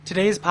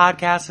Today's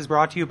podcast is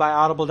brought to you by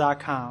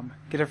Audible.com.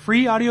 Get a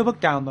free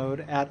audiobook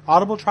download at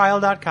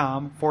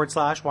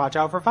audibletrial.com/watch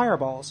out for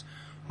fireballs.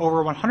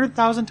 Over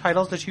 100,000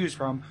 titles to choose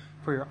from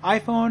for your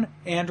iPhone,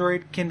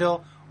 Android,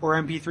 Kindle, or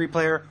MP3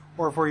 player,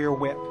 or for your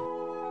whip.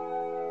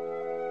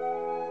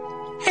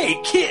 Hey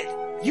kid,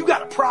 you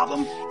got a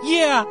problem?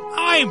 Yeah,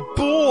 I'm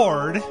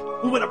bored.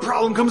 When a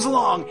problem comes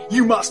along,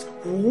 you must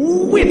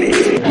whip it.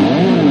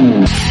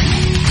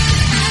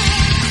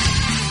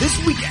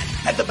 This weekend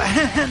at the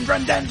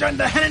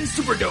Bahan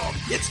Superdome,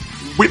 it's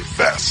Whip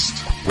Fest.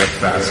 Whip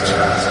Fest.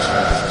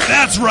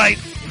 That's right,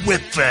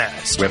 Whip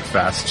Fest. Whip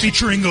Fest.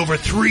 Featuring over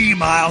 3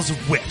 miles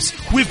of whips.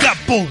 We've got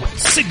bull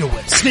whips, signal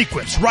whips, snake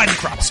whips, riding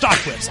crop, stock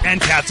whips,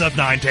 and cats of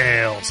 9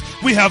 tails.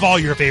 We have all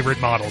your favorite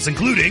models,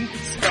 including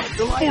Spelt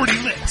Delight, 40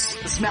 licks,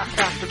 the Smack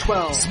Factor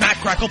 12, Smack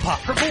Crackle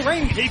Pop, Purple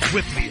Rain, Big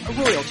Whip Meal, a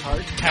Royal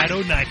Tart,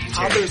 Cato 90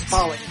 Toddler's tails,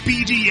 Polly,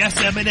 BDS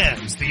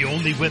M&M's, the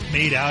only whip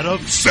made out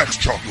of Sex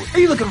chocolate. Are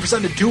you looking for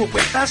something to do at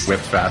Whip Fest?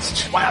 Whip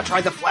Fest. Why not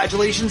try the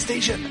Flagellation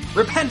Station?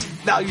 Repent,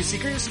 value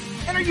seekers.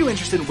 And are you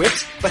interested in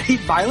whips but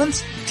hate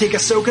violence? Take a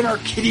soak in our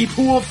kiddie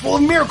pool full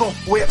of miracle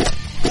whips.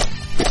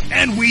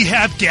 And we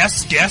have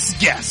guests.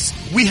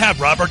 We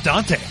have Robert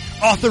Dante,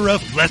 author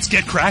of Let's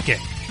Get Cracking,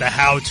 the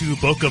how-to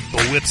book of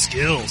bullwhip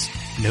skills.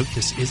 Note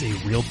this is a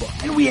real book.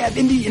 And we have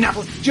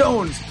Indianapolis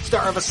Jones,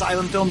 star of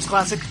Asylum Films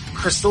classic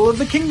Crystal of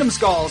the Kingdom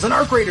Skulls and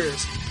Arc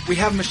Raiders. We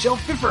have Michelle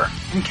Pfeiffer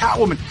from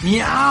Catwoman,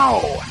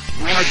 Meow.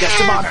 And our guest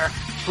of honor,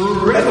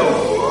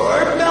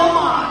 Trevor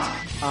Belmont.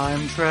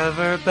 I'm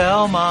Trevor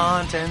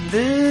Belmont, and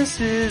this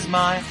is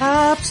my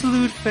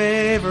absolute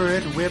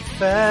favorite Whip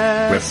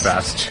Fest. Whip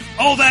Fest.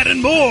 All that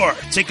and more.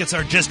 Tickets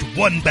are just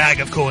 1 bag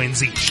of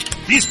coins each.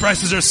 These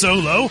prices are so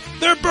low,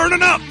 they're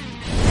burning up.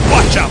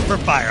 Watch out for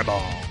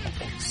Fireball.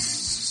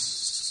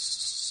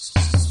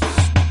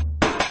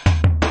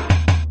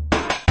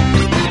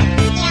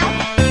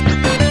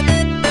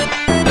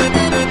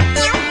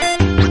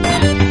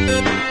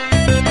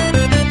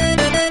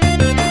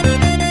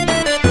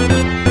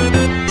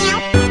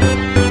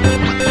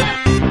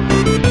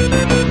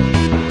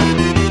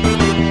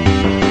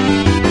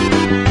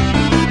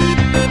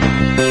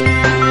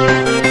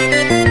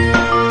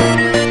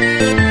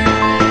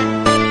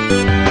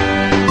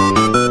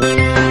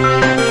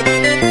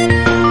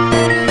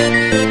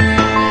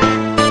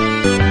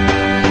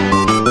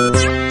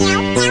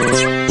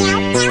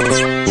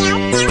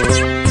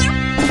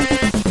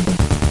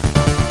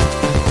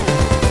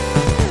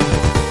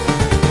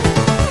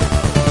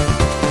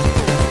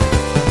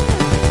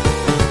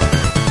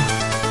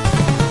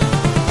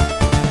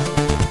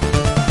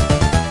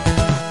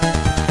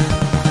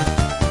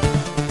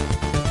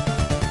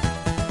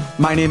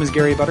 My name is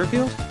Gary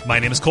Butterfield, My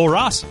name is Cole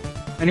Ross.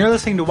 and you're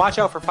listening to Watch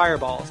Out for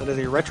Fireballs. It is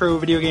a retro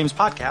video games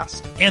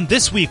podcast. And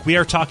this week we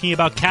are talking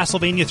about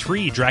Castlevania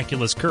 3,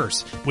 Dracula's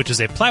Curse, which is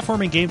a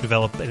platforming game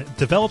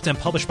developed and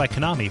published by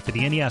Konami for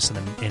the NES in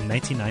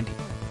 1990.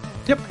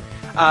 Yep.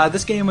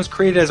 This game was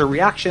created as a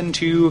reaction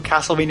to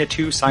Castlevania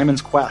 2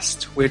 Simon's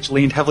Quest, which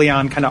leaned heavily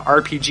on kind of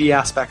RPG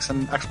aspects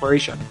and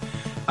exploration.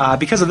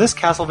 Because of this,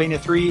 Castlevania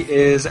 3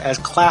 is as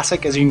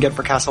classic as you can get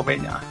for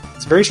Castlevania.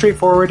 It's very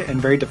straightforward and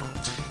very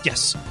difficult.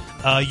 Yes.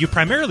 You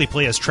primarily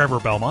play as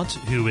Trevor Belmont,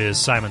 who is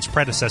Simon's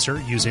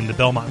predecessor, using the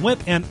Belmont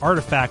Whip and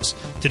artifacts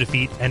to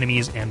defeat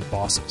enemies and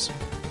bosses.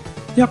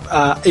 Yep,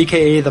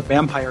 a.k.a. the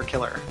Vampire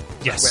Killer.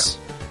 Yes.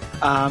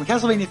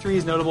 Castlevania 3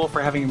 is notable for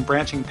having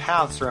branching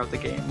paths throughout the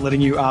game,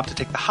 letting you opt to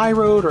take the high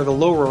road or the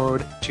low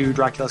road to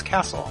Dracula's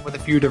castle, with a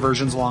few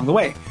diversions along the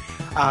way.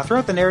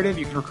 Throughout the narrative,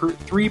 you can recruit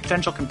 3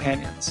 potential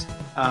companions.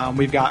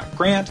 We've got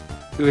Grant,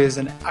 who is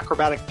an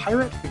acrobatic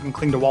pirate who can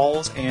cling to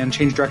walls and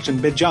change direction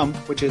mid-jump,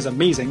 which is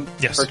amazing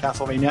for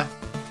Castlevania.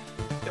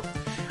 Yep.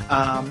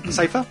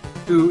 Sypha,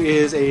 who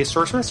is a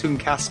sorceress who can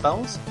cast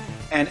spells,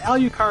 and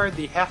Alucard,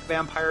 the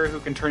half-vampire who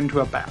can turn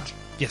into a bat.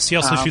 Yes, he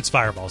also shoots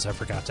fireballs. I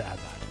forgot to add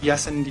that.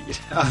 Yes, indeed.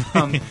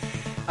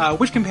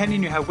 Which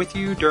companion you have with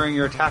you during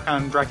your attack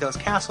on Dracula's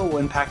castle will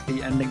impact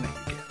the ending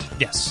that you get.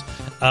 Yes.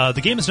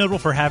 The game is notable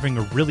for having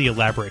a really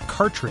elaborate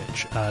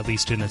cartridge, at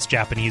least in its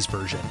Japanese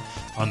version,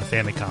 on the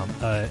Famicom.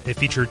 It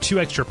featured 2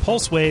 extra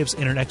pulse waves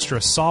and an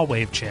extra saw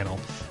wave channel,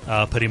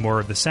 putting more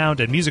of the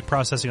sound and music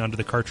processing onto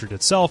the cartridge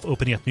itself,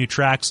 opening up new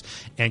tracks,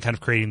 and kind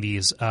of creating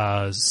these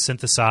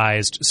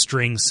synthesized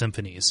string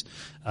symphonies,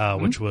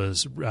 which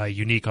was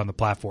unique on the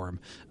platform.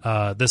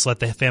 This let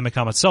the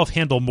Famicom itself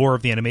handle more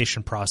of the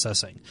animation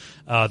processing.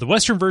 The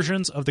Western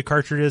versions of the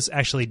cartridges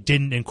actually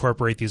didn't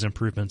incorporate these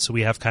improvements, so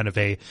we have kind of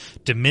a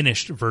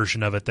diminished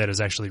version of it that is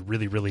actually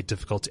really, really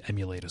difficult to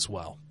emulate as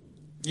well.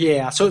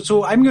 Yeah,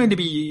 so I'm going to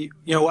be,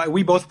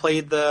 we both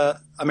played the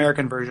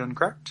American version,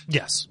 correct?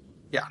 Yes.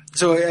 Yeah.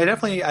 So I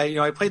definitely,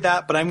 I played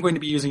that, but I'm going to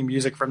be using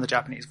music from the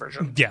Japanese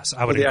version. Yes,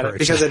 I would encourage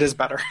because that. it is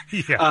better.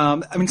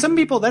 Yeah. Some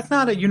people, that's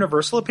not a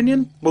universal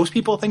opinion. Most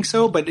people think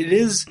so, but it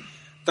is,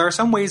 there are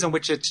some ways in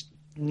which it's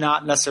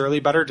not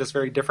necessarily better, just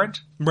very different.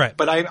 Right.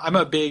 But I'm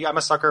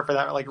a sucker for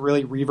that, like,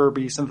 really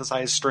reverby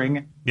synthesized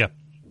string Yeah.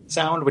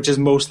 sound, which is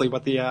mostly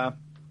what the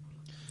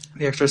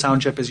the extra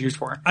sound chip is used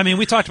for. I mean,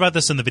 we talked about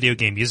this in the video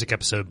game music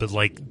episode, but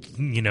like,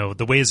 you know,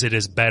 the ways it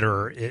is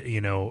better,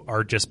 you know,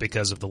 are just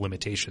because of the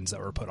limitations that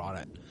were put on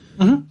it.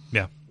 Mm-hmm.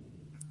 Yeah.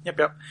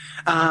 Yep.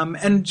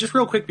 And just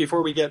real quick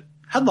before we get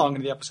headlong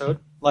into the episode,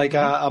 like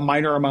a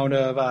minor amount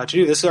of to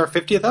do. This is our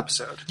 50th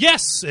episode.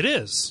 Yes, it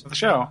is. Of the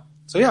show.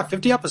 So yeah,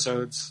 50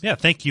 episodes. Yeah.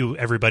 Thank you,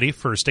 everybody,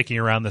 for sticking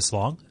around this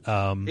long.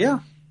 Yeah.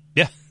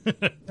 Yeah.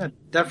 Yeah,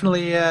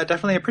 definitely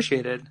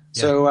appreciated.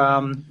 Yeah.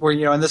 So, we're,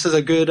 you know, and this is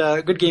a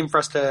good game for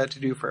us to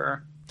do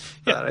for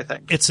that, I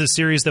think. It's a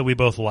series that we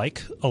both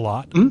like a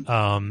lot.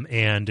 Mm-hmm.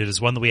 And it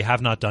is one that we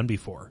have not done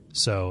before.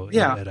 So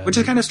yeah, which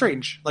is kind of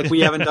strange. Like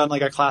we haven't done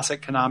like a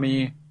classic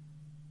Konami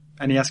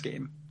NES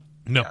game.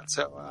 No. Yet.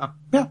 So,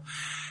 yeah.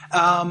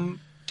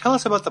 Tell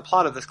us about the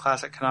plot of this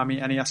classic Konami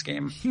NES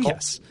game.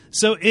 Yes.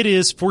 So it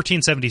is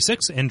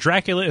 1476, and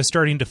Dracula is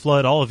starting to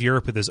flood all of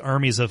Europe with his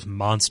armies of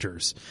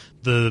monsters.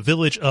 The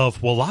village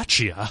of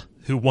Wallachia,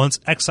 who once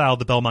exiled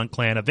the Belmont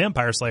clan of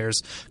vampire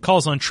slayers,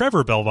 calls on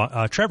Trevor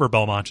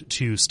Belmont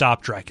to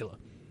stop Dracula.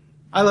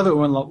 I love it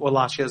when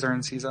Wallachias are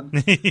in season.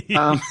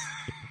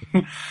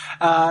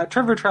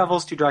 Trevor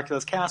travels to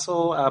Dracula's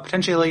castle,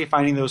 potentially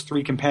finding those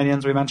 3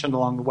 companions we mentioned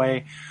along the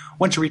way.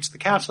 Once you reach the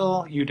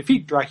castle, you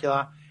defeat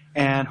Dracula,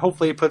 and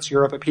hopefully it puts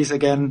Europe at peace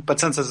again. But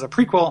since it's a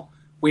prequel,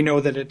 we know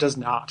that it does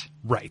not.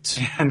 Right.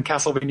 And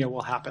Castlevania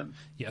will happen.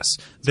 Yes.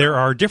 There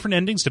are different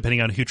endings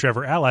depending on who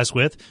Trevor allies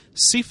with.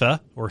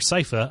 Sypha, or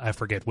Sypha, I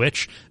forget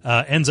which,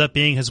 ends up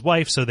being his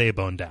wife, so they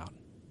bone down.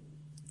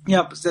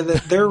 Yep. So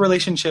their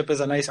relationship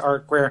is a nice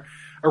arc where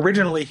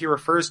originally he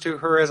refers to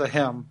her as a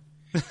him.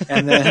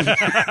 And then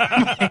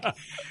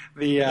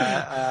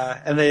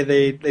and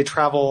they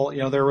travel, you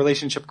know, their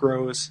relationship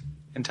grows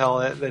until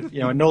it you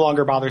know, it no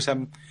longer bothers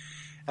him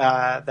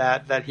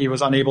that he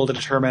was unable to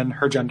determine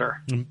her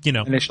gender, you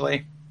know,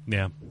 initially.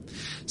 Yeah.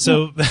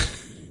 So,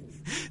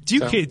 do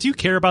you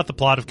care about the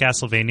plot of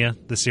Castlevania,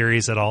 the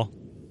series, at all?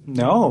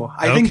 No,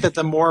 I think that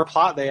the more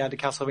plot they add to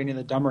Castlevania,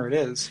 the dumber it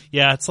is.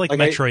 Yeah, it's like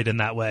Metroid in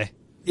that way.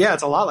 Yeah,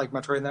 it's a lot like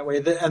Metroid in that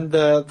way. And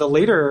the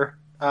later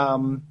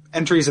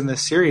entries in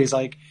this series,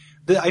 like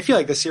I feel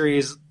like the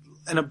series,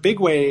 in a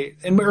big way,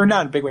 or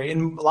not in a big way,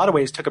 in a lot of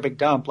ways, took a big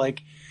dump.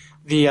 Like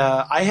the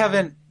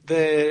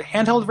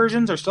handheld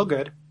versions are still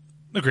good.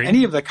 Agreed.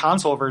 Any of the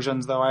console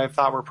versions, though, I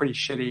thought were pretty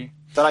shitty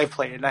that I've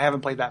played, and I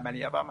haven't played that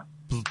many of them.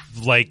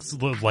 Like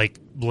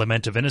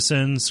Lament of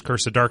Innocence,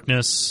 Curse of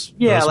Darkness.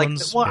 Yeah, those like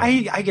ones? well,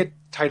 yeah. I get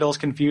titles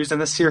confused in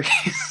this series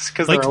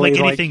because like they're always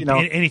anything, you know,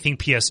 anything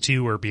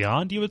PS2 or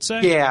beyond. You would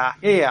say?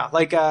 Yeah.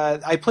 Like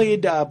I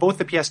played both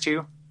the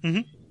PS2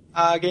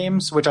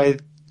 games, which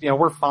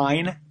were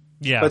fine.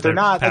 Yeah, but they're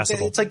not.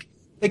 It's like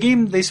the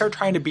game. They start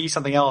trying to be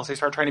something else. They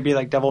start trying to be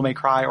like Devil May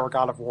Cry or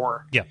God of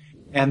War. Yeah,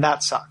 and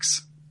that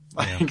sucks.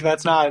 Like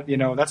that's not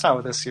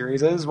what this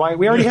series is. Why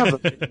we already have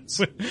those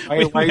games. Why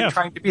are you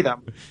trying to be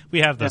them? We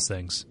have those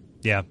things.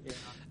 Yeah.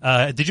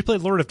 Did you play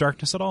Lord of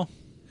Darkness at all?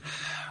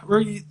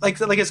 Like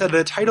I said,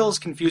 the titles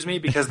confuse me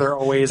because they're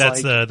always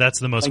that's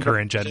the most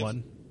current gen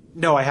one.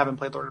 No, I haven't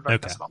played Lord of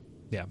Darkness at all.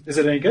 Yeah. Is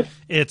it any good?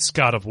 It's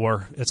God of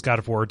War. It's God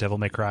of War, Devil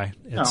May Cry.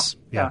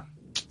 Yeah.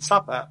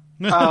 Stop that.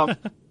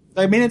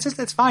 I mean,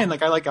 it's fine.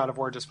 Like I like God of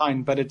War just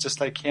fine, but it's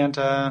just I can't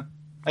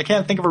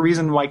think of a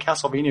reason why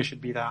Castlevania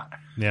should be that.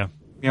 Yeah.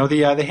 You know,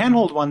 the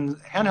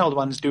handheld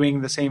ones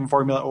doing the same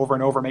formula over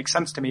and over makes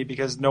sense to me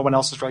because no one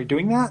else is really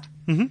doing that.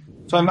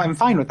 Mm-hmm. So I'm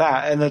fine with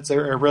that, and that's a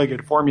really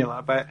good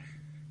formula. But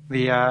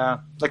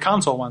the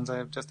console ones,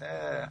 I just.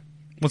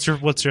 What's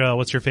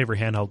your favorite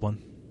handheld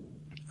one?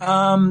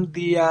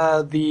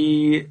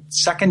 The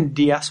second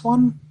DS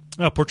one.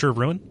 Oh, Portrait of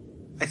Ruin.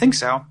 I think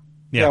so.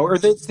 Yeah, or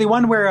it's the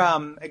one where,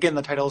 again,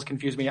 the titles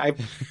confuse me. I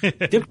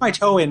dipped my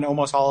toe in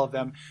almost all of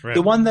them. Right.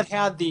 The one that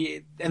had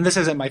and this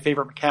isn't my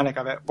favorite mechanic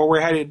of it, but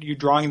where had you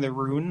drawing the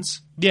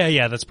runes.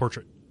 Yeah, that's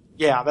Portrait.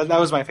 Yeah, that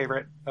was my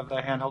favorite of the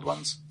handheld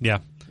ones. Yeah.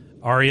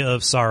 Aria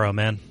of Sorrow,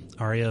 man.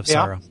 Aria of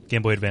Sorrow.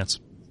 Game Boy Advance.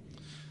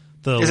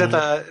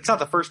 It's not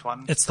the first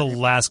one. It's the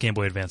last Game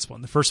Boy Advance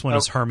one. The first one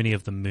is Harmony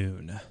of the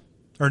Moon.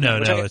 Or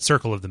no, it's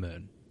Circle of the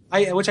Moon.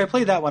 Which I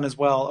played that one as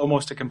well,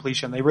 almost to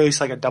completion. They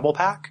released like a double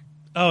pack.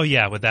 Oh,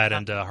 yeah, with that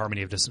and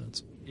Harmony of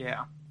Dissonance.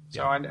 Yeah.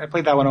 So I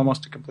played that one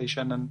almost to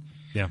completion, and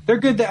they're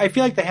good. I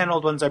feel like the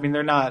handheld ones, I mean,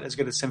 they're not as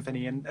good as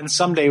Symphony, and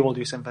someday we'll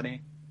do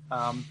Symphony,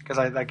 because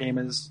that game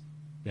is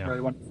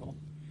really wonderful.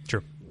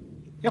 True.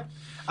 Yep.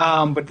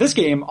 But this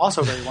game,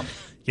 also very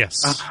wonderful. Yes.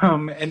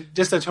 And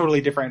just a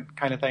totally different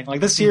kind of thing. Like,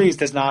 this series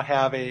does not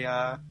have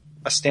a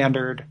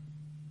standard,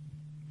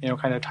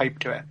 kind of type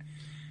to it.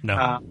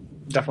 No.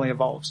 Definitely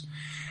evolves.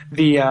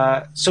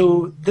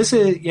 So this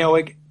is,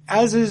 like,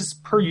 as is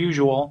per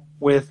usual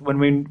with when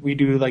we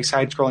do like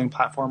side-scrolling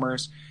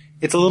platformers,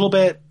 it's a little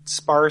bit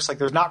sparse. Like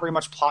there's not very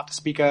much plot to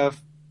speak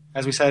of,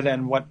 as we said,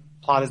 and what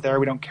plot is there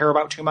we don't care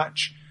about too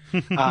much.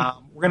 We're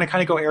going to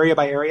kind of go area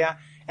by area.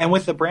 And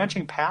with the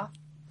branching path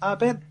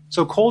bit,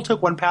 so Cole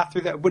took one path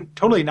through that,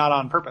 totally not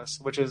on purpose,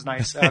 which is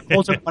nice.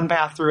 Cole took one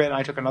path through it, and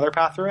I took another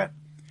path through it.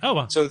 Oh,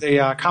 wow. So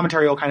the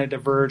commentary will kind of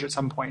diverge at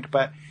some point.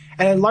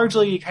 And it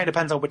largely kind of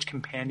depends on which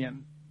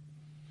companion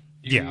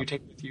you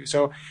take with you.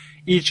 So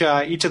each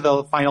of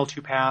the final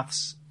 2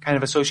 paths kind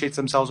of associates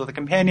themselves with a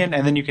companion,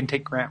 and then you can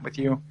take Grant with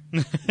you.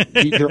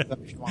 Either of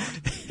them if you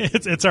want.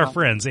 It's our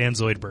friends, Ann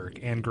Zoidberg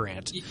and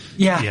Grant.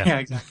 Yeah,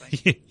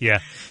 exactly. Yeah.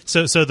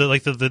 So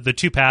the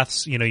 2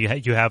 paths,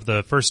 you have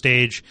the first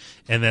stage,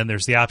 and then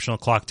there's the optional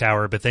clock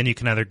tower, but then you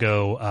can either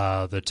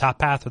go the top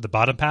path or the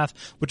bottom path,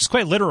 which is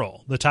quite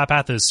literal. The top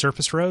path is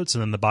surface roads,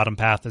 and then the bottom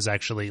path is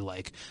actually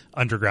like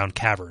underground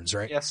caverns,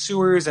 right? Yeah,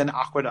 sewers and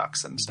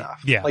aqueducts and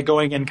stuff. Yeah. Like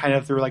going in kind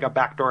of through like a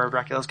back door of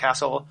Dracula's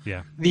castle.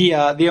 Yeah.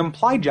 The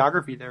implied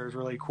geography there is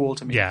really cool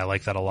to me. Yeah, I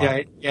like that a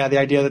lot. Yeah, the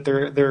idea that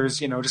there's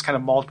just kind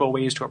of multiple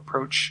ways to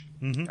approach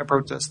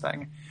this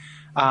thing.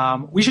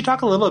 We should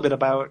talk a little bit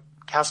about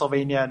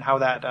Castlevania and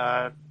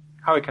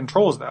how it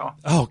controls, though.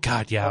 Oh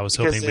God, yeah, I was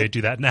hoping we'd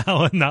do that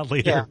now and not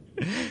later.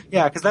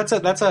 Yeah, because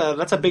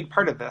that's a big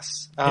part of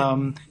this.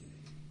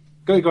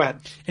 Go ahead.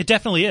 It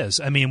definitely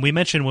is. I mean, we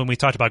mentioned when we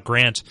talked about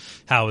Grant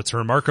how it's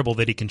remarkable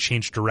that he can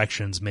change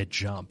directions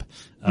mid-jump.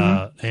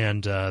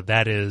 And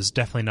that is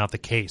definitely not the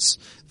case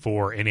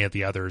for any of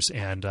the others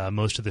and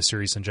most of the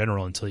series in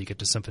general until you get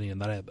to Symphony of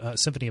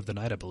the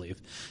Night, I believe,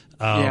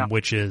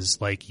 which is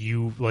like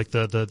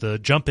the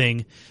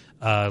jumping,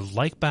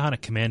 like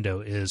Bionic Commando,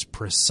 is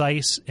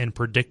precise and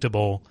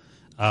predictable,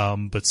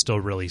 but still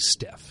really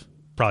stiff.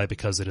 Probably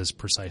because it is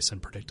precise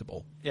and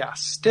predictable. Yeah,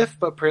 stiff,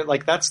 but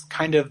that's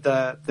kind of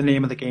the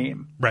name of the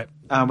game, right?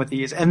 With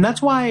these, and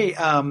that's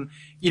why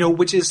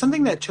which is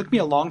something that took me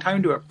a long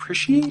time to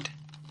appreciate.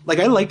 Like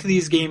I liked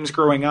these games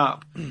growing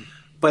up,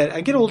 but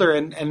I get older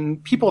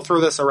and people throw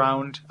this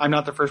around. I'm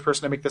not the first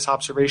person to make this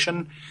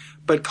observation,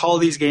 but call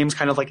these games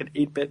kind of like an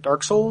 8-bit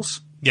Dark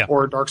Souls,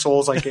 or Dark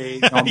Souls like a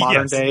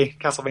modern day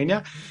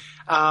Castlevania.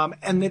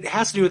 And it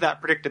has to do with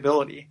that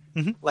predictability.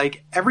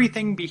 Like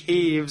everything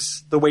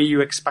behaves the way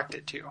you expect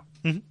it to.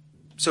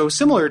 So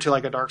similar to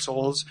like a Dark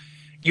Souls,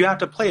 you have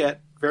to play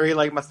it very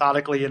like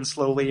methodically and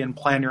slowly and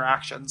plan your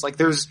actions. Like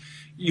there's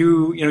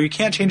you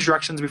can't change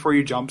directions before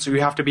you jump, so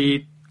you have to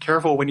be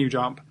careful when you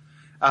jump.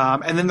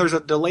 And then there's a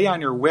delay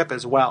on your whip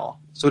as well.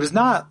 So it is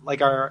not like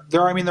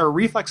there are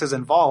reflexes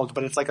involved,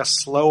 but it's like a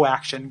slow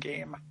action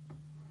game.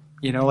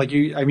 I feel like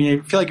you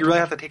really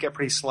have to take it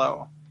pretty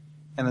slow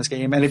in this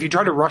game, and if you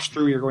try to rush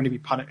through, you're going to be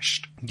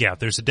punished. Yeah,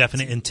 there's a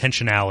definite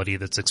intentionality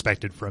that's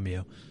expected from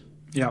you.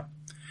 Yeah,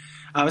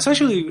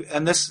 especially,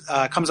 and this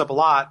comes up a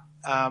lot.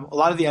 A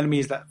lot of the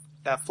enemies that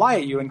fly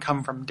at you and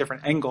come from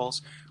different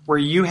angles, where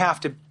you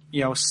have to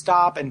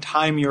stop and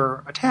time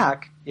your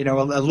attack, a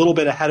little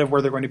bit ahead of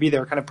where they're going to be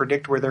there, kind of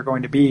predict where they're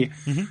going to be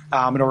in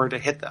order to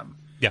hit them.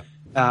 Yeah.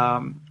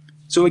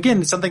 So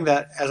again, something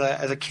that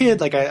as a kid,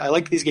 like I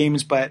like these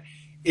games, but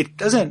it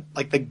doesn't,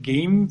 like the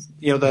game,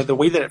 the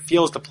way that it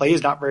feels to play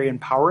is not very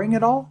empowering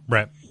at all.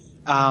 Right.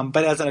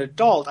 But as an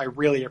adult, I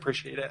really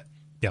appreciate it.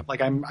 Yeah.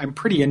 Like I'm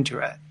pretty into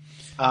it.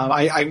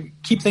 I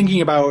keep thinking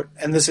about,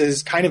 and this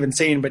is kind of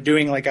insane, but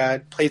doing like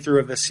a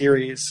playthrough of the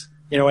series,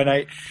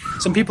 and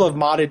some people have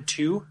modded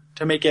 2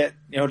 to make it,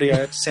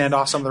 to sand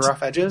off some of the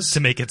rough edges.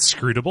 To make it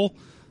scrutable?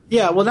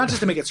 Yeah, well, not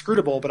just to make it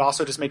scrutable, but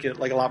also just make it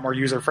like a lot more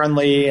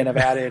user-friendly, and have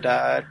added,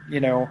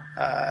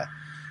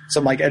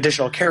 some like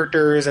additional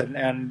characters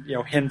and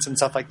hints and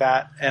stuff like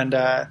that. And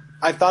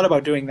I've thought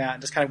about doing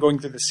that, just kind of going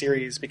through the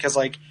series, because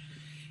like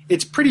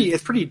it's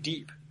pretty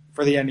deep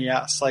for the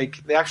NES.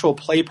 Like the actual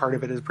play part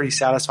of it is pretty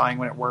satisfying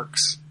when it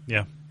works.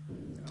 Yeah.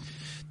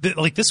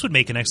 This would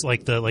make an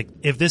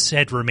if this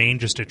had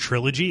remained just a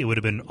trilogy, it would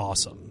have been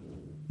awesome.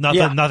 Not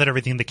that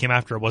everything that came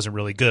after it wasn't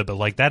really good, but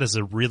like that is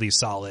a really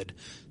solid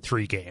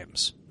 3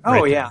 games. Oh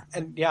right,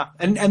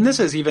 and this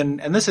is even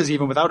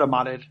without a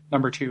modded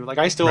number 2. Like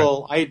I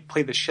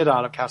played the shit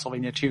out of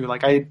Castlevania 2.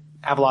 Like I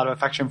have a lot of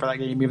affection for that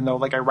game, even though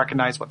like I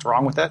recognize what's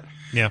wrong with it.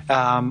 Yeah.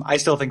 I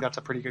still think that's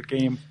a pretty good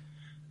game.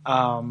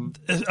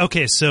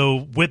 Okay, so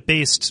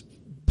whip-based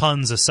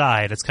puns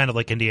aside, it's kind of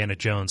like Indiana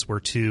Jones, where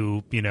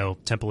 2,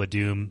 Temple of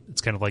Doom.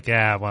 It's kind of like,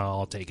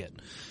 I'll take it.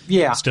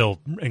 Yeah.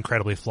 Still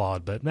incredibly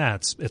flawed, but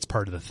it's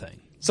part of the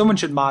thing. Someone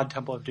should mod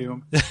Temple of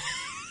Doom.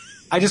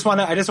 I just want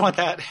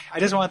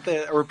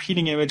the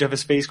repeating image of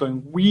his face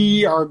going,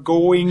 "We are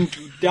going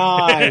to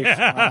die."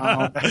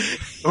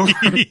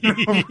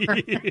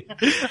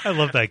 I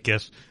love that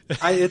gif.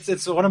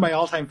 It's one of my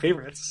all-time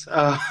favorites.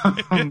 Yeah.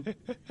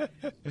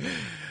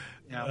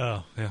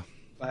 Oh, yeah.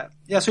 But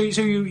yeah, so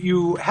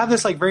you have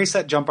this like very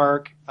set jump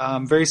arc,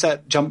 very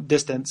set jump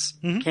distance.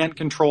 Can't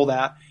control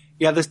that.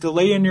 You have this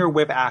delay in your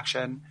whip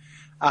action.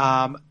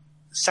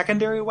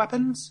 Secondary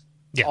weapons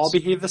all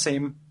behave the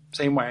same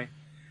way.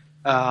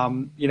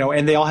 And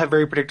they all have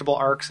very predictable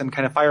arcs and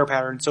kind of fire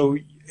patterns. So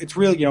it's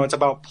really, it's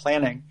about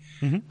planning.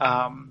 The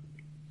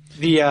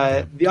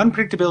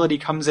unpredictability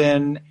comes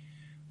in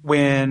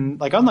when,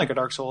 like, unlike a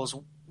Dark Souls,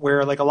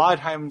 where like a lot of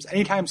times,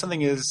 anytime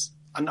something is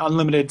an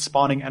unlimited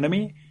spawning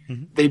enemy,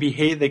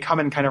 they come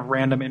in kind of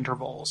random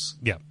intervals.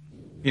 Yeah.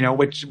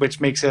 Which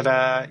makes it,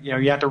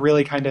 you have to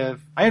really kind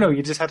of,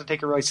 you just have to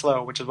take it really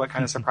slow, which is what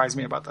kind of surprised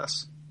me about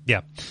this.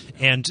 Yeah.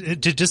 And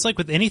just like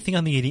with anything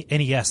on the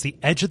NES, the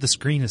edge of the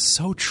screen is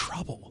so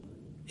trouble.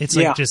 It's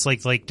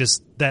like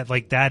just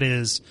that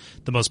is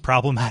the most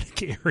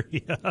problematic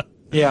area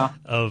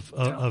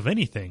of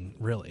anything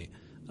really.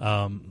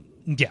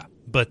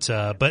 But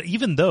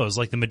even those,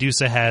 like the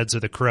Medusa heads or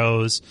the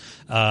crows,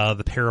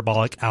 the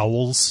parabolic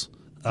owls.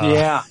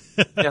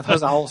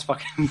 Those owls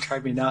fucking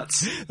drive me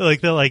nuts.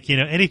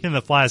 Anything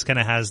that flies kind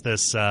of has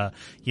this,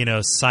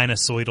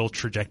 sinusoidal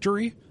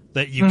trajectory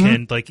that you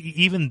can, like,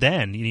 even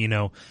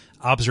then,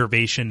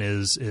 observation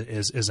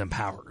is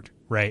empowered,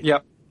 right?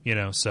 Yep.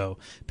 So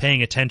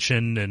paying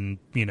attention and,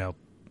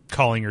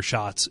 calling your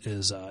shots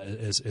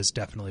is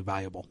definitely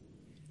valuable.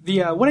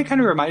 What it kind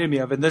of reminded me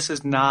of, and this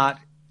is not,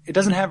 it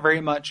doesn't have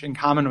very much in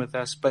common with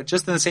this, but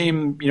just in the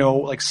same,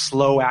 like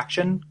slow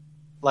action.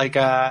 Like,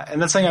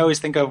 and that's something I always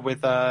think of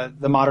with,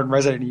 the modern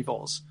Resident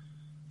Evils.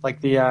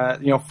 Like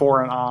the,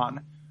 4 and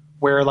on.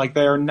 Where, like,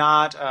 they're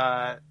not,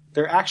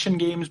 they're action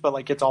games, but,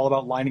 like, it's all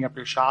about lining up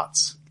your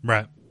shots.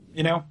 Right.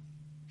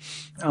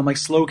 Like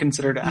slow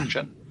considered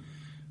action.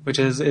 Which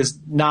is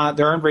not,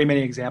 there aren't very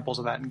many examples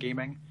of that in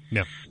gaming.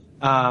 Yeah.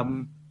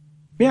 And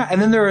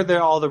then there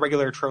are all the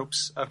regular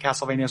tropes of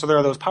Castlevania. So there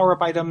are those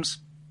power-up items.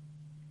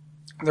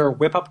 There are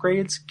whip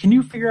upgrades. Can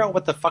you figure out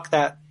what the fuck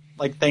that,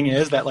 like, thing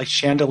is? That, like,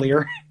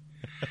 chandelier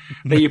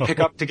that you pick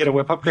up to get a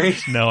whip upgrade?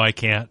 No, I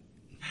can't.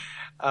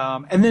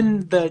 And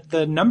then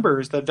the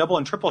numbers, the double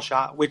and triple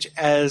shot, which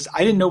I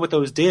didn't know what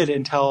those did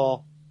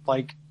until,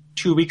 like,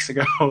 2 weeks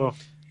ago.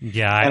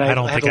 Yeah, I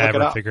don't think I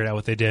ever figured out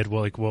what they did.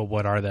 Well,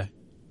 what are they?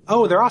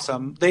 Oh, they're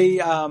awesome.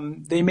 They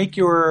make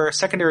your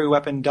secondary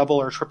weapon double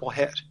or triple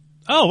hit.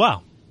 Oh,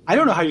 wow. I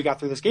don't know how you got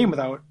through this game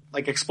without,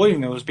 like,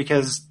 exploiting those,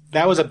 because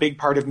that was a big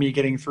part of me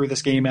getting through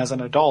this game as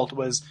an adult,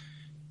 was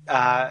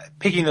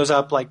picking those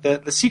up. Like,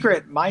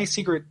 my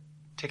secret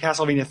to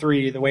Castlevania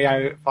 3, the way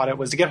I thought it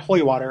was to get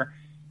holy water,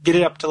 get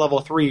it up to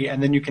level 3,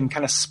 and then you can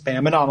kind of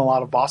spam it on a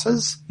lot of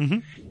bosses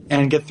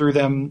and get through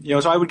them.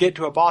 So I would get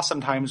to a boss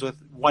sometimes with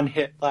one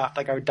hit left,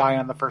 like I would die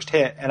on the first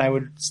hit, and I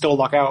would still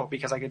luck out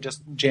because I could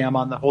just jam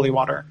on the holy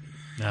water.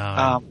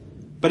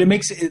 But it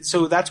makes it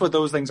so that's what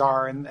those things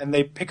are, and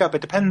they pick up.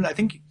 It depends. I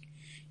think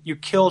you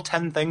kill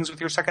 10 things with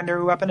your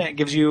secondary weapon, and it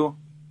gives you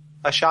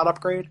a shot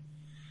upgrade.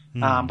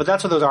 But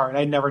that's what those are, and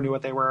I never knew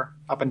what they were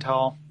up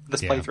until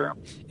this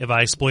playthrough. If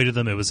I exploited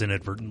them, it was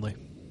inadvertently.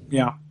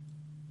 Yeah.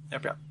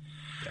 Yep.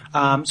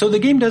 So the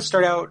game does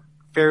start out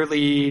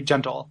fairly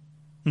gentle.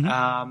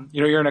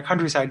 You're in a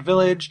countryside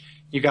village.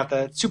 You got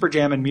the super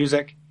jam and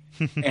music,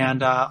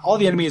 and all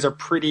the enemies are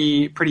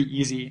pretty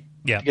easy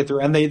to get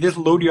through. And they just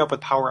load you up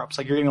with power-ups.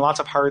 Like, you're getting lots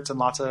of hearts and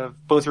lots of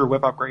both your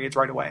whip upgrades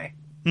right away.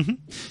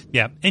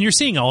 Yeah, and you're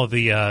seeing all of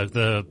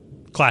the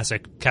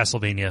classic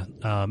Castlevania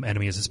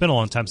enemies. It's been a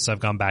long time since I've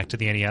gone back to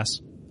the NES,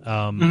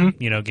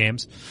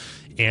 games.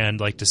 And,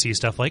 like, to see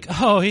stuff like,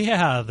 oh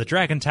yeah, the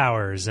dragon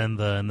towers and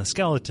the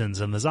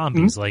skeletons and the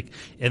zombies, like,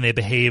 and they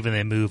behave and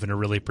they move in a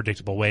really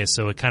predictable way.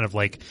 So it kind of,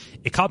 like,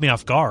 it caught me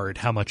off guard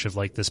how much of,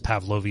 like, this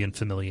Pavlovian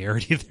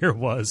familiarity there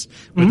was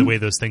with the way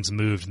those things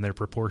moved and their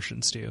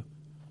proportions too.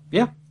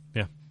 Yeah.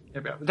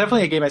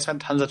 Definitely a game I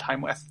spent tons of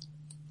time with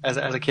as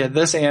a kid.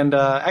 This and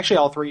actually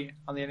all three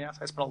on the NES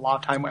I spent a lot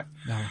of time with.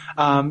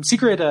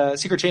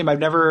 Secret Shame,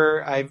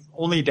 I've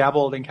only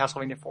dabbled in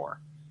Castlevania 4.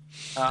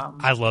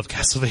 I love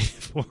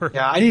Castlevania 4.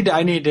 Yeah, I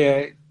need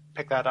to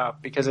pick that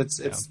up because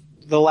it's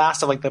the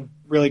last of, like, the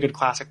really good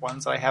classic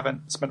ones that I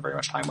haven't spent very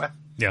much time with.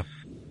 Yeah.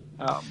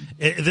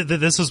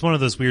 This was one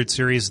of those weird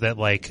series that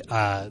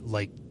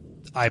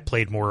I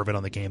played more of it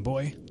on the Game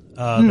Boy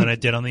than I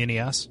did on the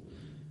NES,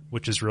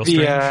 which is real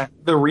strange.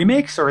 The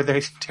remakes or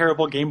the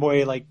terrible Game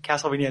Boy, like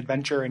Castlevania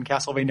Adventure and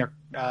Castlevania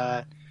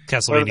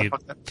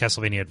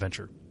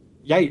Adventure.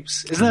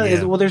 Yipes! Isn't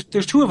that well?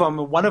 There's two of them.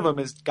 One of them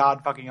is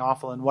god fucking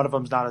awful, and one of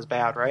them's not as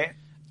bad, right?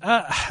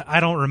 I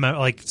don't remember.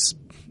 Like,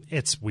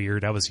 it's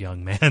weird. I was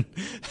young, man.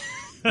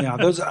 Yeah,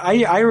 those.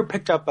 I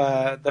picked up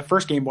the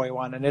first Game Boy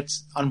one, and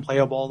it's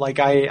unplayable. Like,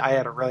 I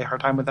had a really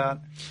hard time with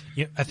that.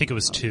 Yeah, I think it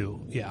was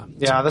 2. Yeah.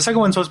 Yeah, the second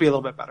one's supposed to be a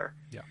little bit better.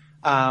 Yeah.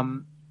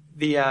 And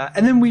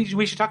then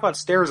we should talk about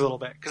stairs a little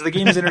bit, because the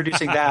game is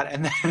introducing that,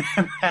 and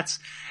then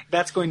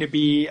that's going to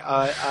be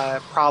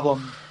a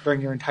problem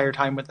during your entire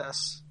time with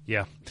this.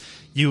 Yeah.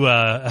 You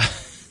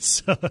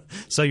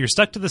so you're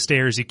stuck to the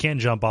stairs. You can't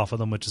jump off of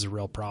them, which is a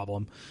real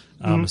problem,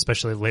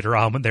 especially later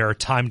on when there are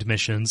timed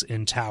missions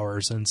in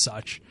towers and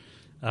such.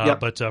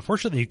 But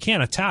fortunately, you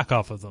can attack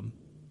off of them,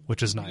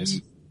 which is nice.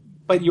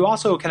 But you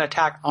also can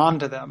attack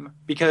onto them,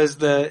 because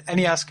the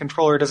NES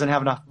controller doesn't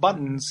have enough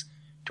buttons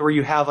to where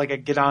you have, like, a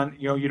get on,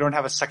 you don't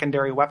have a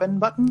secondary weapon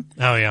button.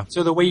 Oh, yeah.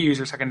 So the way you use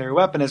your secondary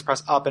weapon is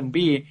press up and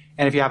B,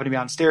 and if you happen to be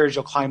on stairs,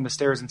 you'll climb the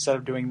stairs instead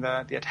of doing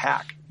the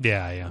attack.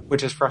 Yeah.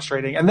 Which is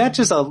frustrating. And that's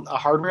just a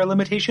hardware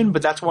limitation,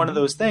 but that's one of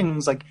those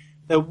things, like,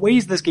 the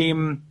ways this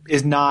game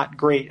is not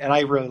great, and I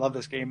really love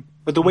this game,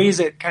 but the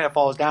ways it kind of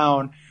falls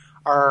down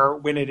are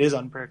when it is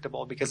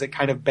unpredictable, because it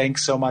kind of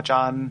banks so much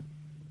on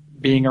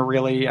being a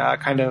really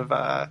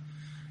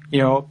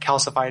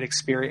calcified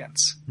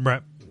experience.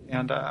 Right.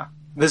 And,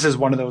 this is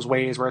one of those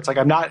ways where it's like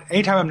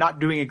anytime I'm not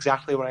doing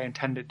exactly what I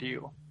intend to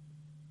do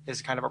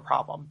is kind of a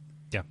problem.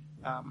 Yeah.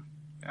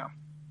 Yeah.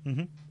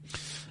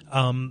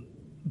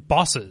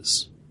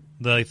 Bosses.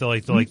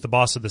 The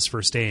boss of this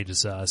first stage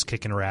is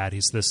kicking rad.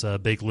 He's this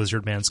big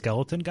lizard man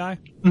skeleton guy.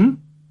 Mm-hmm.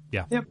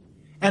 Yeah. Yep.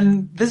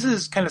 And this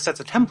is kind of sets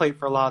a template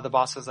for a lot of the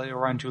bosses that you'll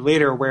run into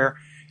later, where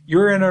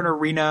you're in an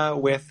arena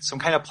with some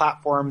kind of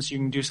platforms. You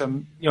can do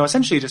some,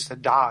 essentially just a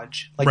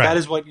dodge. Like that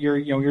is what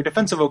your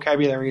defensive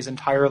vocabulary is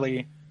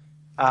entirely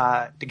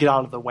to get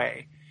out of the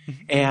way.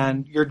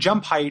 And your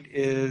jump height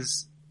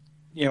is,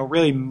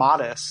 really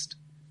modest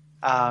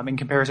in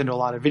comparison to a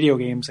lot of video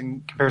games,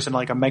 in comparison to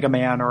like a Mega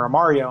Man or a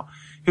Mario,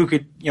 who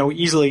could,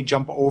 easily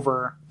jump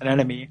over an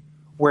enemy.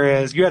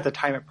 Whereas you have to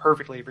time it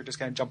perfectly if you're just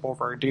going to jump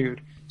over a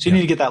dude. So you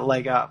need to get that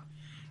leg up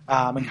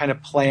and kind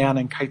of plan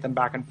and kite them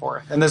back and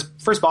forth. And this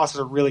first boss is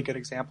a really good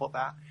example of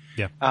that.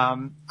 Yeah.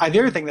 The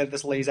other thing that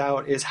this lays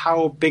out is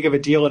how big of a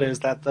deal it is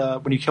that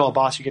when you kill a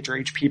boss, you get your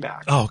HP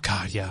back. Oh,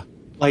 God, yeah.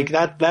 Like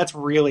that's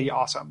really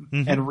awesome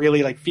and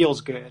really like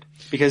feels good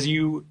because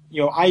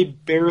I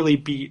barely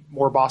beat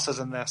more bosses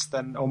in this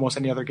than almost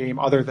any other game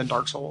other than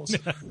Dark Souls.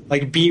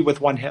 Like beat with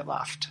one hit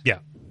left. Yeah.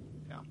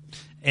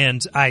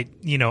 And I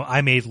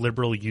made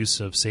liberal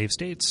use of save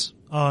states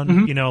on,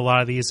 a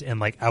lot of these. And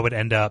like, I would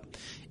end up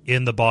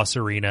in the boss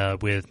arena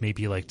with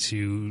maybe like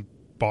 2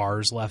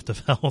 bars left of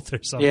health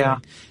or something. Yeah.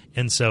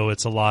 And so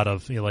it's a lot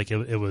of, it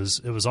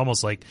was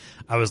almost like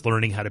I was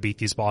learning how to beat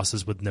these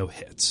bosses with no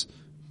hits.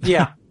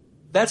 Yeah.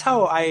 That's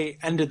how I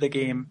ended the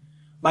game.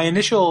 My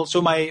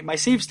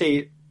save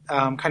state,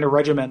 kind of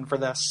regimen for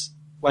this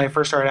when I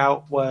first started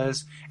out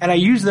was, and I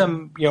used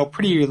them,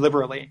 pretty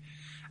liberally,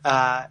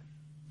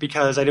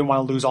 because I didn't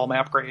want to lose all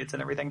my upgrades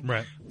and everything.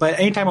 Right. But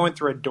anytime I went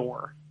through a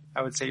door,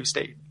 I would save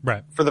state.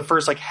 Right. For the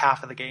first like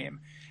half of the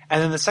game.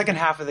 And then the second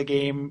half of the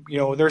game,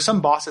 there are some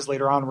bosses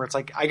later on where it's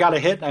like, I got a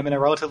hit and I'm in a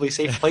relatively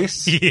safe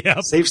place.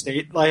 Yeah. Save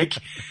state. Like,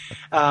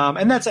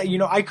 and that's,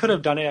 I could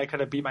have done it. I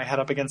could have beat my head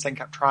up against it and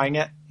kept trying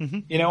it,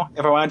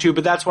 if I wanted to.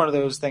 But that's one of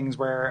those things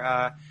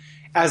where,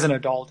 as an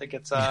adult, it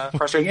gets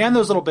frustrating. And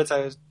those little bits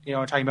I was,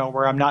 talking about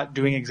where I'm not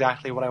doing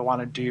exactly what I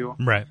want to do.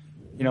 Right.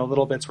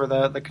 Little bits where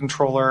the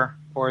controller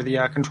or the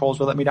controls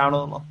will let me down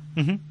a little.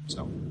 Mm-hmm.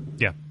 So,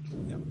 yeah.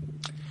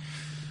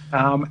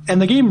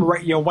 And the game,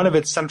 one of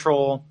its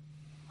central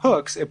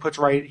hooks, it puts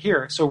right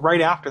here. So right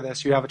after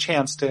this, you have a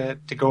chance to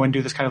go and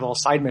do this kind of little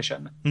side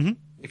mission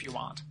if you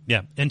want.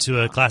 Yeah,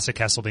 into a classic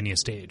Castlevania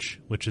stage,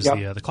 which is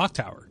the clock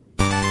tower.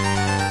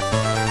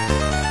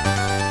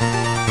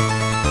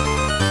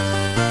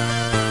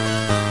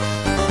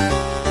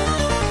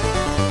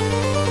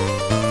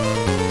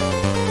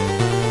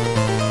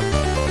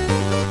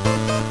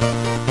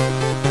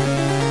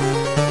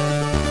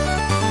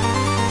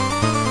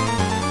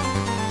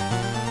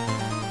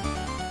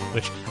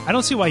 Which I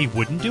don't see why you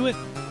wouldn't do it,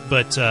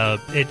 but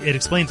it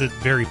explains it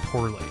very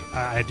poorly.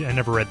 I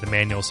never read the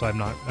manual, so I'm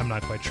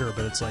not quite sure.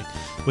 But it's like,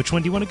 which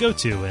one do you want to go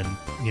to? And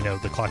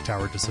the clock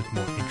tower just looked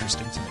more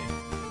interesting to me.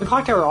 The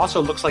clock tower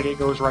also looks like it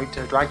goes right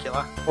to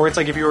Dracula, or it's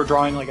like if you were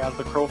drawing like as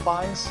the crow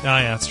flies. Oh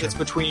yeah, that's true. It's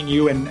between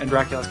you and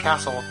Dracula's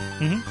castle.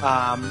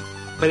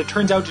 But it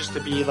turns out just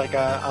to be like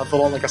a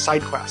little like a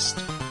side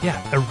quest.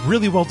 Yeah, a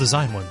really well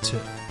designed one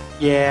too.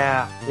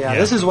 Yeah.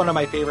 This is one of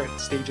my favorite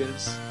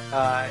stages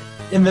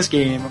in this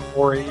game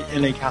or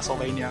in a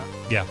Castlevania.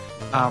 Yeah.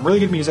 Really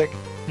good music.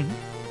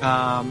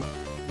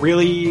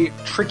 Really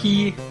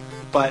tricky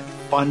but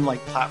fun,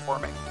 like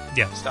platforming.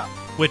 Stuff.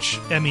 Which,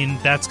 I mean,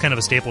 that's kind of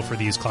a staple for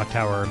these clock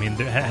tower. I mean,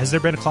 has there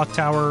been a clock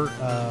tower?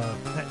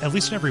 At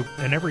least in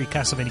every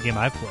Castlevania game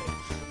I've played,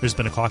 there's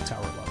been a clock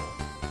tower level.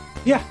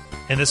 Yeah.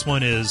 And this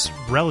one is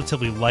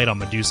relatively light on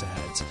Medusa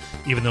heads,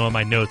 even though in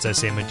my notes I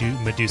say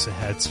Medusa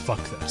heads, fuck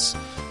this.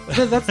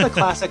 That's the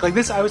classic. Like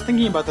this, I was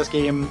thinking about this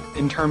game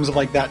in terms of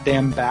like that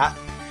damn bat.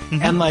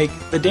 And like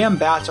the damn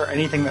bats are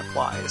anything that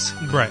flies.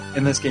 Right.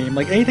 In this game.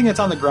 Like anything that's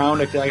on the ground,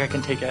 I feel like I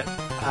can take it.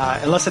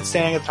 Unless it's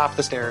standing at the top of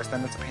the stairs,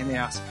 then it's a pain in the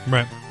ass.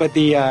 Right. But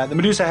the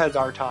Medusa heads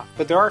are tough.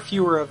 But there are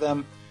fewer of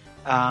them.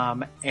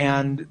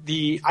 And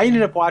I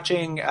ended up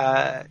watching,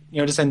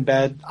 just in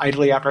bed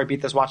idly after I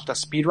beat this, watched a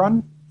speed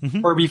run.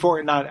 Or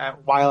before,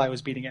 while I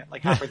was beating it,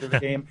 like halfway through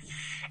the game.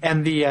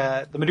 And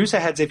the Medusa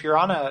heads, if you're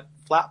on a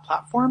flat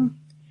platform,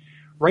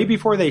 right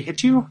before they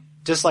hit you,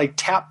 just like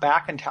tap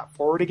back and tap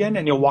forward again,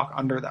 and you'll walk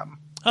under them.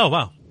 Oh,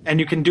 wow. And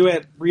you can do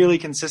it really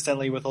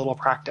consistently with a little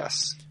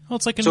practice. Well,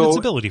 it's like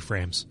invincibility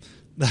frames.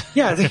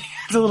 Yeah,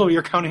 it's a little,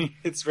 you're counting,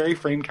 it's very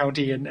frame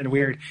county and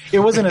weird. It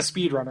wasn't a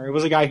speedrunner. It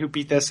was a guy who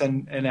beat this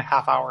in a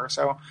half hour or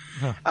so.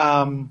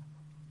 But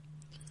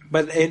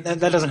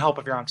that doesn't help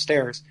if you're on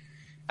stairs.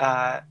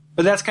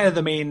 But that's kind of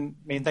the main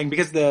thing,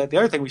 because the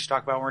other thing we should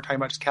talk about when we're talking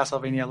about just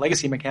Castlevania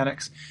legacy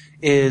mechanics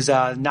is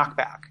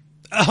knockback.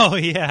 Oh,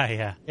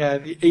 yeah. Yeah,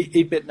 the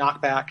 8-bit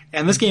knockback.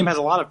 And this game has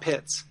a lot of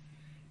pits.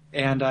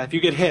 And if you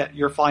get hit,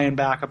 you're flying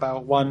back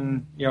about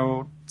one,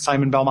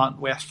 Simon Belmont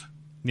width.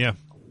 Yeah.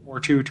 Or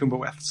 2 Toomba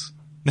widths.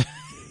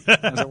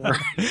 As it were.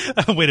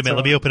 Wait a minute,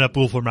 let me open up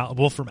Wolfram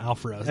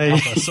Alpha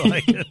so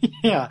I can...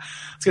 Yeah,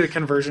 let's get a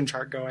conversion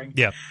chart going.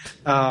 Yeah.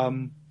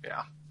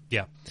 Yeah.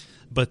 Yeah.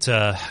 But,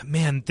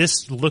 man,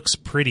 this looks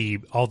pretty,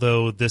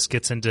 although this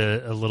gets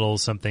into a little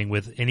something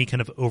with any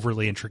kind of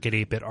overly intricate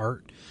 8-bit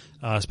art,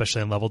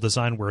 especially in level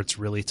design, where it's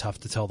really tough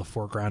to tell the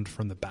foreground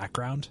from the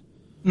background.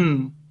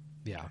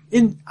 Yeah.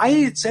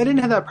 I didn't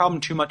have that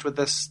problem too much with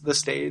this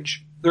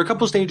stage. There were a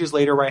couple stages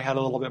later where I had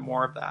a little bit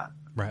more of that.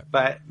 Right.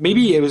 But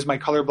maybe it was my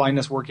color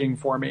blindness working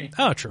for me.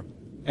 Oh, true.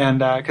 And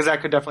because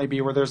that could definitely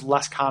be where there's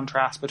less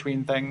contrast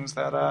between things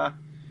that, that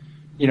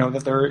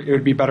it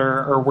would be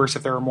better or worse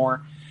if there were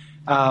more.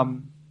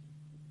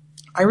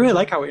 I really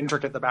like how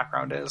intricate the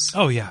background is.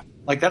 Oh, yeah.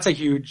 Like, that's a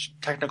huge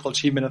technical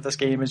achievement of this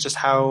game, is just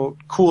how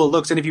cool it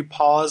looks. And if you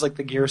pause, like,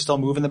 the gears still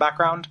move in the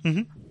background,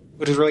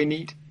 which is really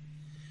neat.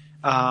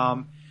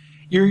 You're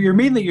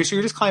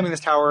just climbing this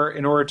tower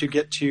in order to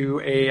get to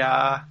in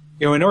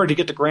order to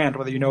get to Grant,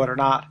 whether you know it or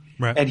not.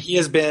 Right. And he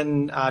has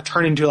been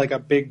turned into, like, a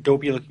big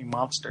dopey-looking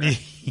monster.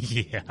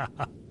 Yeah.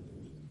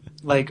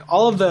 Like,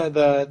 all of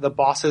the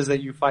bosses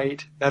that you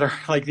fight that are,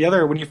 like,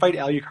 when you fight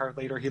Alucard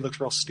later, he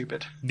looks real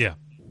stupid. Yeah.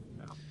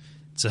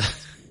 It's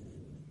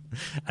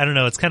I don't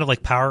know, it's kind of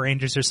like Power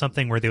Rangers or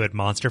something where they would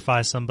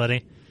monsterify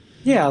somebody.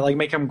 Yeah, like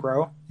make him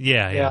grow.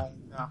 Yeah,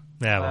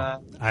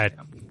 God,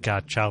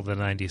 child of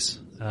the 90s.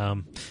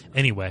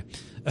 Anyway.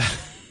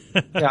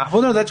 Yeah,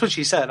 well, no, that's what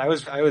she said. I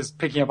was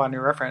picking up on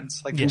your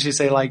reference. Like, didn't she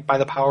say, like, by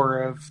the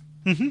power of...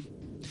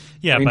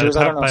 Yeah, Rangers,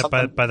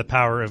 by the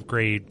power of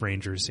Grade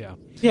Rangers, yeah.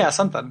 Yeah,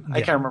 something.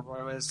 I can't remember what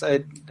it was.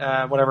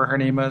 Whatever her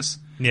name was.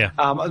 Yeah.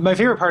 My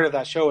favorite part of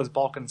that show was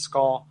Bulk and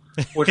Skull,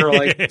 which are,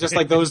 like, just,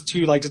 like, those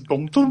two, like, just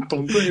boom, boom,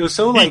 boom. It was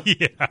so, like,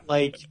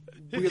 like,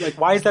 weird, like,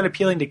 why is that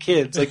appealing to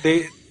kids? Like,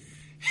 it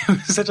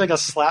was such, like, a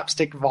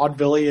slapstick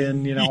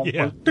vaudevillian,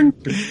 Yeah.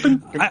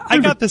 I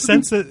got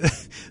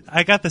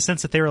the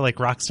sense that they were like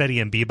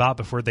Rocksteady and Bebop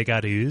before they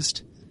got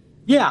oozed.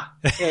 Yeah.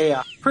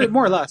 Pretty,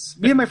 more or less.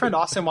 Me and my friend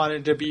Austin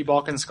wanted to be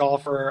Bulk and Skull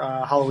for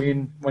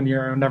Halloween one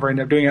year and never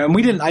ended up doing it. And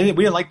we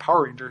didn't like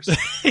Power Rangers.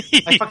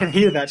 I fucking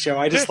hated that show.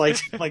 I just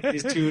liked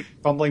these two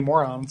bumbling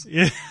morons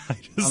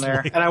on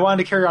there. And I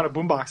wanted to carry on a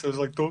boombox. It was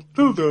like,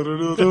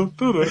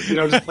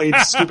 just played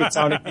stupid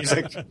sounding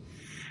music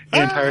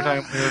the entire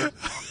time we were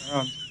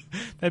around.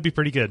 That'd be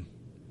pretty good.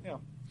 Yeah.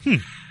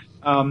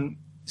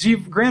 So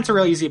Grant's a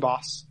real easy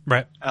boss.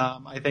 Right.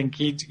 I think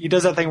he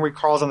does that thing where he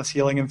crawls on the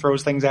ceiling and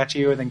throws things at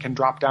you and then can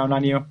drop down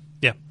on you.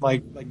 Yeah.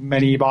 Like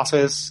many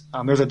bosses.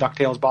 There's a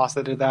DuckTales boss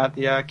that did that.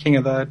 The King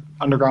of the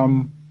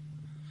Underground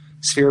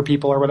Sphere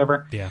people or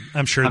whatever. Yeah.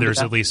 I'm sure there's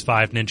at least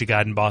 5 Ninja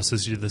Gaiden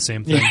bosses who do the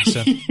same thing.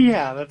 So.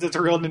 Yeah, that's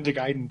a real Ninja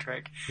Gaiden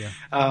trick. Yeah.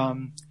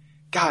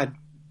 God.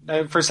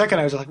 For a second,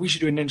 I was like, "We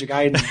should do a Ninja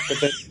Gaiden,"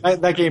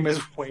 but that game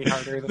is way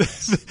harder than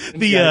this.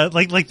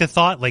 The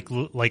thought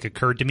like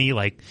occurred to me,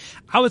 like,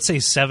 I would say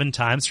 7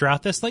 times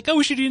throughout this, like, oh,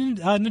 we should do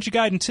Ninja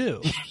Gaiden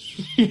 2.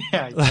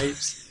 Yeah,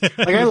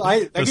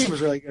 that game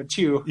was really good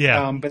too.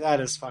 Yeah, but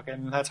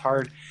that's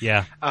hard.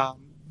 Yeah. So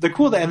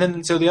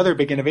the other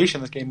big innovation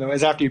in this game though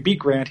is after you beat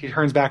Grant, he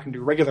turns back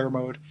into regular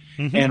mode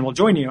and will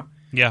join you.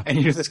 Yeah, and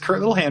you do this curt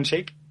little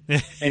handshake.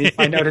 And you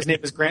find out his name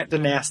is Grant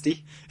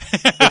Dynasty.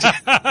 Which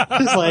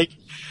is like,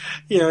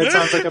 it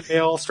sounds like a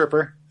male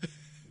stripper,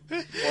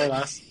 more or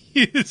less.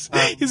 He's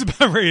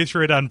about ready to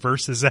throw down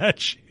verses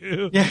at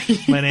you. Yeah.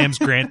 My name's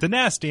Grant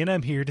Dynasty, and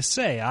I'm here to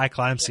say I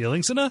climb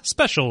ceilings in a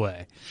special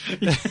way.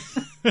 It's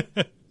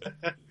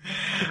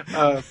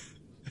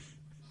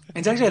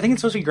actually, I think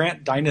it's supposed to be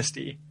Grant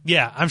Dynasty.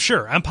 Yeah, I'm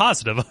sure. I'm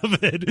positive of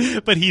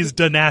it. But he's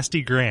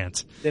Dynasty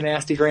Grant.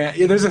 Dynasty Grant.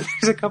 Yeah, there's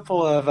a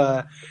couple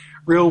of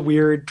real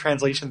weird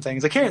translation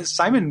things.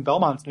 Simon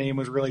Belmont's name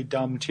was really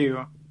dumb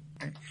too.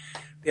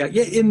 Yeah.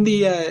 In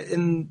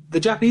the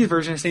Japanese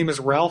version, his name is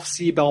Ralph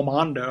C.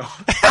 Belmondo.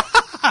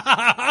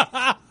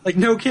 Like,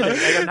 no kidding.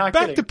 Like, I'm not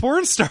Back kidding. to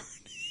porn star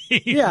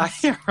names. Yeah,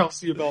 Ralph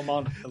C.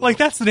 Belmondo. Like,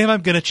 that's the name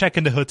I'm going to check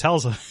into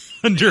hotels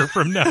under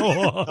from now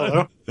on.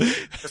 Hello,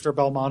 Mr.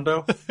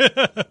 Belmondo.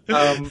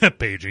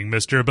 Paging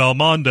Mr.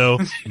 Belmondo.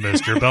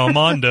 Mr.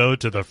 Belmondo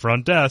to the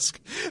front desk.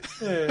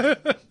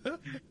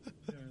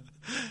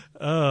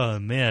 Oh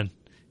man,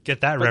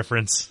 get that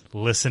reference,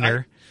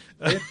 listener.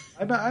 I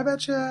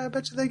bet you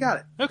they got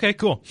it. Okay,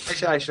 cool.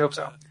 Actually, I should hope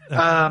so.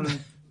 And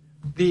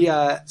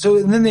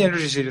then they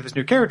introduce you to this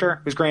new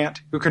character, who's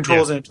Grant, who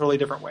controls in a totally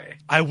different way.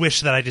 I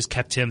wish that I just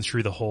kept him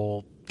through the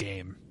whole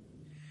game.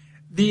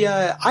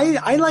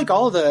 I like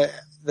all the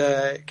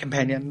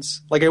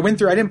companions. Like, I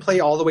didn't play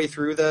all the way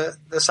through the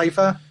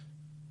Sypha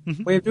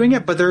way of doing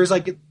it, but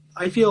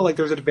I feel like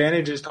there's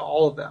advantages to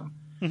all of them.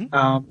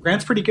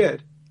 Grant's pretty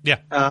good. Yeah.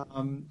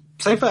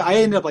 Sypha, I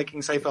ended up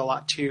liking Sypha a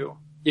lot too,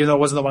 even though it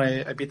wasn't the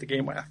one I beat the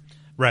game with.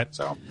 Right.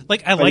 So,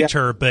 I liked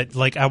her, but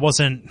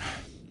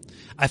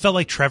I felt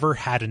like Trevor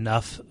had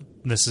enough.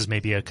 This is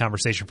maybe a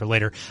conversation for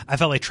later. I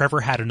felt like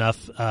Trevor had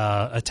enough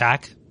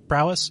attack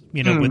prowess,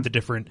 with the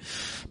different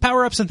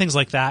power-ups and things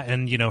like that.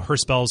 And, her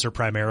spells are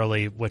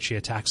primarily what she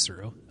attacks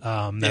through.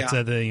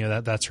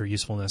 That's her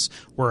usefulness.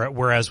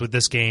 Whereas with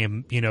this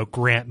game,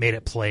 Grant made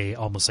it play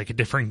almost like a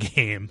different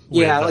game.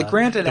 Yeah, like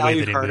Grant and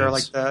Alucard are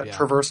like the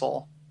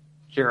traversal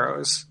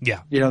heroes.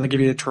 Yeah. You know, they give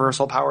you the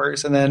traversal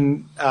powers. And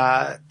then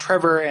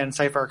Trevor and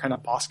Sypha are kind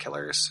of boss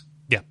killers.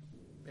 Yeah.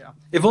 Yeah.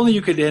 If only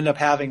you could end up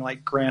having,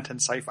 like, Grant and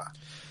Sypha.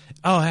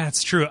 Oh,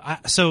 that's true.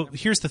 So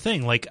here's the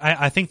thing. Like,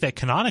 I think that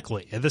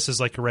canonically, and this is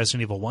like a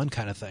Resident Evil 1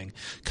 kind of thing.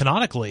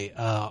 Canonically,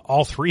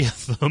 all three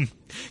of them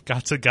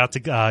got to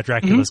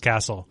Dracula's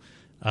castle.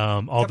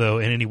 Although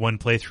in any one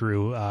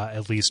playthrough,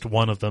 at least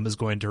one of them is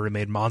going to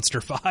remain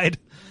monsterfied.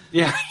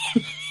 Yeah.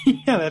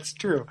 Yeah, that's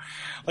true.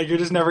 Like, you're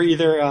just never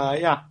either,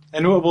 yeah.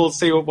 And we'll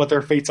see what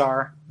their fates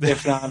are,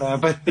 if not,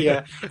 but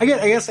I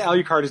guess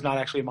Alucard is not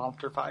actually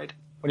monsterfied.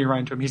 When you run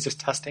into him, he's just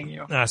testing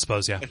you. I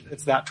suppose, yeah.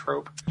 It's that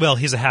trope. Well,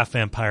 he's a half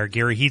vampire,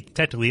 Gary. He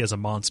technically is a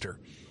monster.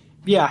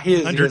 Yeah, he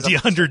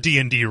is. Under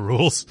D&D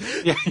rules.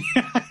 Yeah.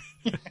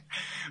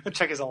 We'll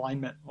check his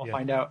alignment. We'll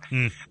find out.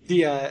 Mm.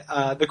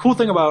 The cool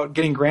thing about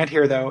getting Grant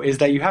here, though, is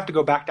that you have to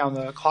go back down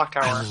the clock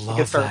tower.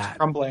 It starts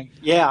crumbling.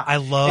 Yeah. I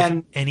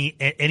love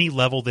any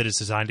level that is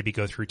designed to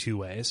go through two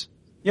ways.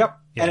 Yep.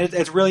 Yeah. And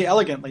it's really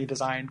elegantly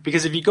designed,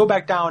 because if you go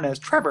back down as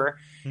Trevor,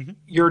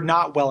 you're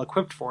not well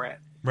equipped for it.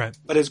 Right.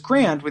 But as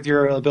Grant, with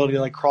your ability to,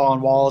 like, crawl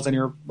on walls and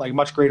your, like,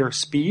 much greater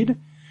speed,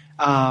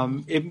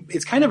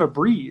 it's kind of a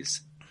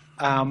breeze.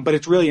 But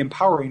it's really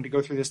empowering to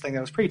go through this thing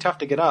that was pretty tough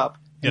to get up.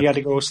 And you had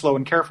to go slow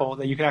and careful,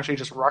 that you can actually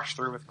just rush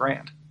through with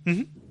Grant.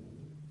 Mm-hmm.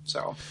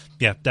 So.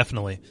 Yeah,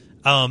 definitely.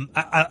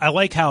 I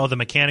like how the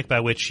mechanic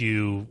by which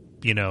you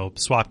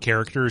swap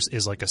characters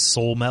is like a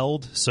soul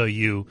meld. So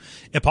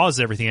it pauses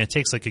everything, and it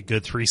takes like a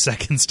good 3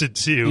 seconds to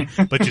do,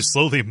 but you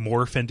slowly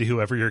morph into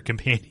whoever your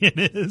companion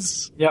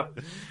is. Yep.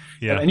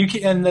 Yeah.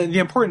 And the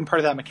important part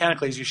of that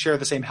mechanically is you share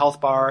the same health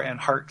bar and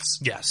hearts.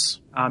 Yes.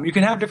 You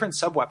can have different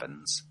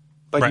sub-weapons,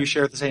 but you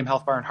share the same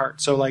health bar and heart.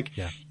 So, like,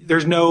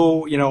 there's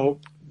no,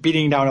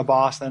 beating down a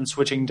boss, then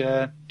switching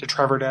to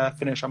Trevor to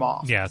finish him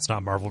off. Yeah, it's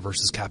not Marvel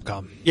versus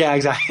Capcom. Yeah,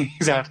 exactly.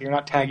 You're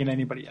not tagging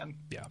anybody in.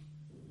 Yeah.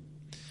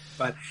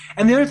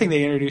 And the other thing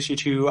they introduce you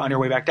to on your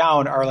way back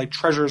down are, like,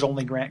 treasures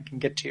only Grant can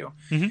get to.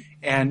 Mm-hmm.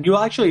 And you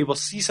will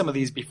see some of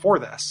these before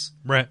this.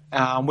 Right.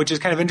 Which is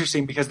kind of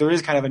interesting, because there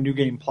is kind of a new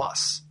game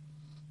plus.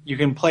 You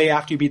can play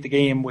after you beat the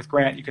game with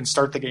Grant. You can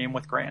start the game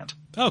with Grant.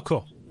 Oh,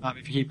 cool.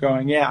 If you keep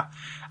going, yeah.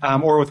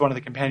 Or with one of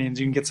the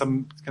companions, you can get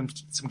some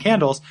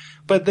candles.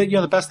 But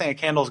the best thing a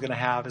candle is going to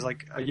have is,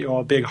 like,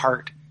 a big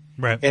heart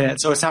in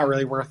it. So it's not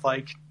really worth,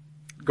 like,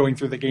 going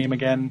through the game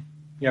again,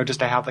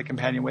 just to have the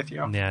companion with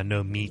you. Yeah,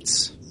 no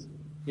meats.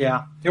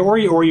 Yeah, or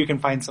you can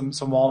find some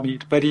wall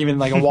meat, but even,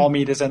 like, a wall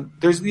meat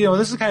isn't. This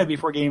is kind of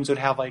before games would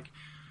have, like,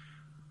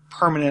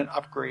 permanent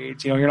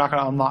upgrades. You're not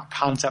going to unlock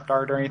concept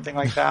art or anything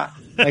like that.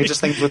 Like,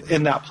 just things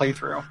within that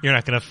playthrough. You're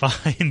not going to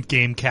find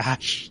game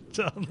cache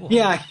to unlock.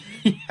 Yeah,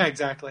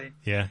 exactly.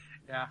 Yeah.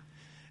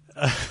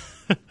 Yeah.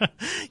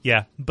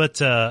 Yeah,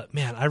 but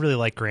man, I really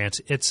like Grant.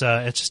 It's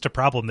just a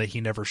problem that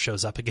he never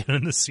shows up again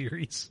in the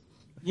series.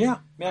 Yeah.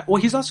 Well,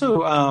 he's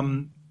also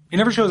he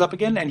never shows up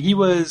again, and he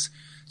was.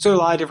 So there are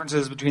a lot of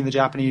differences between the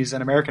Japanese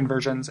and American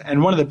versions,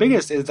 and one of the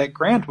biggest is that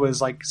Grant was,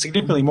 like,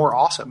 significantly more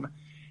awesome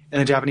in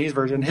the Japanese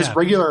version. His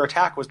regular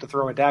attack was to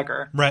throw a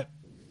dagger. Right.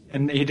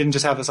 And he didn't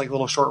just have this, like,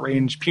 little short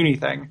range puny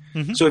thing.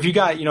 Mm-hmm. So if you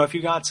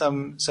got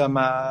some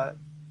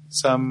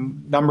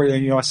number,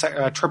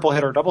 a triple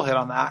hit or double hit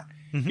on that,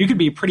 you could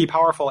be pretty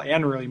powerful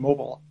and really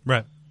mobile.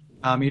 Right.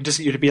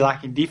 You'd be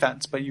lacking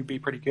defense, but you'd be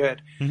pretty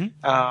good.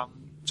 Mm-hmm.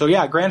 So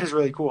yeah, Grant is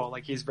really cool.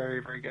 Like, he's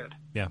very, very good.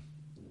 Yeah.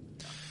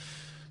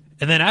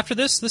 And then after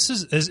this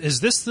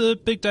is this the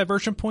big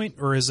diversion point,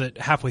 or is it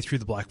halfway through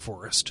the Black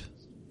Forest?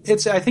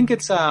 I think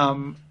it's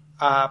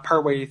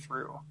partway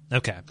through.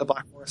 Okay. The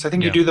Black Forest. I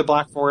think you do the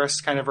Black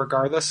Forest kind of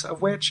regardless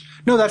of which.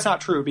 No, that's not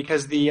true,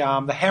 because the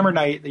Hammer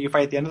Knight that you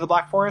fight at the end of the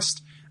Black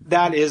Forest,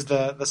 that is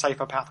the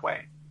Sypha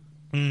pathway.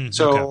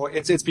 So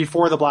it's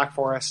before the Black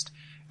Forest,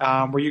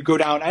 where you go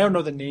down. I don't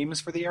know the names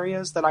for the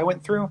areas that I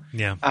went through.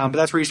 Yeah. But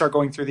that's where you start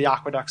going through the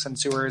aqueducts and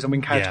sewers, and we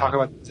can kind of talk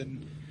about this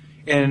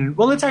and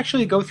well, let's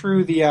actually go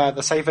through the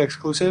Sypha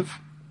exclusive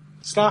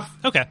stuff.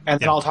 Okay. And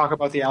then I'll talk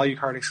about the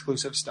Alucard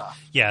exclusive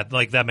stuff. Yeah,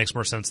 like, that makes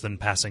more sense than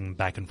passing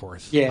back and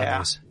forth.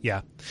 Yeah.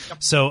 Yeah.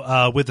 Yep.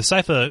 So with the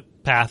Sypha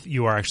path,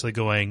 you are actually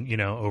going,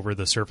 over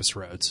the surface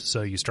roads.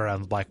 So you start out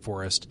in the Black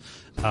Forest,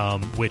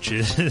 which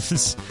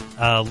is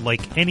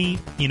like any,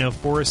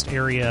 forest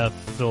area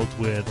filled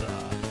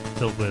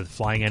with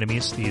flying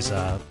enemies, these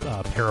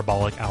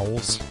parabolic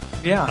owls.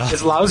 Yeah,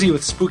 it's lousy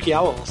with spooky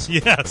owls.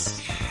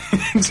 Yes.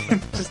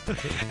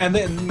 And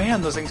then,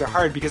 man, those things are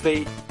hard, because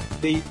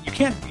you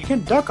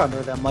can't duck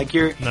under them. Like,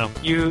 you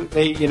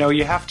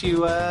have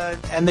to,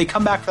 and they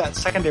come back for that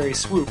secondary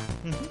swoop,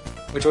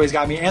 which always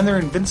got me. And they're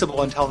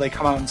invincible until they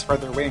come out and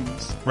spread their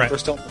wings. Right. They're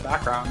still in the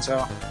background,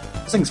 so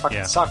those things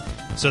fucking suck.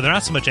 So they're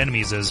not so much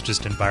enemies as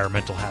just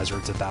environmental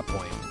hazards at that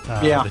point.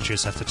 That you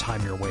just have to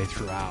time your way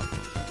throughout.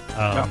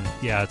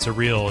 Yeah, it's a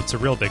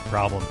real big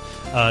problem.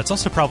 It's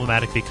also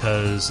problematic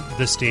because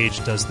this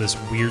stage does this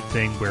weird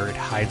thing where it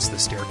hides the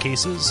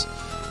staircases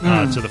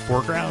to the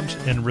foreground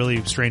in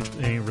really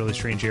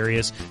strange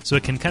areas. So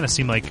it can kind of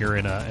seem like you're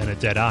in a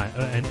dead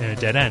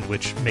end,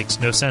 which makes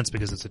no sense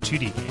because it's a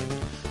 2D game.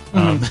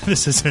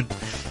 This isn't,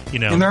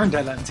 And there aren't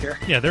dead ends here.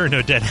 Yeah, there are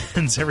no dead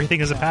ends.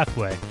 Everything is a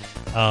pathway,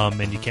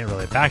 and you can't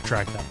really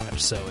backtrack that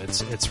much. So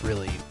it's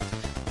really,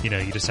 you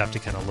just have to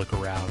kind of look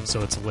around.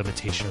 So it's a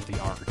limitation of the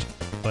art.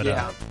 But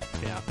a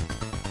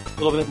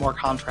little bit more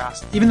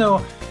contrast, even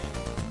though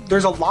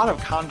there's a lot of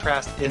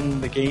contrast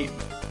in the game,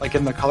 like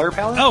in the color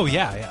palette. Oh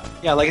yeah.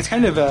 Like it's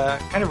kind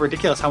of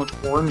ridiculous how much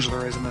orange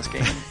there is in this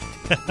game.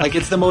 Like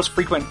it's the most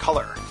frequent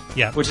color.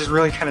 Yeah, which is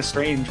really kind of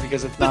strange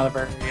because it's not a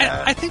very.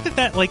 I think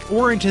that like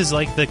orange is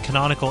like the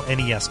canonical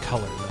NES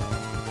color, though.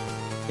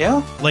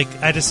 Yeah, like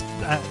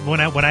when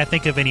I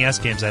think of NES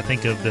games, I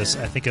think of this.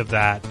 I think of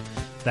that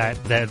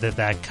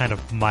kind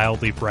of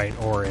mildly bright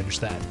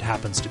orange that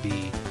happens to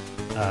be,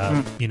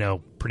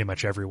 pretty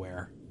much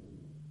everywhere.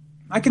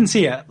 I can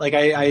see it. Like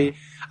I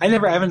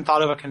haven't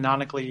thought of a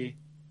canonically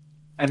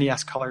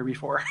NES color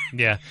before.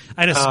 Yeah,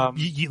 I just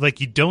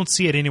you don't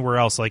see it anywhere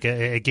else. Like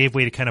it gave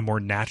way to kind of more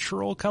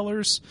natural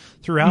colors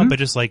throughout, but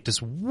just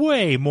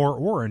way more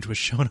orange was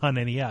shown on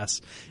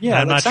NES. Yeah,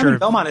 and I'm not Simon sure.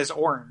 Belmont is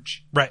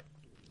orange, right?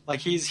 Like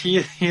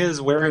he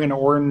is wearing an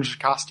orange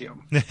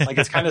costume. Like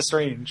it's kind of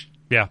strange.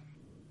 Yeah.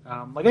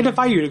 Like I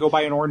defy you to go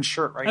buy an orange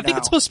shirt right now. I think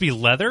it's supposed to be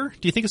leather.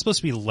 Do you think it's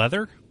supposed to be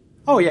leather?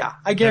 Oh yeah,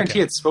 I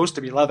guarantee it's supposed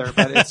to be leather,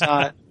 but it's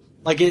not.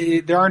 Like,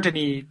 there aren't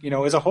any,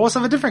 is a horse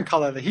of a different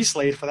color that he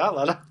slayed for that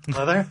leather.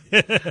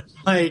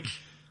 Like,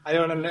 I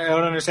don't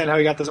understand how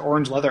he got this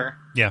orange leather.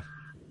 Yeah.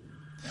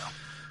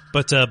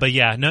 But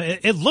yeah, no,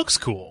 it looks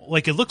cool.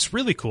 Like, it looks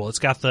really cool. It's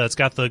got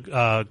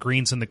the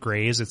greens and the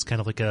grays. It's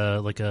kind of like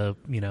a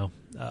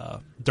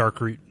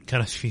dark root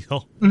kind of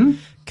feel. Mm-hmm.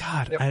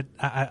 God, yep.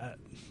 I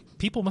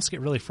people must get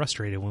really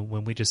frustrated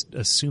when we just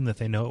assume that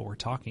they know what we're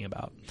talking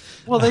about.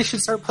 Well, they should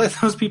start playing.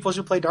 Those people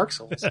should play Dark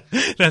Souls.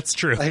 That's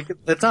true. Like,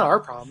 that's not our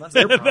problem. That's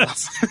their problem.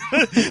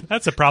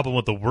 That's a problem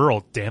with the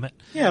world. Damn it.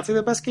 Yeah, it's like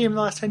the best game in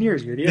the last 10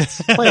 years. You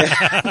idiots, play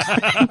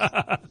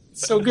it.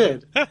 It's so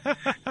good.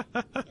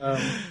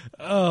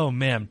 Oh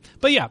man,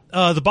 but yeah,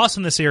 the boss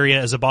in this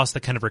area is a boss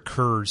that kind of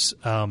recurs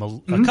a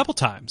couple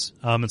times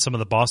in some of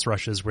the boss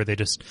rushes where they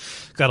just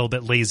got a little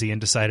bit lazy and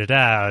decided,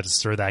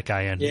 just throw that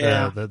guy in.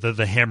 Yeah.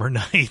 The Hammer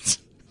Knight.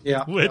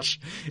 Yeah, which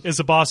is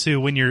a boss who,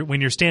 when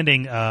you're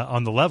standing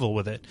on the level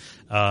with it,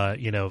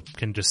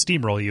 can just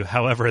steamroll you.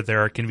 However,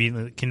 there are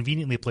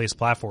conveniently placed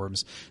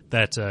platforms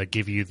that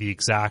give you the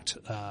exact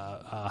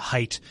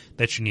height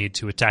that you need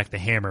to attack the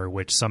hammer,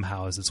 which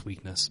somehow is its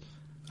weakness.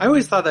 I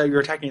always thought that you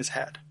were attacking his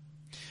head.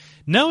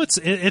 No,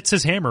 it's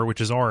his hammer,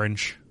 which is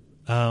orange.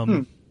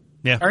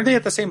 Yeah, aren't they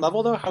at the same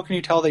level though? How can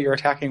you tell that you're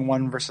attacking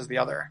one versus the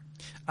other?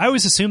 I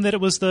always assumed that it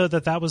was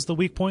that was the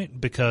weak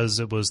point because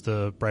it was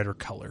the brighter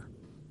color.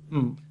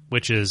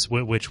 Which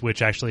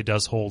actually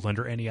does hold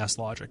under NES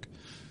logic.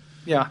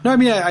 Yeah, no, I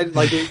mean, I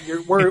like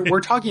it, we're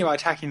talking about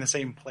attacking the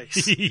same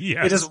place.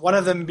 Yes. It is one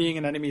of them being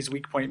an enemy's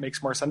weak point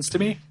makes more sense to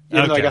me,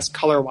 even though I guess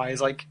color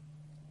wise,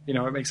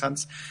 it makes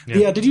sense.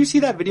 Yeah. Did you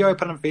see that video I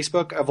put on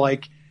Facebook of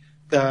like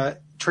the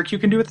trick you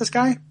can do with this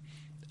guy?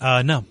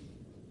 No.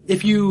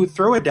 If you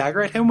throw a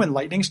dagger at him when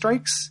lightning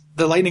strikes,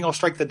 the lightning will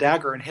strike the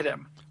dagger and hit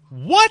him.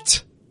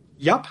 What?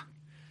 Yup.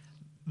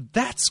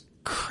 That's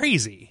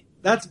crazy.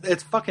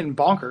 It's fucking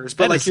bonkers,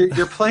 but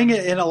you're playing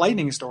it in a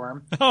lightning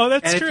storm. Oh,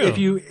 that's true. If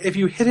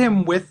you hit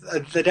him with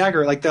the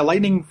dagger, like the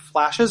lightning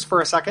flashes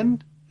for a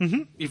second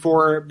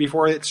before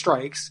it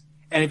strikes,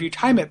 and if you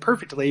time it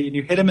perfectly and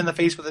you hit him in the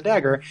face with a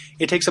dagger,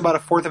 it takes about a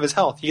fourth of his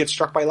health. He gets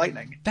struck by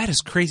lightning. That is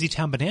crazy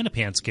town banana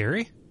pants,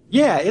 Gary.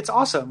 Yeah, it's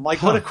awesome.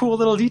 Like what a cool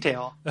little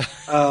detail.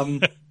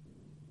 Yeah,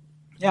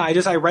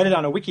 I read it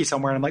on a wiki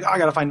somewhere, and I'm like, I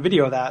gotta find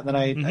video of that, and then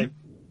I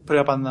put it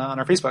up on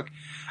our Facebook.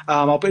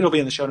 It'll be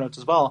in the show notes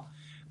as well.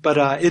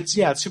 But it's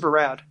super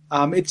rad.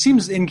 It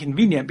seems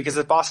inconvenient because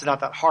the boss is not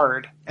that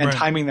hard, and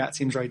timing that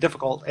seems really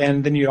difficult.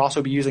 And then you'd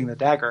also be using the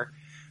dagger,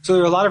 so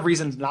there are a lot of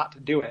reasons not to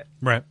do it.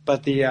 Right.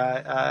 But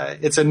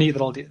it's a neat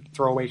little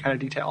throwaway kind of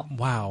detail.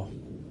 Wow.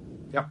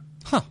 Yep.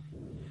 Huh.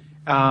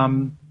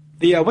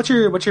 What's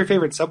your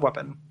favorite sub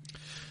weapon?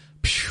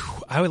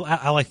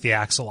 I like the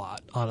axe a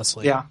lot,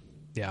 honestly. Yeah.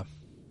 Yeah.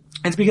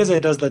 It's because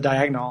it does the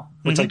diagonal,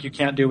 which you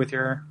can't do with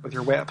your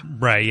whip.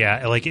 Right.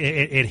 Yeah. Like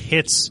it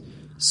hits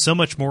so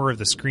much more of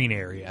the screen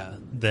area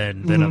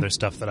than other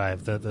stuff that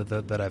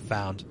I've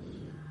found.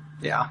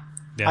 Yeah.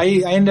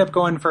 I ended up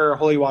going for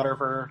holy water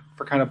for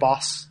kind of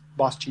boss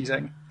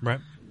cheesing.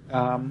 Right.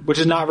 Which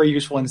is not very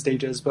useful in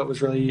stages, but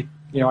was really,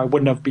 I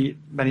wouldn't have beat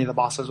many of the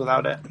bosses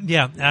without it.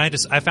 Yeah, and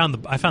I found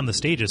the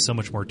stages so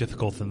much more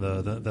difficult than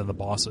the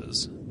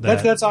bosses.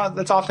 That's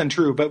often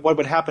true, but what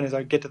would happen is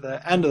I'd get to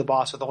the end of the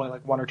boss with only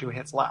like one or two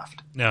hits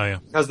left. Oh yeah,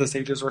 because the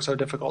stages were so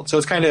difficult. So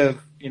it's kind of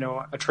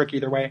a trick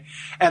either way.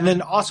 And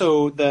then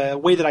also the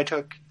way that I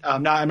took,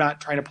 I'm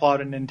not trying to pull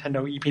out a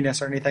Nintendo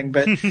EP-ness or anything,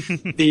 but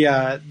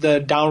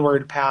the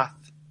downward path.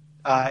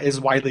 Is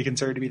widely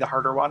considered to be the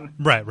harder one.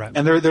 Right.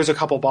 And there's a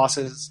couple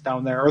bosses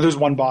down there, or there's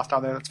one boss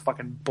down there that's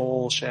fucking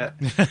bullshit.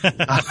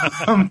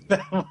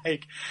 I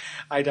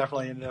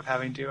definitely ended up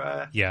having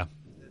to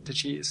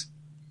cheese.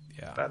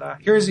 Yeah.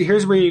 But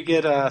here's where you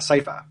get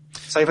Sypha.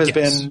 Sypha's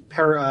been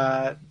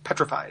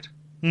petrified.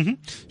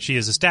 She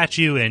is a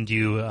statue, and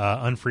you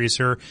unfreeze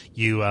her.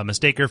 You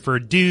mistake her for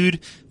a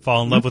dude,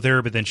 fall in love with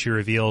her, but then she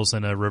reveals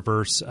in a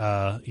reverse,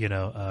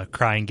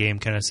 crying game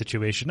kind of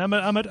situation. I'm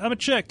a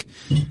chick.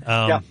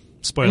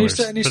 Spoilers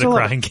for the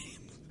crying game.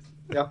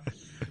 Yeah.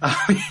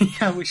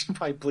 Yeah, we should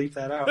probably bleep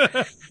that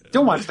out.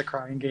 Don't watch the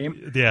crying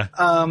game. Yeah.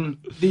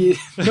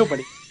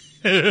 Nobody.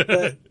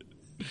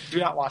 Do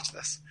not watch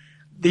this.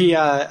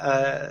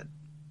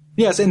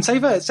 Yes, and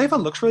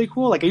Sypha looks really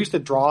cool. Like, I used to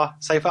draw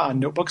Sypha on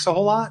notebooks a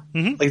whole lot.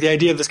 Like, the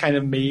idea of this kind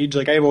of mage,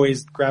 like, I've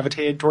always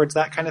gravitated towards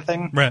that kind of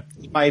thing. Right.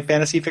 My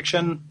fantasy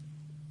fiction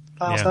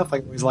style stuff.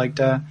 Like, I always liked,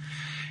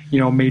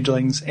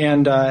 magelings.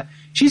 And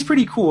she's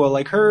pretty cool.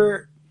 Like,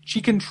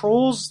 she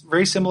controls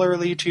very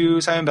similarly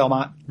to Simon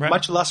Belmont. Right.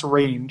 Much less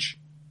range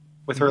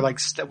with her, like,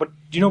 do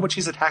you know what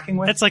she's attacking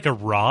with? It's like a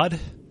rod.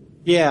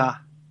 Yeah.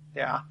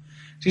 Yeah.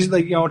 She's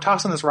like,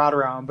 tossing this rod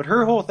around, but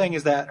her whole thing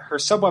is that her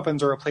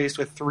sub-weapons are replaced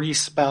with 3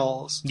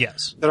 spells.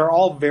 Yes. That are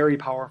all very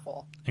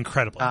powerful.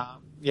 Incredibly.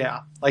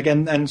 Yeah. Like,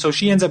 and so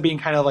she ends up being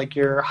kind of like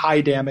your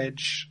high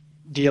damage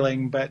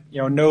dealing, but,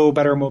 no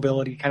better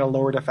mobility, kind of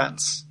lower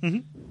defense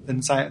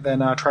than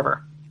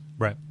Trevor.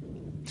 Right.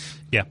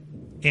 Yeah.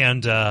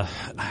 And,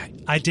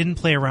 I didn't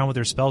play around with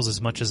her spells as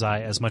much as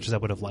I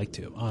would have liked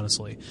to,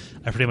 honestly.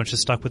 I pretty much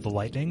just stuck with the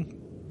lightning,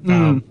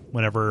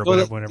 whenever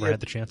I had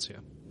the chance to.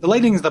 The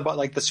lightning is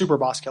the super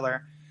boss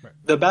killer. Right.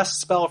 The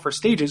best spell for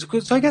stages.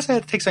 So I guess I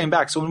had to take something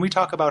back. So when we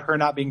talk about her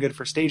not being good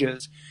for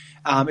stages,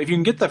 if you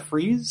can get the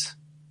freeze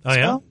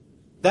spell,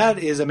 that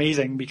is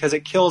amazing because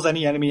it kills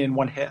any enemy in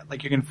one hit.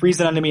 Like, you can freeze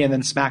an enemy and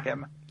then smack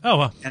him. Oh,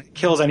 wow. And it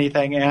kills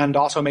anything and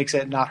also makes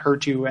it not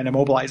hurt you and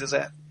immobilizes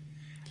it.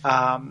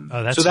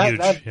 That's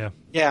huge.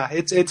 Yeah,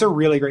 it's a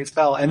really great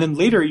spell. And then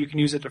later you can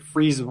use it to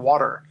freeze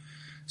water.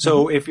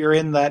 So if you're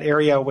in that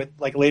area with,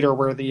 like, later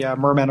where the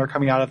mermen are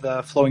coming out of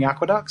the flowing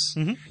aqueducts,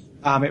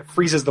 it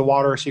freezes the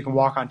water so you can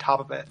walk on top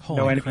of it. Holy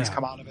no enemies crap.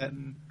 come out of it.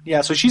 And,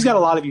 so she's got a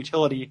lot of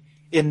utility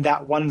in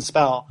that one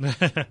spell,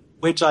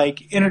 which,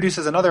 like,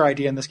 introduces another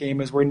idea in this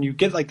game is when you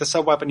get, like, the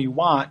sub-weapon you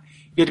want,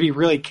 you have to be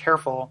really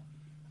careful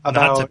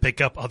about... Not to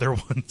pick up other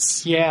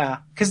ones. Yeah,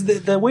 because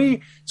the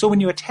way... So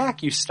when you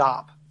attack, you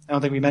stop. I don't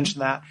think we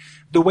mentioned that.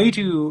 The way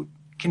to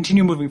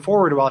continue moving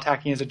forward while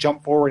attacking is to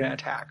jump forward and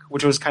attack,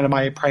 which was kind of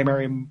my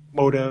primary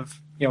mode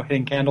of,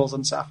 hitting candles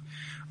and stuff.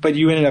 But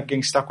you ended up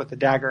getting stuck with the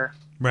dagger.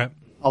 Right.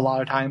 A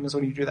lot of times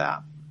when you do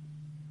that.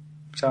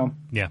 So.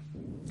 Yeah.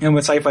 And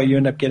with Sypha, you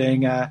end up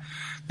getting, the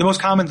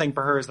most common thing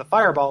for her is the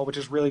fireball, which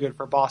is really good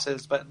for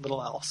bosses, but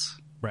little else.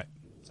 Right.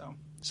 So.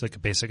 It's like a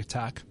basic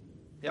attack.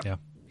 Yep. Yeah.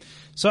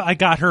 So I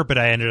got her, but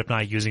I ended up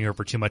not using her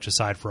for too much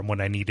aside from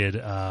when I needed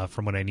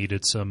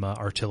some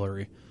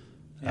artillery.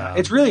 Yeah,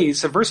 it's really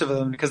subversive of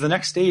them because the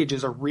next stage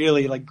is a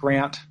really, like,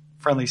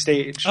 Grant-friendly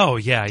stage. Oh,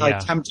 yeah, to,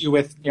 like, tempt you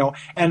with,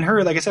 and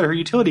her, like I said, her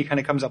utility kind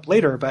of comes up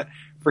later, but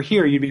for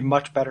here, you'd be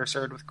much better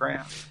served with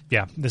Grant.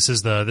 Yeah, this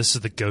is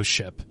the ghost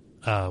ship,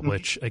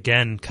 which,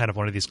 again, kind of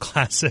one of these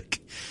classic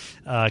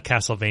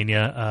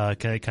Castlevania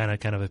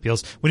kind of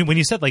appeals. When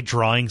you said, like,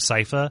 drawing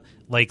Sypha,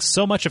 like,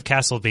 so much of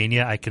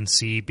Castlevania I can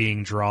see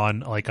being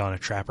drawn, like, on a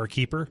Trapper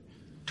Keeper.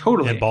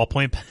 Totally. And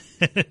ballpoint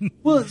pen.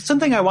 Well,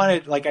 something I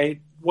wanted, like, I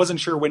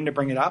wasn't sure when to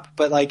bring it up,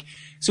 but, like,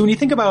 so when you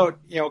think about,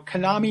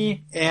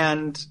 Konami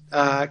and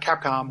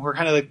Capcom, who are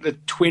kind of like the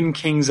twin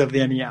kings of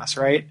the NES,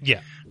 right?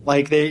 Yeah.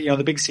 Like, they,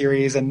 the big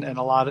series and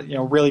a lot of,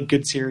 really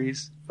good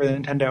series for the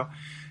Nintendo.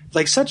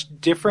 Like, such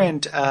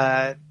different,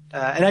 and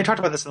I talked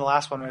about this in the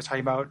last one when I was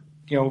talking about,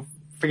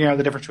 figuring out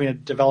the difference between a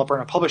developer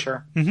and a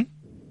publisher.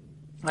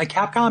 Like,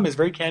 Capcom is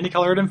very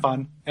candy-colored and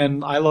fun,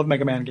 and I love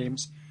Mega Man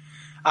games.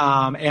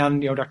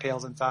 And,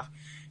 DuckTales and stuff.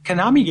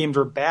 Konami games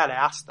were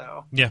badass,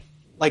 though. Yeah.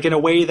 Like, in a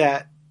way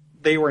that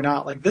they were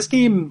not. Like, this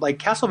game, like,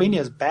 Castlevania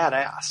is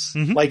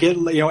badass. Like, it,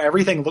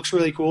 everything looks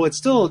really cool. It's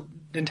still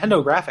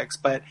Nintendo graphics,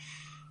 but,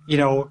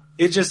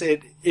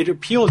 it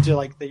appealed to,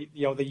 like, the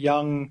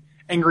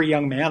angry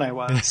young man I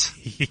was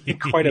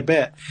quite a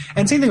bit.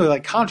 And same thing with,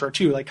 like, Contra,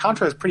 too. Like,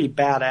 Contra is pretty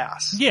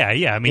badass.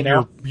 Yeah. I mean,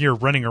 you're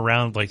running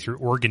around, like, through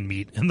organ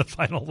meat in the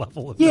final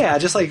level of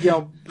just, like,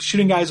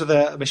 shooting guys with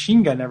a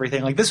machine gun and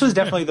everything. Like, this was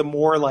definitely the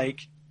more,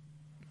 like,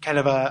 kind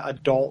of a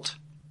adult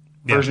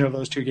version of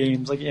those two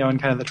games, like,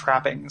 and kind of the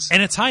trappings.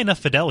 And it's high enough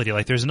fidelity,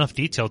 like, there's enough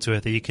detail to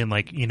it that you can,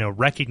 like,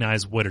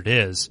 recognize what it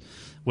is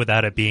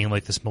without it being,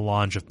 like, this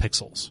melange of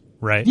pixels,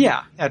 right?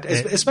 Yeah,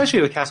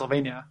 especially with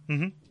Castlevania.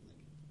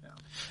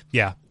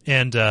 Yeah,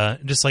 and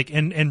just, like,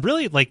 and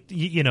really, like,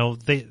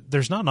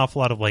 there's not an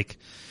awful lot of, like,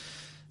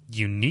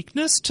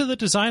 uniqueness to the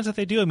designs that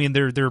they do. I mean,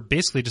 they're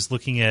basically just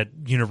looking at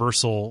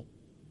universal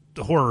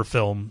horror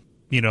film,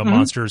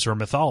 monsters or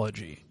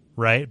mythology,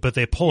 right? But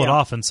they pull it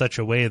off in such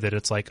a way that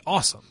it's, like,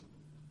 awesome.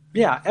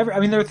 Yeah,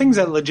 there are things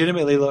that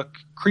legitimately look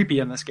creepy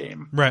in this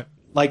game. Right.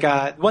 Like,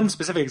 one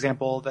specific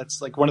example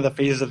that's, like, one of the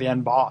phases of the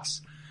end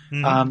boss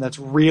that's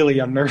really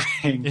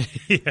unnerving,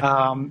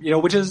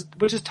 which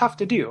is tough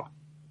to do,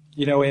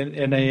 in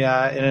an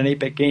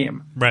 8-bit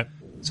game. Right.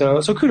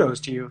 So kudos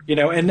to you,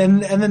 and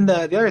then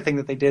the other thing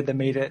that they did that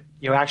made it,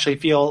 actually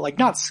feel like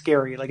not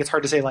scary. Like it's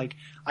hard to say like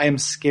I am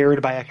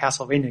scared by a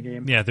Castlevania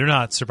game. Yeah, they're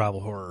not survival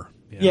horror.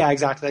 Yeah,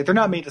 exactly. Like they're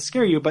not made to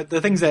scare you, but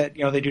the things that,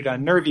 they do to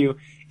unnerve you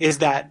is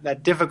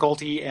that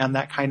difficulty and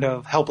that kind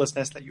of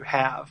helplessness that you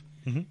have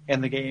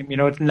in the game.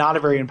 It's not a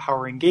very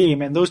empowering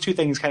game, and those two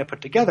things kind of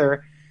put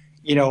together,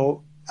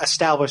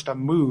 established a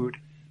mood,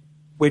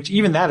 which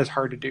even that is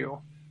hard to do.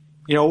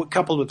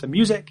 Coupled with the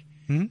music.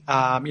 And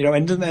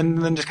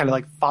then just kind of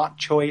like font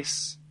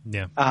choice.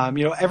 Yeah.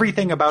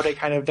 Everything about it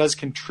kind of does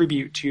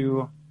contribute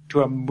to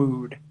a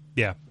mood.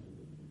 Yeah.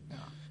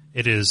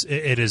 It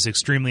is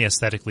extremely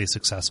aesthetically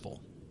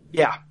successful.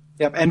 Yeah.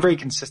 Yep. And very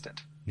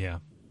consistent. Yeah.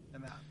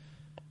 In that.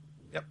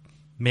 Yep.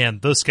 Man,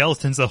 those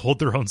skeletons that hold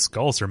their own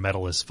skulls are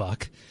metal as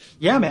fuck.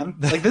 Yeah, man.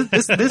 Like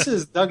this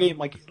is the game.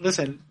 Like,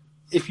 listen,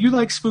 if you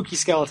like spooky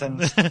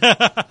skeletons,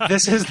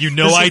 this is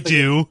I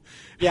do.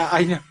 Yeah,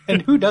 I know.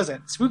 And who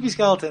doesn't? Spooky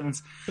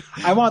skeletons,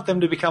 I want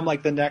them to become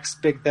like the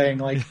next big thing.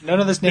 Like none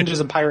of this ninjas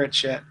and pirate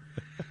shit.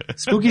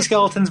 Spooky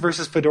skeletons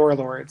versus fedora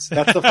lords.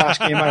 That's the Flash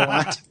game I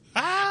want.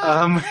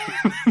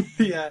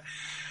 Yeah.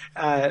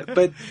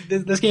 But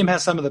this game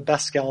has some of the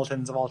best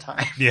skeletons of all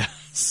time.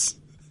 Yes.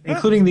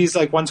 Including these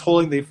like ones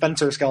holding the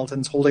fencer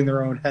skeletons holding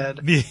their own head.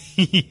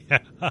 Yeah.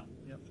 Yep.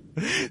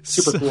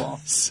 Super cool.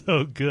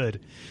 So good.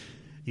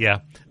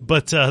 Yeah,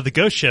 but the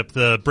ghost ship,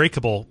 the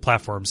breakable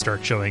platforms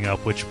start showing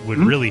up, which would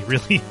really,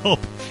 really help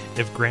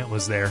if Grant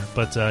was there.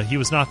 But he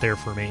was not there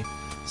for me,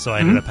 so I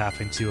ended up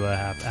having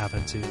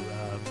to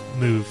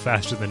move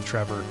faster than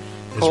Trevor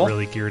is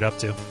really geared up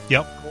to.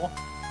 Yep. Cool.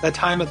 That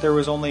time that there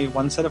was only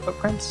one set of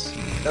footprints,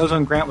 that was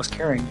when Grant was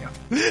carrying you.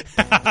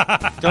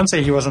 Don't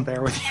say he wasn't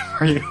there with you,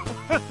 are you?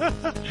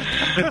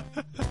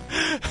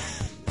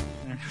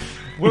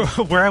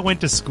 Where I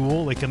went to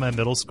school, like in my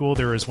middle school,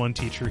 there was one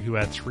teacher who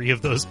had 3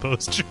 of those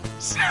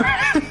posters.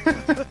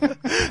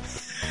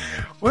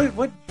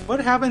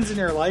 What happens in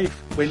your life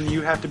when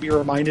you have to be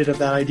reminded of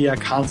that idea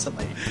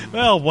constantly?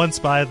 Well, once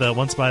by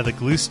the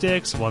glue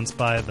sticks, once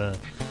by the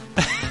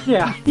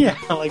yeah,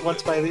 like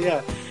once by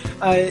the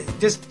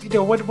just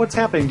what's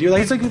happening? Do you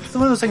like it's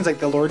one of those things like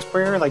the Lord's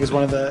Prayer, like is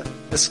one of the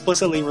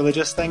explicitly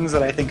religious things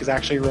that I think is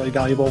actually really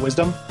valuable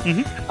wisdom.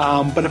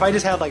 But if I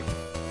just had like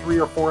 3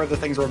 or 4 of the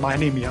things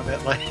reminding me of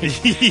it, like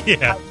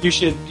yeah, you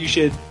should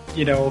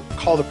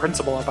call the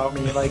principal about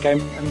me, like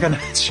I'm gonna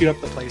shoot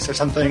up the place or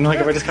something. Like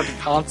if I just have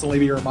to constantly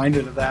be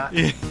reminded of that.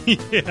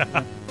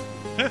 Yeah.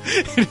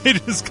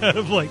 It is kind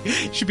of like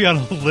you should be on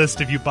a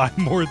list if you buy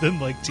more than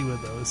like 2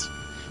 of those.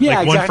 Yeah,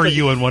 like exactly. One for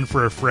you and one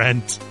for a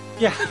friend.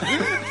 Yeah.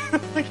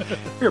 Like,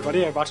 here,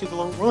 buddy, I bought you the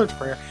Lord's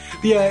Prayer.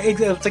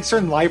 It's like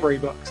certain library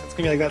books. It's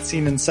gonna be like that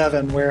scene in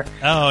Seven where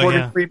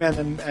Morgan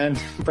Freeman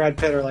and Brad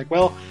Pitt are like,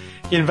 well,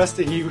 he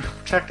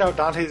checked out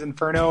Dante's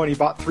Inferno and he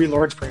bought 3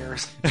 Lord's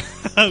Prayers.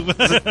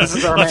 This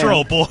is our Let's man.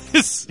 roll,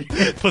 boys.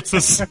 puts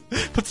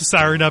the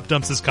siren up,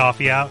 dumps his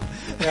coffee out.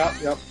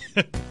 Yep.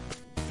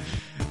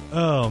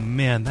 Oh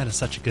man, that is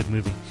such a good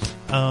movie.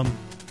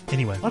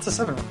 Anyway, lots of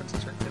Seven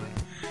references, right? Really.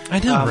 I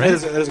know, right?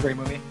 It is a great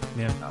movie.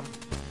 Yeah.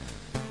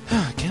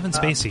 Kevin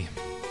Spacey.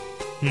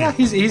 Yeah,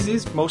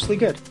 he's mostly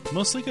good.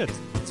 Mostly good.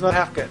 He's about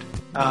half good.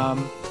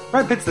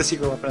 Brad Pitt's the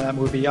secret weapon in that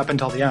movie up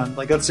until the end.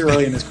 Like that's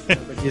early in his career,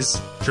 but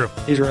he's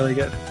really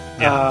good.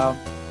 Yeah.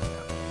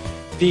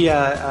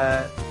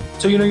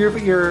 So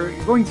you're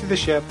going through the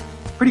ship,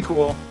 pretty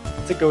cool.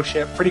 It's a ghost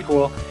ship, pretty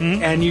cool.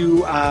 And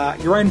you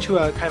run into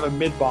a kind of a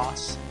mid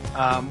boss,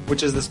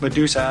 which is this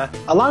Medusa.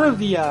 A lot of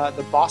the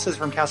bosses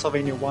from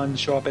Castlevania 1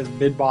 show up as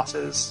mid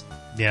bosses,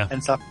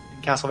 and stuff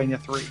in Castlevania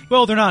 3.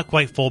 Well, they're not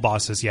quite full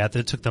bosses yet.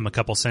 It took them a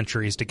couple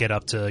centuries to get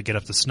up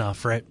to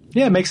snuff, right?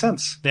 Yeah, it makes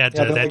sense. They had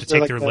to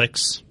take their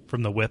licks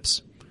from the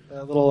whips.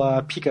 The little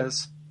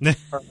Pikas. That's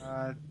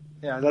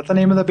the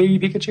name of the baby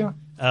Pikachu?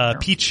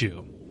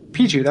 Pichu.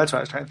 Pichu, that's what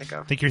I was trying to think of.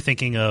 I think you're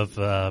thinking of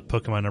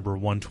Pokemon number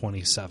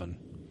 127.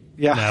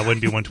 Yeah. No, it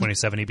wouldn't be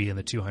 127. He'd be in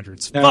the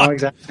 200s. No, Fuck!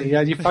 Exactly.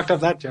 Yeah, you fucked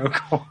up that joke.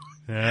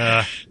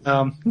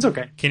 It's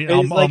okay.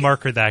 I'll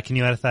marker that. Can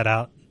you edit that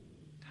out?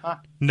 Huh?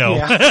 No.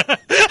 Yeah.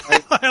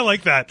 I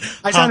like that.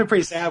 I sounded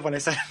pretty sad when I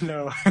said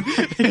no.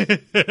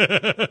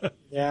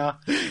 Yeah.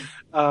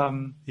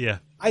 Yeah.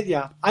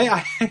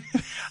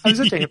 I'm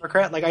such a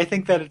hypocrite. Like, I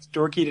think that it's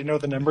dorky to know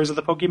the numbers of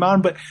the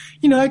Pokemon, but,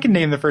 I can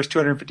name the first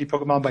 250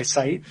 Pokemon by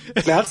sight.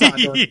 That's not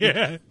dorky.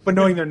 Yeah. But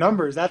knowing their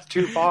numbers, that's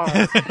too far.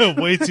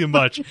 Way too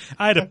much.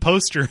 I had a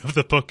poster of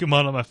the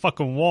Pokemon on my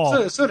fucking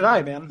wall. So did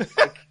I, man.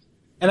 Like,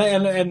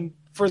 and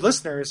for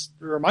listeners,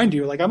 to remind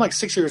you, like, I'm like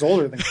 6 years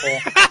older than Cole.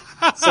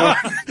 So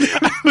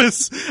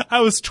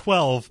I was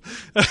 12.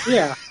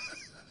 Yeah.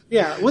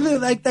 Well,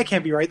 like, that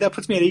can't be right. That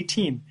puts me at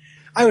 18.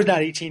 I was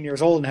not 18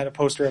 years old and had a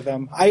poster of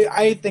them.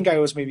 I think I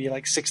was maybe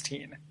like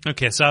 16.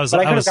 Okay, so I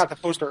could have got the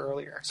poster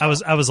earlier. So.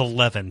 I was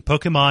 11.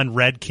 Pokemon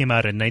Red came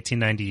out in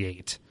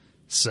 1998,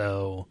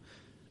 so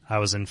I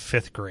was in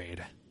 5th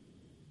grade.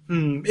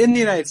 In the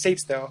United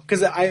States, though,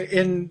 because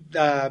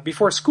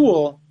before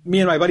school, me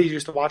and my buddies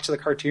used to watch the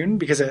cartoon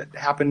because it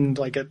happened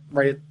like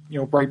right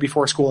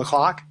before school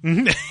o'clock,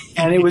 and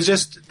it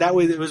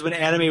was when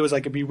anime was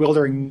like a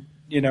bewildering,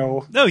 it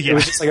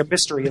was just like a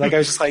mystery. Like I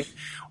was just like,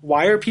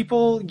 why are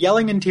people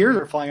yelling and tears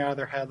are flying out of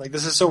their head? Like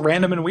this is so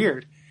random and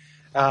weird,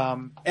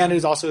 and it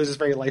is also just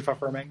very life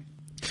affirming.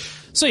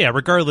 So yeah,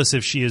 regardless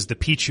if she is the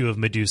Pichu of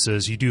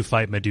Medusas, you do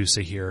fight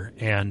Medusa here,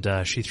 and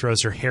she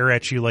throws her hair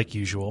at you like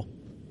usual.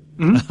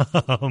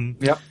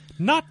 Yep.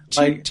 Not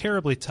too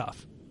terribly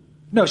tough.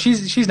 No,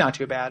 she's not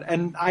too bad.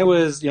 And I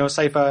was,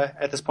 Sypha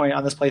at this point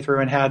on this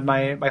playthrough and had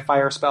my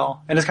fire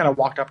spell and just kind of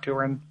walked up to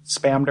her and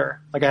spammed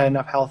her. Like I had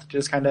enough health to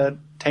just kind of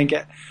tank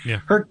it.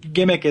 Yeah. Her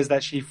gimmick is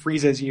that she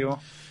freezes you,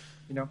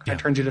 kind of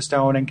turns you to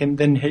stone and can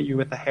then hit you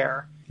with the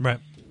hair. Right.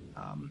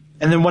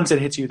 And then once it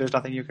hits you, there's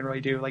nothing you can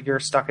really do. Like you're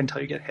stuck until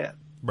you get hit.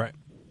 Right.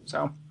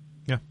 So.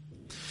 Yeah.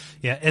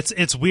 Yeah.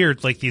 It's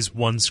weird. Like these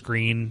one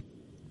screen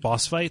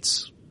boss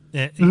fights. We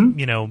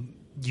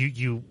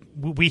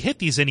hit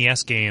these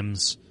NES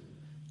games,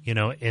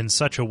 in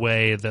such a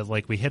way that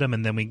like we hit them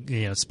and then we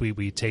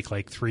take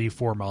like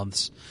 3-4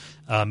 months,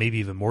 maybe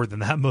even more than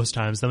that most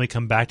times. Then we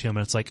come back to them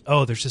and it's like,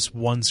 oh, there's just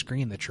one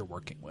screen that you're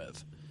working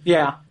with.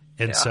 Yeah.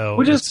 And so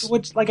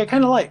which like I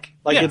kind of like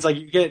it's like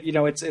you get,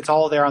 it's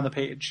all there on the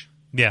page.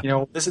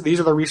 Yeah.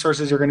 These are the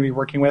resources you're going to be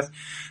working with.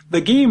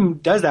 The game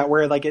does that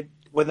where like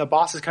when the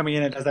boss is coming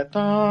in, it does that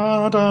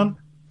dun dun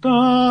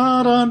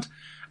dun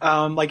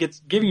dun. Like it's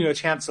giving you a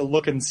chance to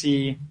look and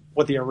see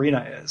what the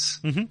arena is.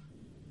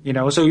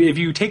 Mm-hmm. So if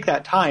you take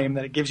that time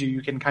that it gives you,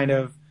 you can kind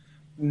of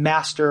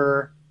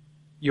master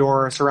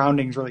your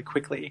surroundings really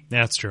quickly.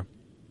 Yeah, that's true.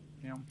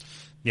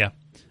 Yeah.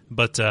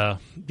 But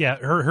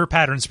her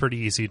pattern's pretty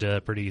easy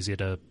to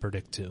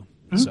predict too.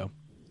 Mm-hmm. So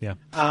yeah.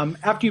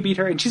 After you beat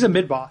her, and she's a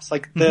mid boss.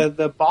 Like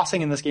the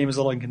bossing in this game is a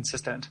little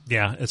inconsistent.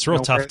 Yeah, it's real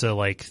tough to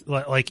like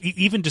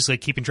even just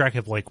like keeping track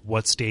of like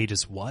what stage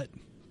is what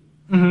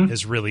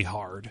is really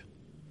hard.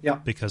 Yeah,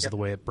 because of the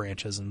way it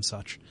branches and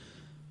such.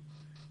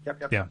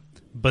 Yep. Yeah,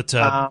 but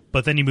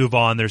then you move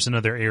on. There's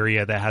another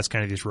area that has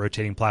kind of these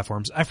rotating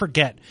platforms. I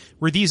forget,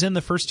 were these in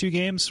the first two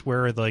games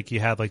where like you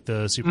had like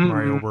the Super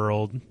Mario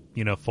World,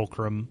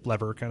 fulcrum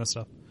lever kind of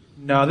stuff?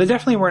 No, they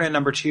definitely weren't in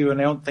number 2, and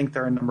I don't think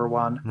they're in number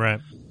 1. Right.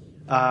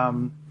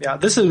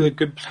 This is a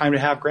good time to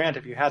have Grant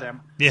if you had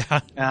him.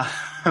 Yeah.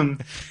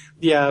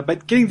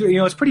 But getting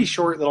through, it's pretty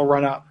short little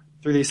run up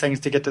through these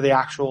things to get to the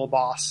actual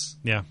boss.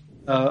 Yeah.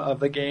 Of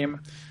the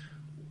game,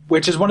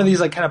 which is one of these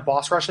like kind of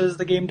boss rushes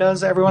the game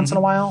does every once in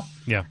a while.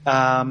 Yeah.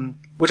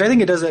 Which I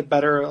think it does it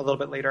better a little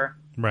bit later.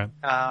 Right.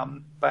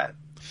 But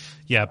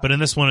in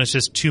this one it's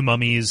just 2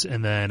 mummies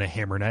and then a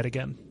hammer knight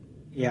again.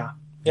 Yeah.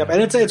 Yep,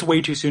 and it's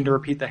way too soon to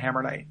repeat the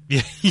Hammer Knight.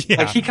 Yeah.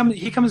 Like he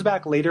comes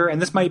back later,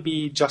 and this might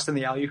be just in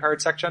the Alucard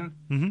section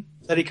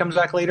that he comes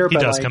back later. He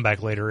does come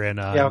back later in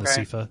the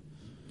Sifa.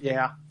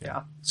 Yeah.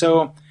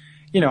 So,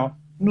 a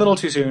little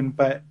too soon,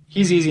 but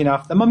he's easy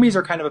enough. The mummies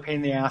are kind of a pain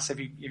in the ass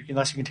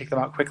unless you can take them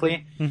out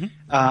quickly.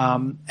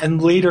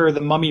 And later, the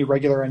mummy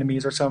regular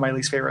enemies are some of my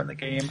least favorite in the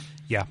game.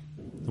 Yeah.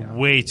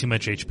 Way too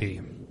much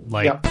HP.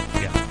 Yeah.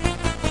 Yeah.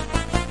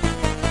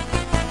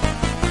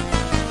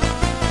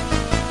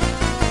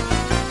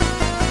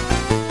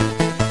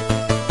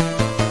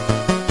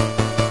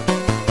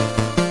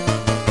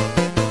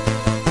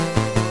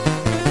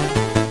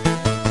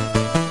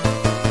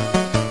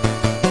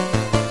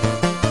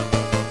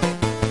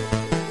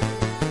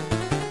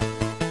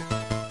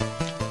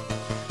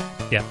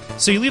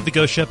 So you leave the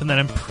ghost ship, and then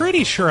I'm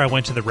pretty sure I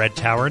went to the Red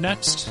Tower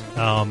next.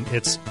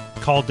 It's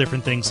called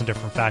different things in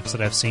different facts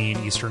that I've seen,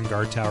 Eastern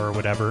Guard Tower or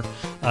whatever.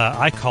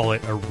 I call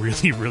it a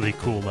really, really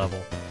cool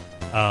level.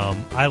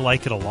 I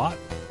like it a lot.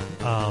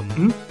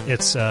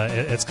 It's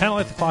kind of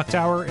like the Clock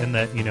Tower in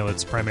that,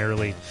 it's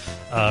primarily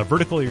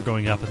vertical, you're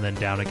going up and then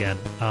down again.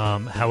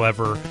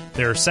 However,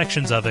 there are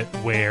sections of it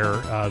where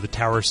the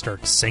tower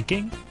starts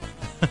sinking.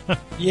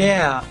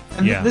 Yeah.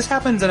 And this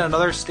happens in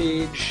another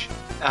stage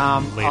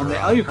on the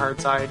Alucard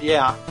side,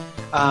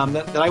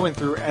 that I went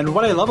through. And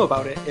what I love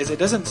about it is it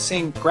doesn't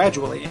sink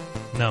gradually.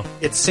 No.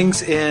 It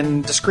sinks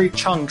in discrete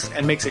chunks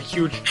and makes a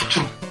huge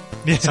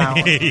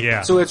sound.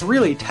 Yeah. So it's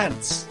really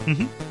tense,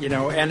 and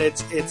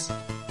it's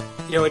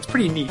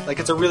pretty neat. Like,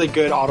 it's a really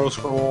good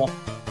auto-scroll,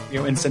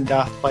 instant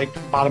death, like,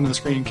 bottom of the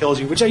screen kills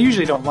you, which I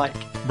usually don't like.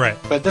 Right.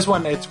 But this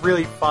one, it's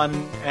really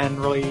fun and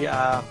really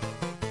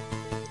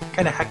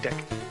kind of hectic.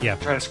 Yeah.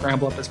 Try to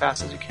scramble up as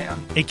fast as you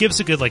can. It gives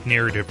a good,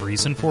 narrative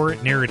reason for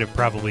it. Narrative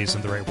probably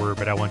isn't the right word,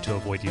 but I want to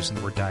avoid using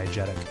the word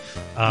diegetic.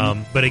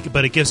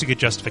 But it gives a good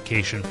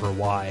justification for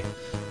why,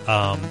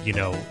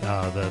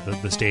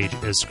 the stage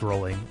is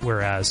scrolling.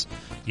 Whereas,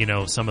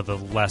 some of the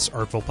less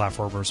artful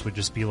platformers would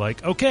just be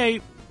like, okay,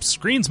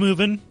 screen's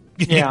moving.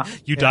 Yeah.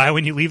 You die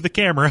when you leave the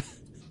camera.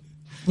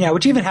 Yeah,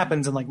 which even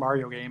happens in,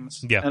 Mario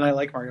games. Yeah. And I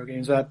like Mario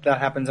games. That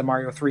happens in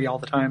Mario 3 all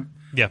the time.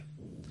 Yeah.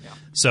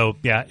 So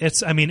yeah,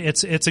 it's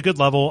a good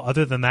level.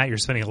 Other than that, you're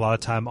spending a lot of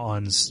time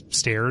on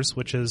stairs,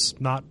 which is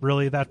not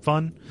really that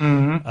fun.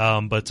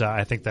 Mm-hmm. But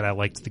I think that I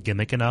liked the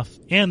gimmick enough,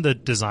 and the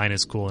design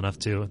is cool enough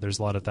too. There's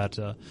a lot of that,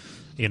 a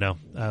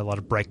lot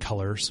of bright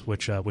colors,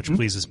 which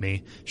pleases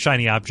me.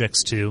 Shiny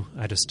objects too.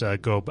 I just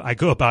go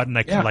about and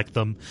I collect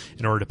them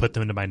in order to put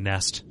them into my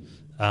nest.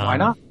 Why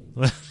not?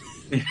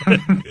 Yeah.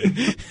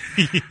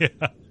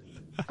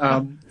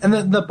 And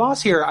the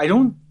boss here,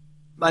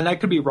 and I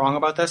could be wrong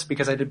about this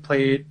because I did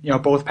play,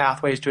 both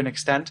pathways to an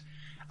extent,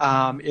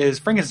 is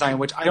Frankenstein,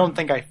 which I don't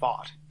think I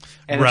fought.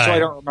 And so I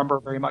don't remember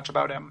very much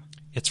about him.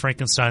 It's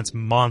Frankenstein's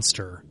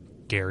monster,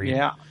 Gary.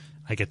 Yeah.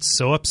 I get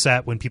so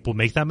upset when people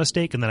make that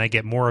mistake, and then I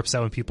get more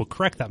upset when people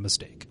correct that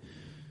mistake.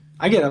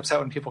 I get upset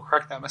when people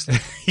correct that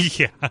mistake.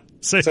 Yeah.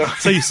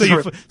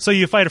 So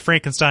you fight a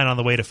Frankenstein on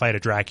the way to fight a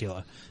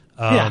Dracula.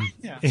 Yeah.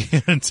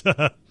 And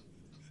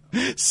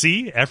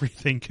see,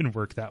 everything can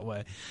work that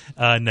way.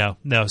 No.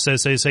 So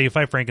you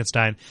fight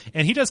Frankenstein,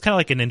 and he does kind of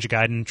like a Ninja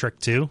Gaiden trick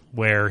too,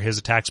 where his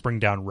attacks bring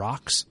down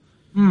rocks.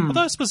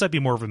 Although I suppose that'd be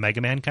more of a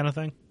Mega Man kind of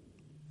thing.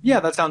 Yeah,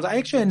 that sounds.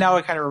 Actually, now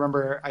I kind of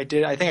remember. I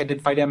think I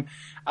did fight him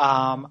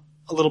a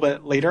little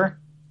bit later.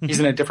 He's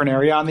in a different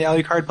area on the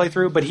Alucard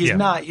playthrough, but he's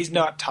not. He's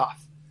not tough.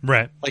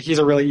 Right. Like, he's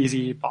a really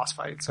easy boss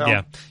fight. So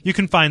yeah, you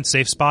can find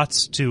safe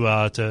spots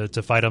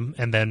to fight him,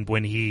 and then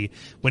when he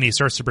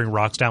starts to bring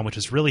rocks down, which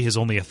is really his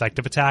only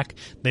effective attack,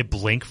 they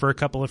blink for a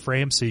couple of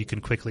frames, so you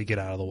can quickly get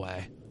out of the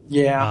way.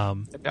 Yeah.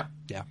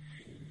 Yeah.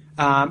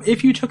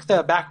 If you took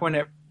back when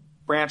it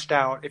branched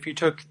out, if you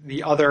took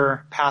the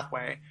other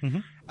pathway,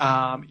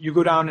 you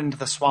go down into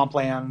the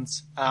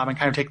swamplands and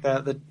kind of take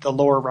the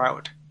lower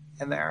route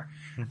in there.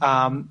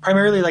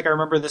 Primarily, like, I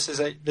remember this is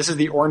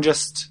the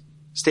orangest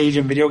stage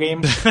in video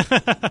games.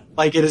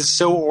 Like, it is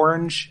so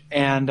orange,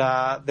 and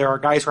there are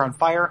guys who are on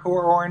fire who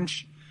are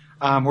orange,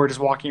 who are just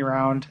walking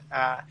around.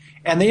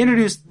 And they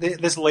introduced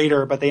this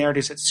later, but they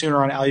introduced it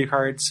sooner on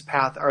Alucard's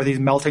path, are these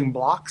melting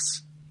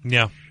blocks.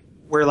 Yeah.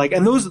 Where, like,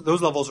 and those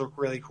levels look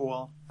really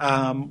cool,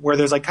 where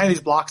there's, like, kind of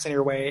these blocks in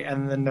your way,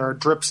 and then there are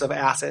drips of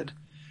acid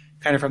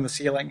kind of from the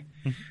ceiling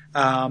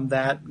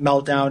that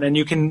melt down. And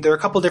there are a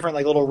couple different,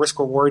 like, little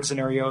risk-reward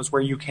scenarios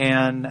where you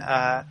can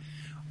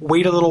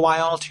wait a little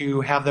while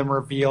to have them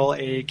reveal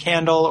a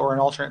candle or an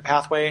alternate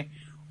pathway,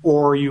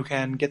 or you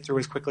can get through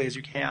as quickly as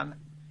you can.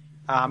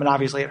 And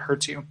obviously it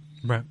hurts you.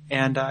 Right.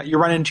 And you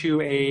run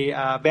into a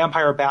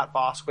vampire bat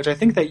boss, which I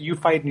think that you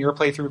fight in your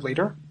playthrough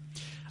later.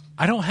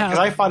 I don't have...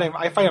 Because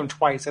I fight him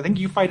twice. I think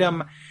you fight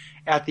him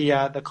at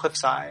the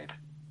cliffside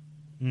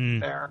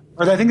there.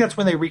 Or I think that's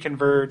when they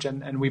reconverge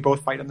and we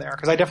both fight him there.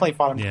 Because I definitely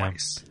fought him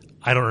twice.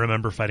 I don't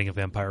remember fighting a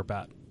vampire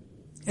bat.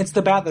 It's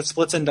the bat that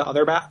splits into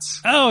other bats.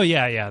 Oh,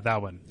 yeah,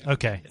 that one.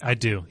 Okay, I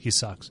do. He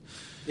sucks.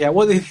 Yeah,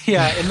 well,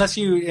 yeah, unless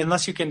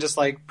you can just,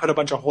 like, put a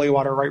bunch of holy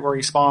water right where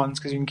he spawns,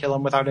 because you can kill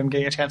him without him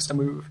getting a chance to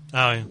move.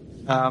 Oh, yeah.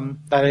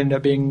 That ended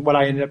up being what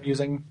I ended up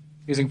using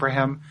for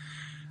him.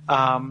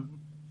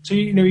 So,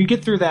 you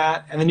get through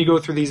that, and then you go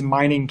through these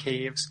mining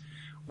caves,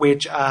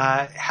 which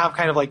have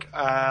kind of like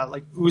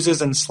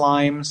oozes and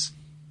slimes,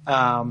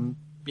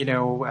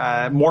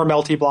 more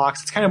melty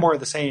blocks. It's kind of more of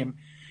the same.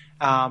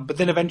 But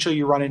then eventually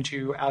you run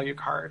into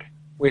Alucard,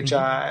 which,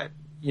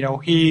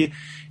 he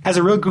has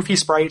a real goofy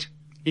sprite.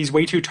 He's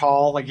way too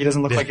tall. Like, he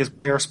doesn't look like his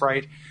bear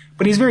sprite,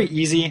 but he's very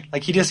easy.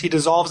 Like, he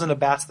dissolves into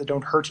bats that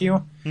don't hurt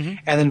you and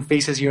then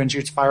faces you and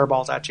shoots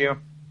fireballs at you.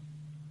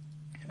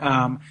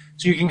 So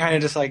you can kind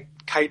of just, like,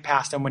 kite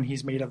past him when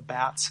he's made of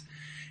bats.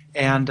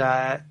 And,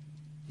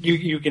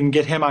 you can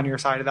get him on your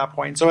side at that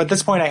point. So at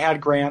this point I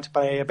had Grant,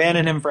 but I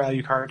abandoned him for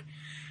Alucard.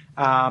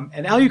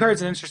 And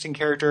Alucard's an interesting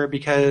character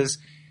because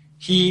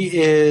he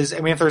is,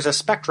 if there's a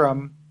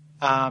spectrum,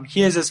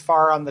 he is as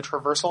far on the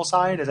traversal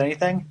side as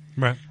anything.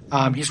 Right.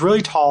 He's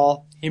really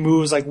tall. He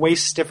moves, like, way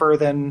stiffer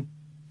than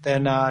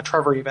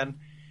Trevor even.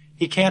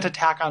 He can't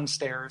attack on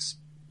stairs.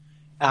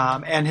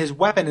 And his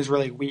weapon is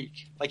really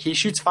weak. Like, he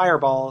shoots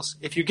fireballs.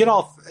 If you get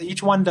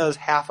each one does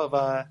half of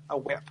a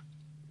whip.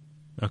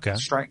 Okay.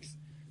 Strength.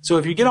 So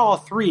if you get all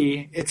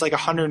three, it's like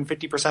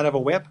 150% of a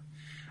whip.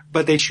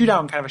 But they shoot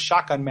out in kind of a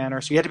shotgun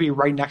manner, so you have to be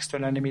right next to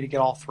an enemy to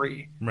get all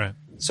three. Right.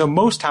 So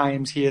most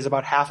times he is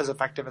about half as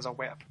effective as a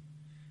whip.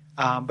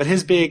 But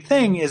his big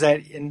thing is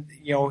that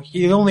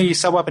the only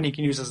sub-weapon he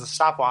can use is a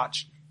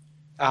stopwatch.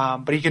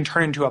 But he can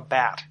turn into a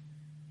bat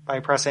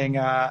by pressing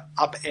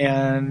up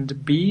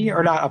and B,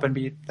 or not up and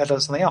B, that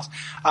does something else.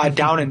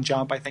 Down and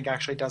jump, I think,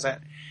 actually does it.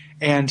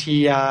 And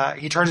he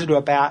turns into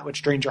a bat,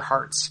 which drains your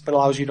hearts, but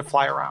allows you to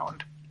fly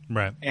around.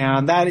 Right.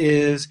 And that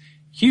is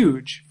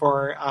huge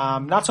for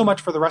not so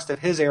much for the rest of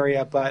his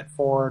area, but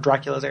for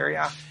Dracula's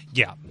area.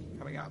 Yeah.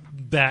 Coming up.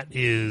 That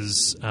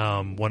is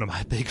one of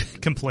my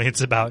big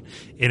complaints about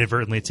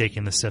inadvertently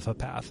taking the Sypha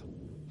path.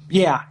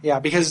 Yeah,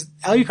 because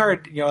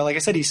Alucard, like I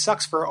said, he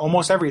sucks for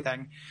almost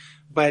everything,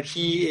 but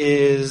he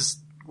is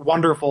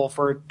wonderful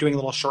for doing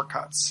little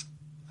shortcuts,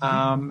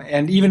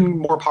 and even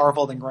more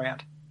powerful than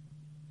Grant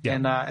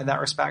in that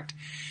respect.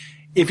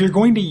 If you're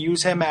going to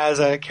use him as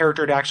a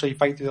character to actually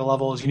fight through the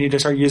levels, you need to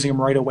start using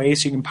him right away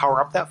so you can power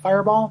up that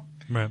fireball.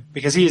 Right.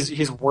 Because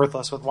he's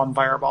worthless with one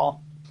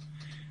fireball.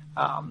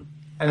 And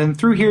then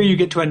through here you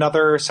get to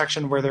another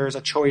section where there's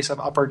a choice of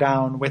up or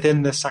down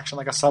within this section,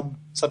 like a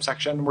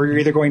subsection, where you're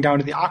either going down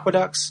to the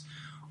aqueducts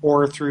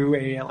or through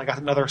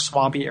another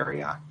swampy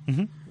area.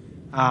 Mm-hmm.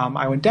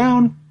 I went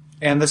down,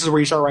 and this is where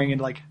you start running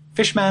into like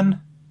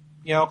fishmen,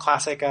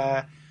 classic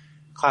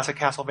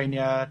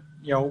Castlevania,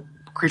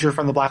 creature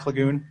from the Black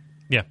Lagoon.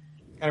 Yeah.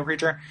 Kind of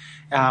creature,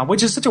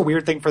 which is such a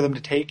weird thing for them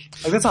to take.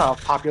 Like, that's not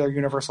a popular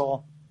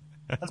Universal.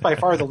 That's by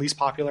far the least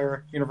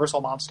popular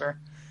Universal monster.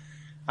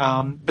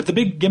 But the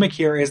big gimmick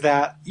here is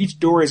that each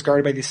door is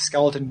guarded by these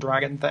skeleton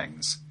dragon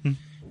things,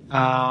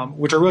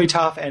 which are really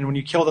tough, and when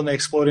you kill them, they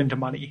explode into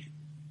money.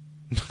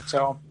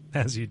 So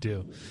as you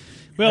do.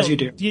 Well, as you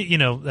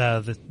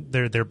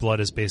do. Their blood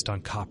is based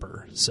on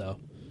copper, so.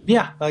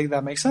 Yeah, like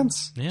that makes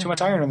sense. Yeah. Too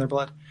much iron in their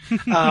blood.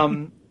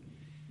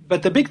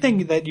 But the big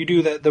thing that you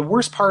do, the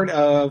worst part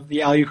of the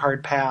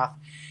Alucard path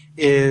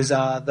is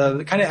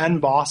the kind of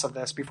end boss of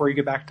this before you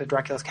get back to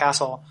Dracula's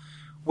castle,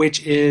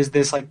 which is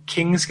this like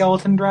king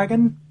skeleton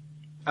dragon.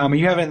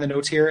 You have it in the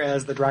notes here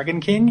as the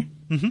Dragon King.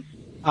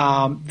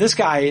 Mm-hmm. This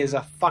guy is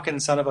a fucking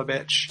son of a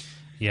bitch.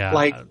 Yeah.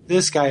 Like,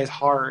 this guy is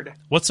hard.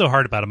 What's so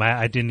hard about him?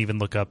 I didn't even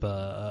look up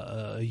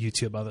a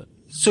YouTube of it.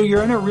 So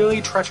you're in a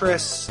really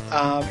treacherous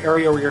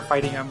area where you're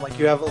fighting him. Like,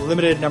 you have a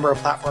limited number of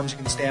platforms you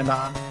can stand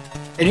on.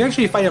 And you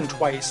actually fight him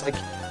twice. Like,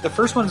 the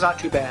first one's not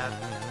too bad.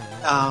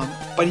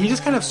 But he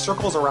just kind of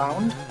circles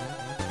around.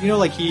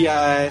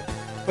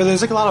 But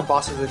there's like a lot of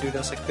bosses that do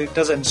this. Like, he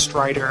does it in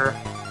Strider,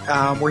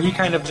 where he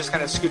kind of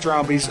scoots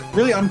around, but he's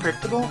really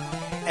unpredictable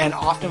and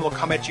often will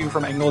come at you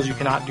from angles you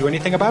cannot do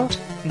anything about.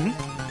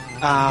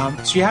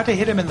 Mm-hmm. So you have to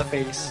hit him in the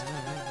face.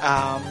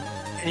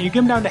 And you get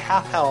him down to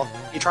half health.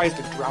 He tries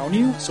to drown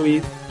you, so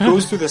he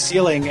goes through the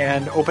ceiling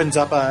and opens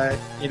up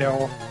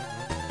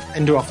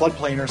into a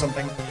floodplain or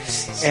something,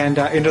 and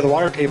into the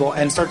water table,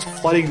 and starts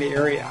flooding the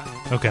area.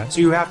 Okay.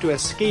 So you have to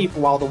escape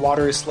while the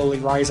water is slowly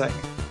rising,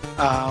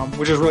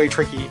 which is really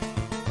tricky,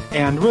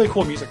 and really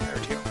cool music there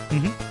too.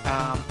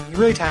 Mm-hmm.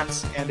 Really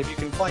tense, and if you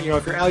can fly, if you're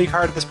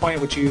Alucard at this point,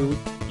 which if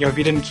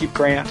you didn't keep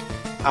Grant,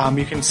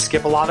 you can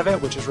skip a lot of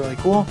it, which is really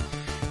cool.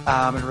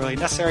 And really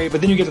necessary.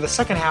 But then you get to the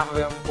second half of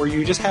him where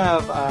you just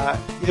have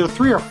either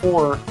 3 or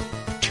 4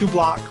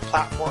 two-block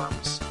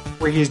platforms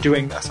where he's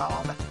doing this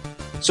on.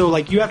 So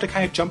like you have to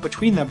kind of jump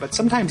between them, but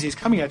sometimes he's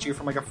coming at you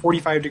from like a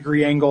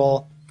 45-degree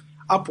angle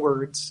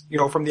upwards,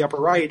 from the upper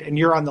right, and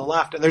you're on the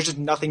left, and there's just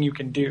nothing you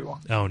can do.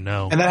 Oh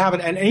no. And that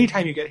happens, and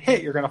anytime you get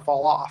hit, you're going to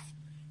fall off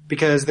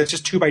because there's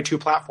just 2x2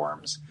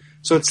 platforms.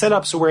 So it's set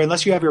up so where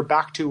unless you have your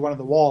back to one of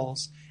the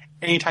walls,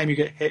 anytime you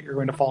get hit, you're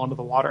going to fall into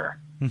the water.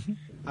 Mm-hmm.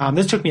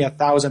 This took me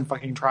 1,000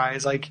 fucking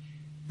tries. Like,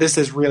 this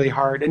is really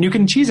hard. And you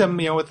can cheese them,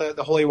 with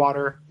the holy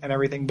water and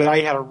everything, but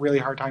I had a really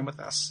hard time with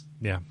this.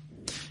 Yeah.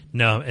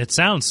 No, it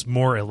sounds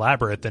more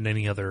elaborate than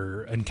any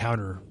other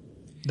encounter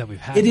that we've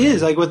had. It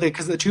is, like,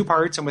 because the 2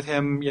 parts and with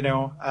him,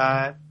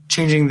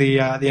 changing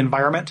the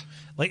environment.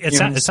 Like, it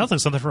sounds like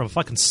something from a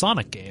fucking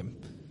Sonic game.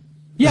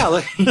 Yeah,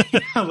 like,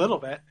 a little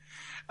bit.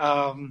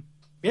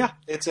 Yeah,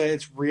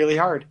 it's really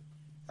hard.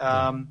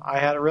 I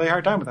had a really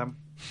hard time with him.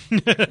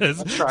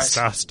 Let's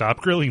try. Stop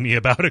grilling me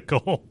about it,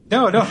 Cole.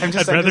 No, I'm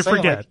just. I'd rather saying,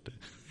 forget.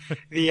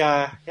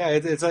 Like,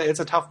 it's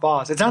a tough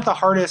boss. It's not the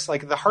hardest.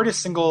 Like the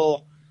hardest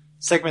single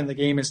segment in the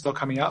game is still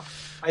coming up,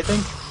 I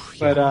think.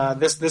 But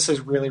this is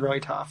really really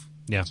tough.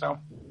 Yeah. So,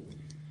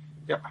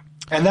 yep.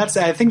 And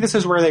I think this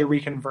is where they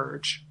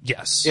reconverge.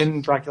 Yes.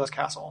 In Dracula's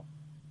castle.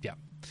 Yeah.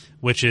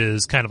 Which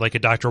is kind of like a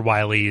Dr.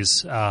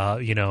 Wily's,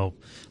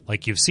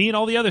 like you've seen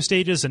all the other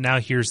stages, and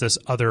now here's this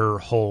other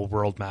whole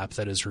world map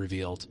that is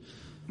revealed.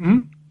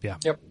 Mm-hmm. Yeah.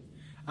 Yep.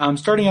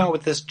 Starting out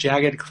with this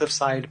jagged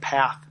cliffside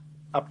path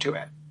up to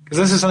it. Because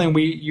this is something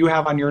you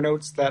have on your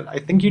notes that I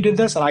think you did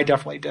this, and I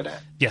definitely did it.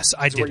 Yes,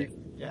 I did it.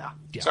 Yeah.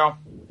 Yeah. So,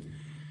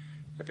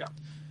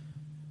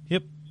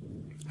 Yep.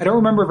 I don't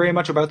remember very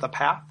much about the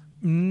path.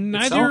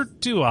 Neither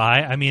do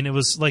I. I mean, it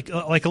was like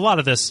a lot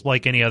of this,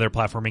 like any other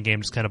platforming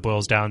game, just kind of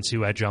boils down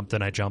to I jumped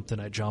and I jumped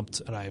and I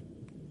jumped and I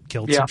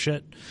killed some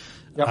shit.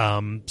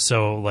 Yep.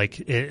 So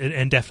like,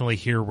 and definitely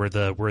here where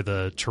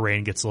the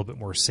terrain gets a little bit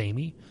more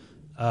samey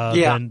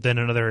than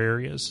in other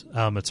areas.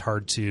 It's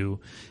hard to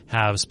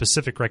have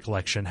specific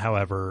recollection.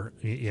 However,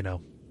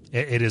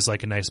 it is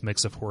like a nice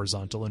mix of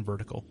horizontal and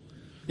vertical.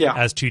 Yeah,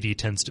 as 2D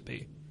tends to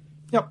be.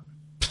 Yep.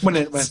 When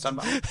it's done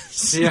well.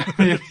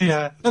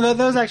 Yeah. No, that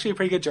was actually a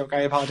pretty good joke.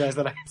 I apologize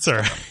that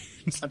Sorry.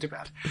 It's not too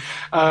bad.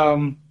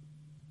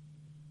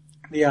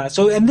 Yeah.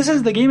 So, and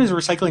the game is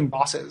recycling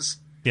bosses.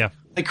 Yeah.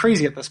 Like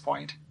crazy at this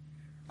point.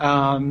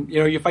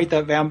 You fight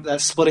that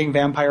splitting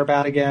vampire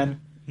bat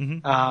again.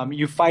 Mm-hmm.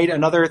 You fight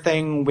another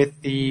thing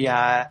with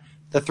the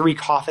 3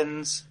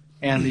 coffins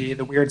and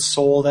the weird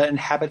soul that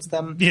inhabits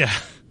them. Yeah.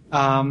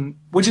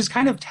 Which is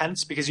kind of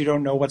tense because you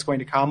don't know what's going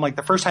to come. Like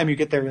the first time you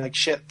get there, you're like,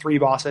 shit, 3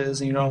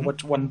 bosses, and you know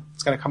which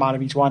one's going to come out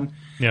of each one.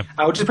 Yeah.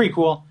 Which is pretty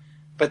cool.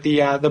 But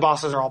the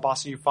bosses are all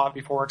bosses you fought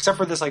before, except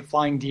for this like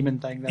flying demon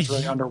thing that's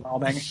really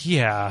underwhelming.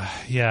 Yeah.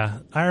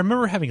 I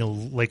remember having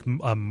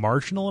a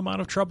marginal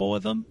amount of trouble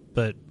with them,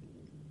 but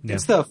Yeah.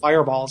 It's the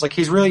fireballs. Like,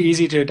 he's really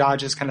easy to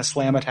dodge his kind of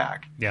slam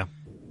attack. Yeah.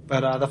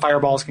 But the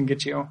fireballs can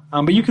get you.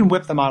 But you can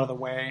whip them out of the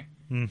way.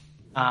 And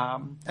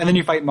then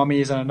you fight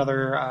mummies and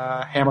another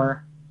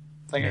hammer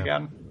thing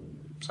again.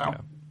 So. Yeah.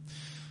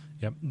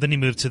 Yep. Then you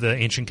move to the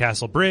Ancient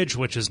Castle Bridge,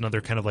 which is another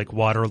kind of like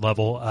water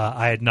level.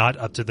 I had not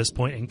up to this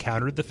point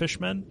encountered the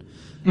fishmen.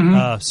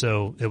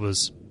 So it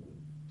was,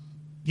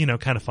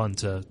 kind of fun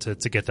to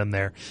get them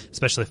there,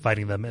 especially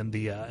fighting them in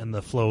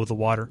the flow of the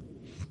water.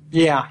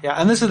 Yeah.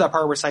 And this is that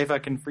part where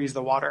Sypha can freeze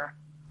the water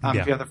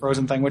if you have the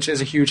frozen thing, which is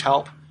a huge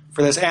help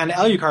for this. And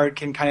Alucard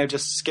can kind of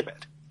just skip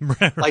it.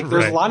 Like,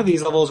 there's a lot of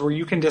these levels where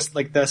you can just,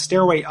 like, the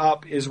stairway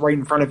up is right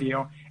in front of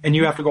you, and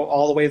you have to go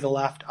all the way to the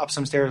left, up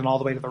some stairs, and all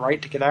the way to the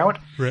right to get out.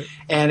 Right.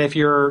 And if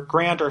you're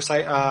Grant or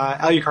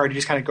Alucard, you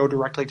just kind of go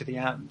directly to the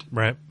end.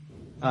 Right.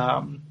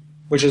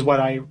 Which is what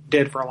I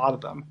did for a lot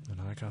of them. And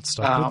I got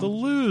stuck with the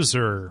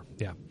loser.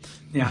 Yeah.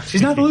 Yeah,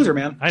 she's not the loser,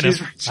 man. I know.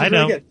 She's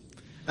really good.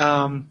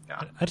 I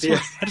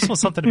just want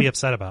something to be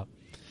upset about.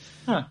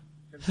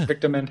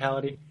 Victim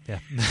mentality.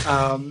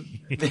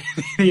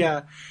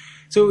 Yeah.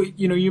 So,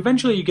 you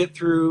eventually get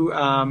through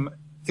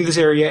this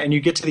area, and you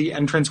get to the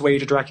entranceway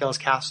to Dracula's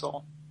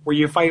castle, where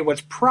you fight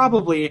what's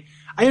probably...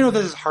 I don't know if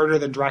this is harder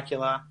than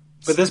Dracula,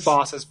 but this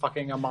boss is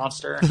fucking a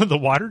monster. The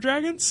water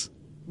dragons?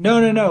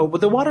 No.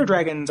 But the water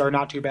dragons are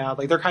not too bad.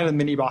 Like, they're kind of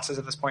mini bosses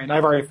at this point, and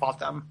I've already fought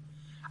them.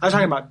 I was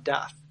talking about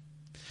Death.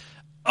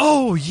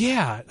 Oh,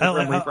 yeah.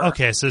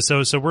 Okay, so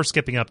we're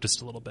skipping up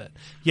just a little bit.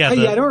 Yeah,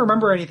 I don't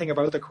remember anything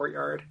about the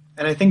courtyard.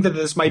 And I think that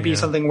this might be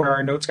something where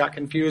our notes got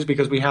confused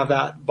because we have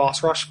that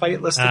boss rush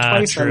fight listed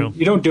twice, true. And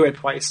you don't do it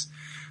twice.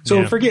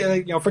 So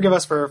forgive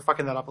us for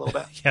fucking that up a little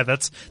bit. Yeah,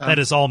 that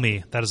is all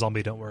me. That is all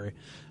me, don't worry.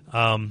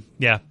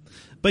 Yeah.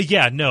 But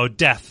yeah, no,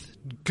 Death.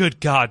 Good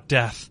God,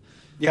 Death.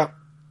 Yep.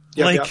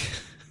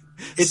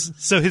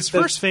 So his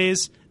first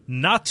phase,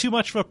 not too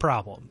much of a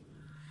problem.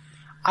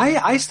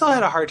 I still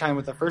had a hard time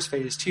with the first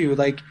phase too.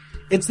 Like,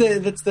 it's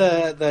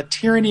the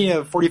tyranny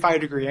of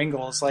 45-degree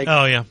angles. Like,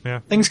 oh yeah.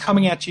 Things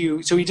coming at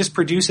you. So he just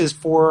produces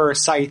 4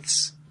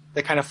 scythes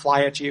that kind of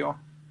fly at you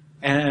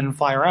and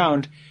fly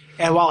around.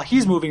 And while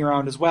he's moving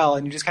around as well,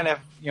 and you just kind of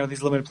have,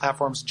 these limited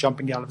platforms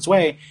jumping out of his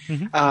way.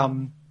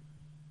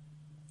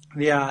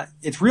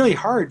 It's really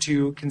hard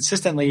to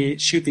consistently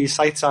shoot these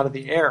scythes out of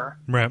the air.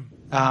 Right.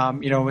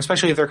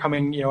 Especially if they're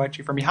coming, at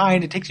you from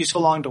behind. It takes you so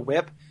long to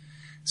whip.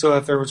 So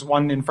if there was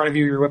one in front of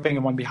you, you're whipping,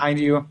 and one behind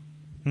you.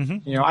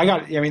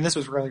 This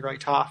was really, really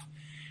tough.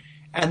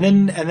 And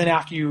then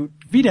after you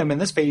beat him in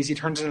this phase, he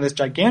turns into this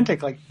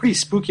gigantic, like, pretty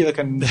spooky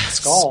looking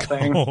skull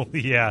thing.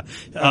 Yeah.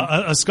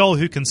 A skull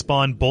who can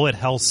spawn bullet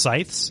hell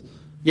scythes.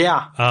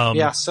 Yeah.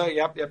 So,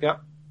 yep.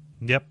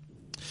 Yep.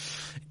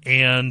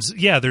 And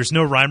yeah, there's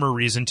no rhyme or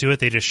reason to it.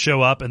 They just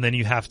show up, and then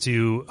you have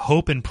to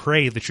hope and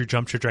pray that your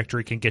jump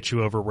trajectory can get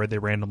you over where they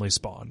randomly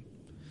spawn.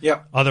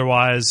 Yep.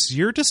 Otherwise,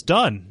 you're just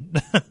done.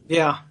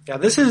 Yeah.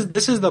 This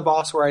is the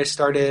boss where I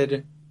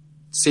started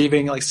save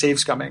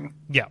scumming.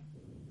 Yeah.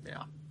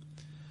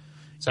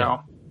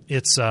 So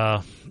it's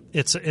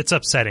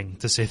upsetting,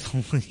 to say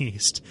the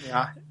least.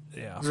 Yeah.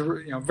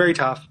 Very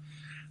tough.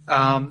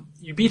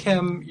 You beat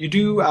him. You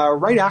do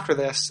right after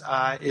this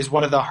is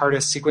one of the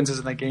hardest sequences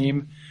in the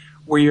game,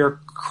 where you're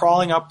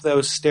crawling up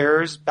those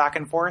stairs back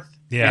and forth.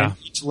 Yeah. And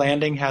each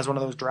landing has one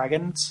of those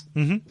dragons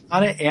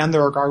on it, and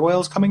there are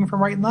gargoyles coming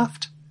from right and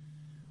left.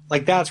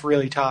 Like, that's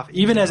really tough.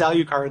 Even as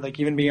Alucard, like,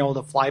 even being able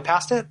to fly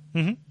past it,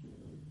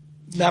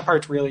 that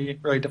part's really,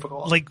 really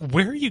difficult. Like,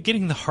 where are you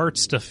getting the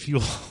hearts to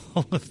fuel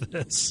all of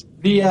this?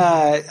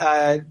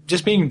 The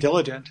just being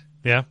diligent.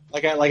 Yeah.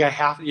 Like I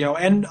have,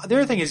 and the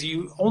other thing is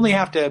you only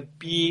have to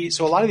be,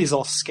 so a lot of these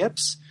little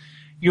skips,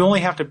 you only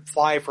have to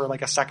fly for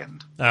like a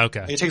second.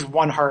 Okay. It takes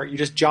 1 heart. You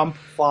just jump,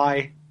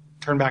 fly,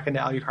 turn back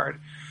into Alucard.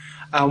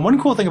 One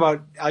cool thing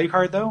about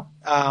Alucard, though,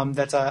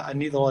 that's a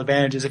neat little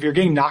advantage, is if you're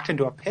getting knocked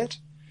into a pit,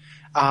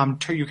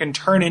 you can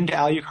turn into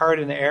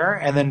Alucard in the air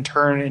and then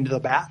turn into the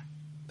bat.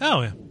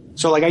 Oh, yeah.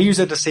 So, like, I use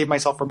it to save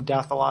myself from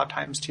death a lot of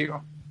times, too.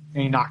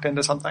 Getting knocked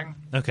into something.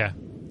 Okay.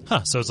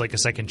 Huh, so it's like a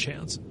second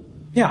chance.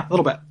 Yeah, a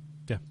little bit.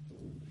 Yeah.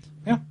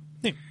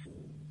 Yeah.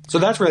 So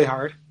that's really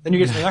hard. Then you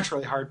get to the next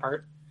really hard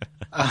part.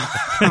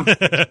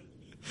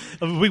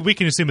 We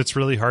can assume it's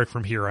really hard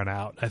from here on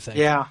out, I think.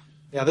 Yeah.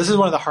 This is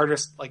one of the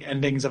hardest, like,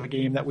 endings of a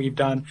game that we've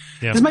done.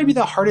 Yeah. This might be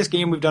the hardest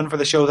game we've done for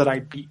the show that I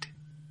beat.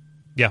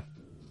 Yeah.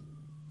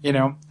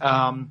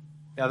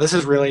 This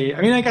is really,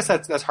 I guess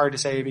that's hard to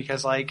say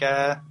because, like,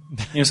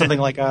 something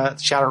like a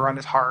Shadowrun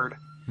is hard.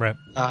 Right.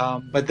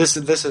 But this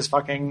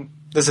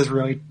is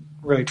really,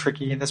 really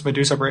tricky, this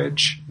Medusa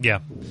Bridge. Yeah.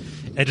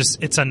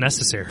 It's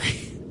unnecessary.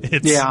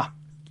 Yeah.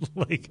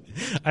 Like,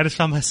 I just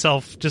found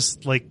myself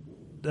just like,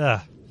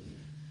 Yeah.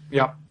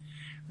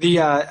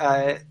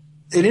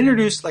 It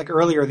introduced, like,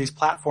 earlier these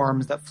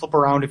platforms that flip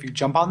around if you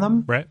jump on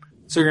them. Right.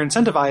 So you're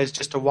incentivized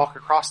just to walk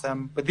across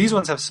them, but these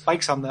ones have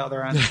spikes on the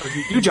other end. So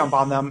if you jump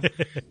on them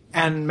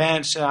and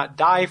manage to not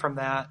die from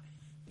that,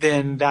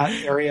 then that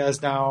area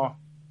is now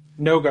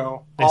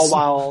no-go,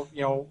 while,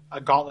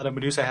 a gauntlet of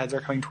Medusa heads are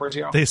coming towards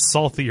you. They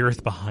salt the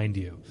earth behind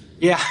you.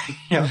 Yeah.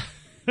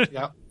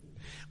 Yeah.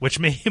 which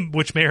may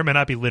or may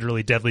not be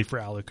literally deadly for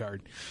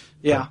Alucard.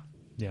 Yeah.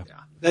 Yeah.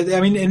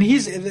 I mean, and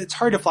it's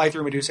hard to fly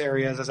through Medusa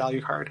areas as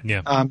Alucard.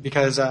 Yeah.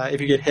 Because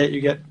if you get hit,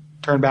 you get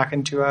turned back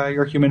into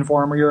your human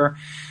form or your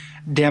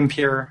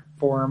Dampier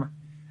form.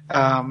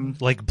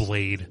 Like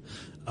Blade.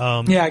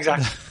 Yeah,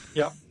 exactly.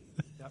 Yep.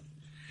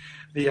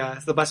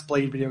 It's the best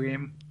Blade video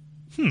game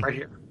right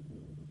here.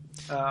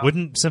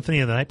 Wouldn't Symphony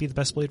of the Night be the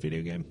best Blade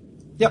video game?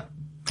 Yep.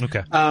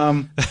 Okay.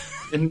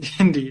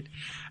 Indeed.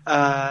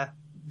 But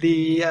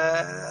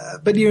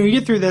you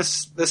get through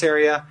this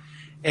area,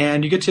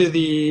 and you get to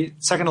the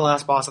second to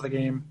last boss of the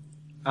game,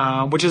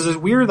 which is this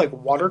weird like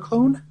water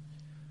clone.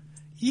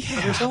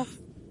 Of yourself.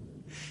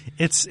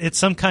 It's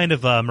some kind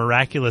of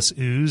miraculous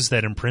ooze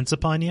that imprints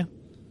upon you.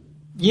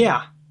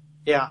 Yeah.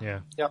 Yeah.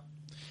 Yep.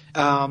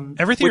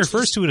 Everything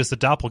refers to it as the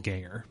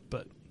doppelganger,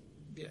 but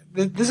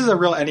this is a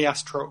real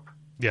NES trope.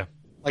 Yeah.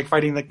 Like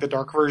fighting like the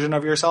dark version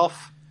of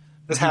yourself.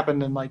 This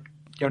happened in 9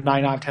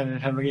 out of 10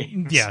 Nintendo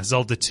games. Yeah,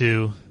 Zelda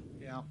 2.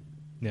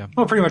 Yeah.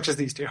 Well, pretty much just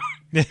these two.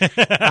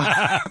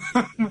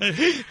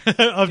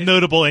 Of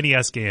notable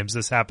NES games,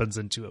 this happens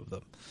in 2 of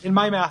them. In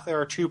my math,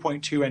 there are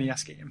 2.2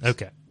 NES games.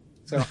 Okay.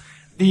 So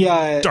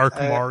the Dark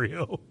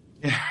Mario.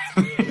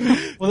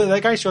 Well,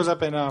 that guy shows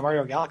up in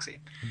Mario Galaxy.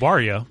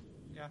 Wario.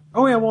 Yeah.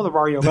 Oh yeah, well the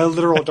Wario, but a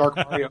literal Dark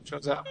Mario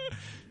shows up.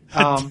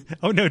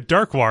 Oh no,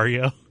 Dark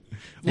Wario.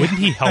 Wouldn't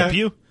he help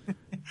you?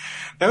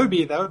 That would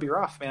be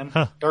rough, man.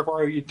 Huh. Dark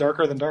Wario,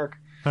 darker than dark.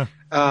 Huh.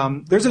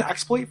 There's an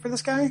exploit for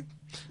this guy.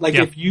 Like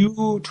if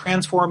you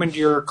transform into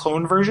your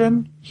clone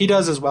version, he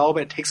does as well,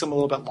 but it takes him a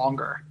little bit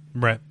longer.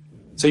 Right.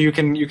 So you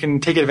can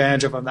take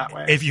advantage of him that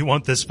way. If you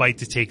want this fight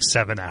to take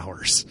 7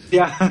 hours.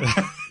 Yeah,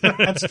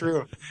 that's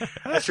true.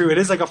 That's true. It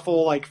is like a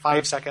full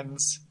 5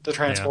 seconds to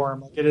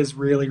transform. Like it is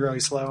really, really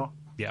slow.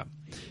 Yeah.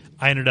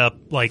 I ended up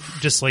like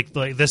this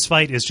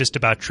fight is just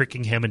about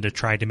tricking him into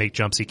trying to make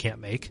jumps he can't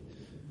make.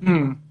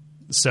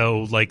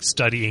 So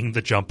studying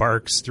the jump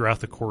arcs throughout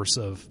the course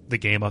of the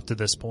game up to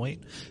this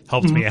point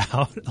helped me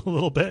out a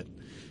little bit.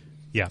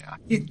 Yeah.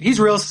 He's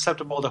real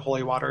susceptible to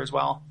holy water as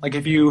well. Like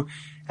if you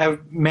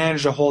have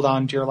managed to hold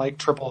on to your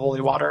triple holy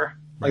water,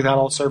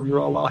 that'll serve you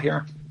real well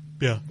here.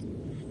 Yeah.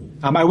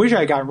 I wish I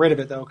had gotten rid of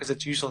it though, because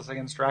it's useless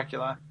against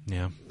Dracula.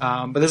 Yeah.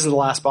 But this is the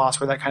last boss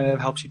where that kind of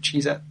helps you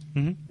cheese it.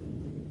 Mm-hmm.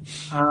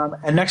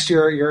 And next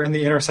year you're in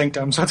the Inner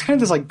Sanctum, so it's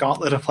kind of this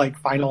gauntlet of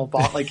final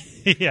boss,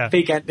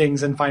 fake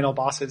endings and final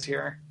bosses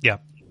here. Yeah.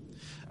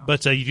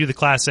 But you do the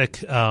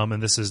classic,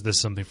 and this is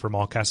something from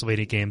all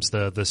Castlevania games,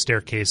 the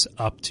staircase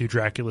up to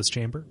Dracula's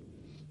chamber.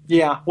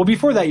 Yeah. Well,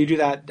 before that, you do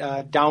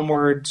that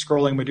downward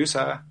scrolling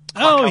Medusa.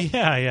 Oh,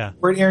 yeah.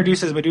 Where it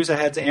introduces Medusa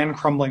heads and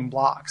crumbling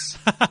blocks.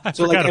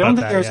 So I don't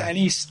think there's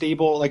any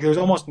stable, there's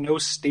almost no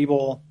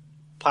stable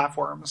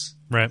platforms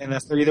in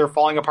this. They're either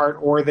falling apart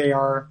or they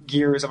are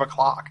gears of a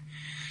clock.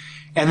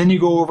 And then you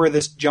go over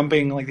this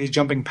these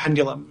jumping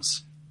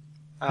pendulums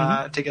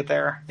to get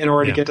there in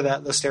order to get to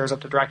the stairs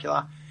up to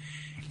Dracula.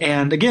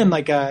 And again,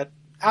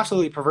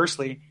 absolutely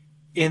perversely,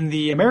 in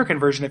the American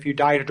version, if you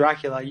die to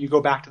Dracula, you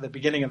go back to the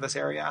beginning of this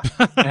area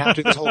and have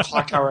to do this whole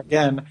clock tower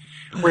again.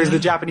 Whereas the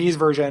Japanese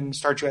version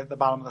starts you at the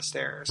bottom of the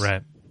stairs.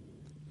 Right.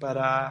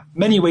 But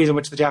many ways in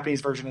which the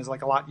Japanese version is a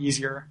lot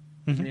easier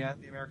than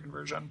the American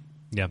version.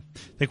 Yeah.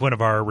 I think one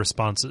of our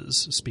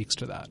responses speaks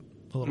to that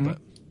a little bit.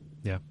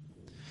 Yeah.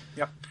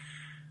 Yep.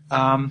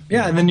 And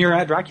then you're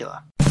at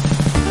Dracula.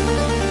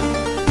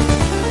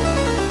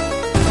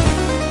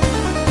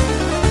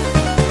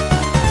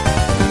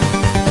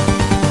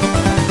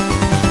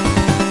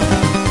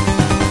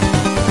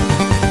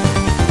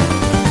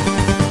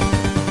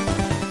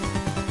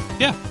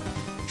 Yeah.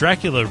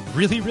 Dracula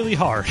really, really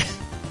hard.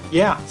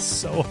 Yeah.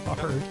 So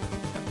hard.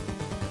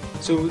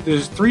 So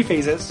there's 3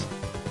 phases.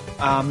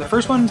 The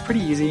first one's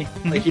pretty easy.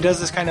 He does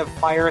this kind of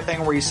fire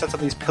thing where he sets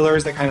up these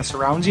pillars that kind of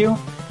surrounds you,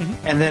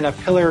 and then a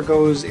pillar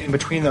goes in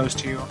between those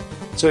two.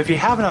 So if you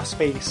have enough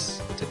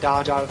space to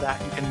dodge out of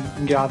that, you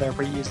can get out of there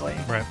pretty easily.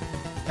 Right.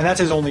 And that's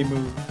his only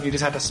move. You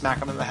just have to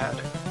smack him in the head.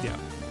 Yeah.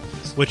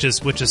 Which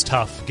is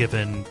tough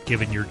given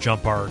your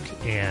jump arc,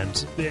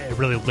 and it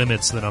really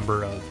limits the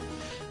number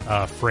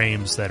of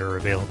frames that are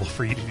available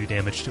for you to do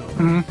damage to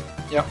him.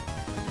 Yep.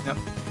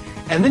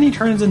 And then he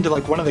turns into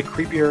one of the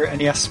creepier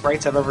NES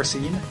sprites I've ever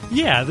seen.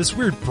 Yeah, this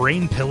weird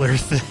brain pillar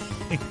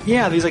thing.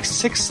 Yeah, these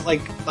 6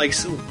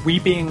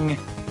 weeping,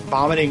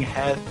 vomiting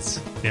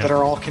heads that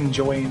are all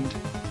conjoined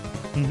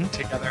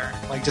together,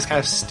 just kind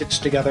of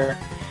stitched together.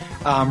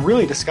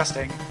 Really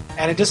disgusting.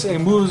 And it just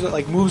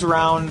moves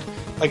around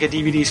like a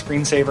DVD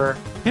screensaver.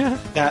 Yeah.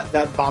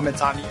 That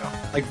vomits on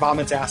you,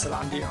 vomits acid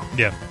onto you.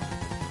 Yeah.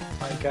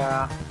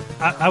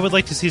 I would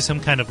like to see some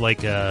kind of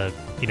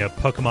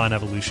Pokemon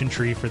evolution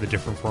tree for the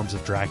different forms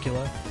of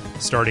Dracula,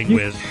 starting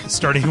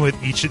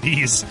with each of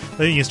these.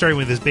 Starting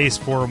with his base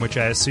form, which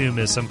I assume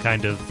is some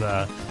kind of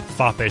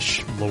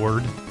foppish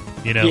lord,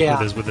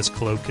 with his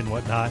cloak and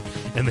whatnot,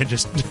 and then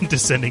just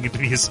descending into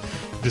these,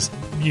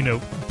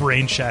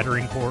 brain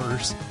shattering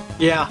horrors.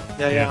 Yeah.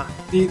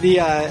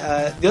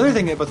 The other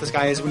thing about this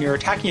guy is when you're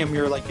attacking him,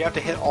 you have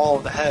to hit all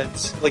of the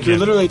heads. Like you're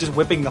literally just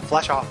whipping the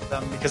flesh off of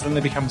them because then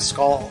they become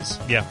skulls.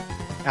 Yeah.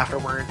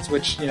 Afterwards,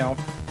 which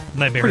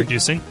nightmare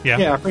inducing. Yeah.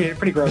 Yeah,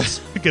 pretty gross.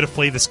 Gotta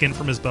flay the skin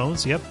from his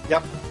bones. Yep.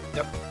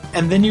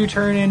 And then you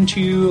turn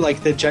into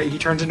he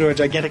turns into a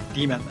gigantic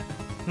demon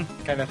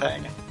kind of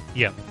thing.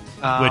 Yep.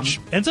 Which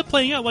ends up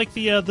playing out like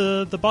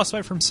the boss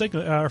fight from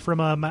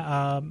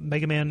Sigma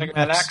Mega Man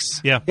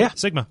X. Yeah.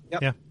 Sigma.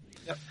 Yep. Yeah.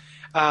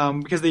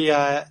 Because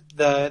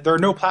there are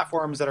no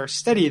platforms that are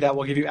steady that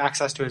will give you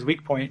access to his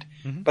weak point,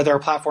 but there are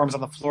platforms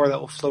on the floor that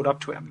will float up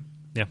to him.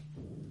 Yeah.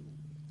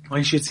 When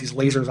he shoots these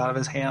lasers out of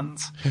his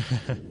hands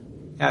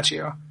at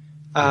you.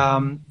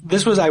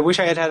 I wish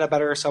I had a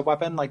better sub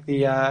weapon. Like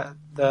the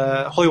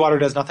holy water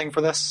does nothing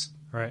for this,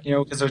 right?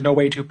 Because there's no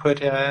way to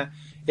put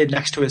it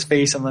next to his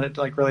face and let it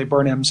really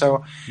burn him.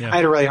 So I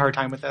had a really hard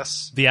time with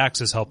this. The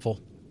axe is helpful.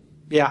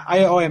 Yeah, I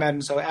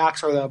imagine so.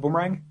 Axe or the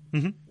boomerang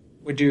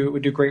would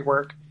do great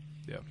work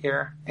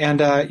here, and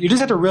you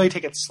just have to really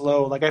take it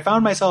slow. Like I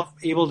found myself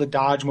able to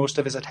dodge most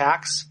of his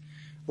attacks.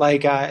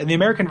 Like in the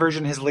American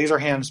version, his laser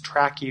hands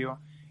track you.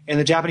 In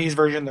the Japanese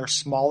version, they're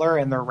smaller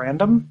and they're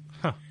random.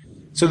 Huh.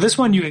 So this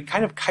one, you can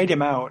kind of kite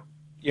him out,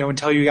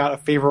 until you got a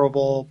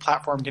favorable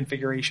platform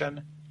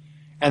configuration,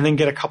 and then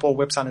get a couple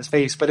whips on his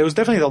face. But it was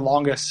definitely the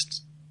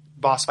longest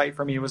boss fight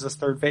for me. Was this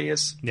third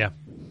phase? Yeah.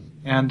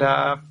 And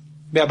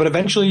but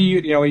eventually,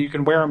 you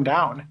can wear him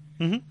down.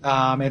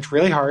 It's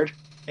really hard.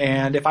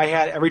 And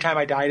every time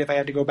I died, if I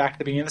had to go back to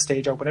the beginning of the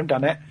stage, I wouldn't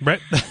have done it. Right.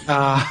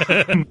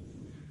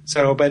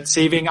 But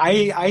saving,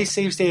 I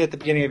save state at the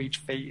beginning of each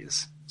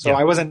phase. So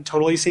I wasn't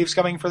totally safe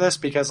scumming for this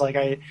because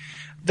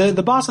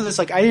the boss of this,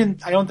 I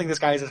don't think this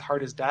guy is as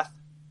hard as death.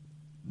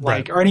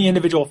 Or any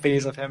individual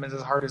phase of him is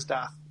as hard as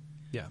death.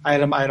 Yeah. I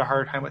had a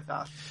hard time with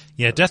that.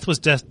 Yeah, death was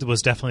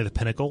definitely the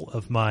pinnacle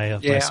of my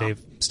save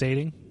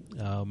stating.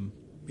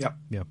 Yep.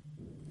 Yeah.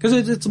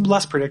 Because it's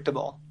less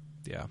predictable.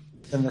 Yeah.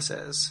 Than this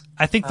is.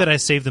 I think that I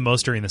saved the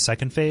most during the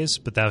second phase,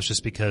 but that was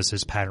just because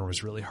his pattern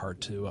was really hard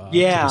to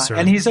discern.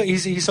 And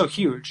he's so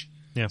huge.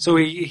 Yeah. So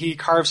he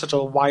carves such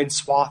a wide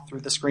swath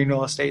through the screen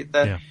real estate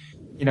that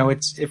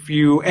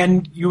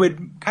you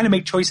would kind of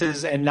make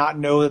choices and not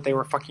know that they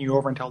were fucking you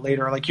over until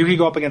later. Like you could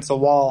go up against the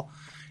wall,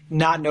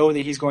 not know that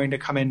he's going to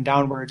come in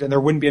downwards, and there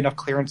wouldn't be enough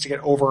clearance to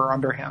get over or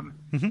under him.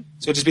 So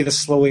it'd just be the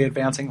slowly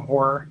advancing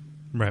horror.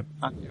 Right.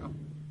 On you.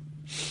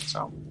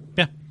 So.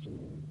 Yeah.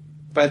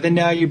 But then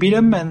you beat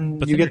him,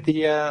 and you get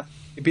the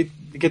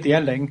the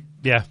ending.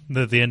 Yeah,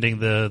 the ending,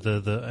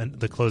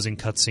 the closing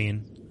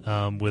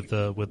cutscene with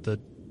the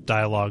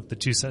dialogue, the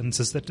two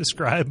sentences that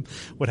describe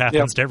what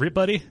happens to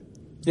everybody.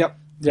 Yep.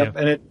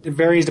 And it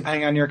varies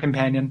depending on your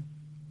companion.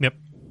 Yep.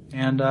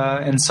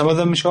 And some of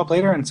them show up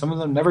later, and some of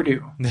them never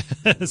do.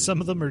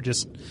 Some of them are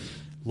just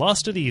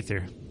lost to the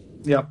ether.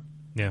 Yep.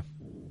 Yeah.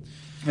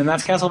 And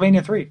that's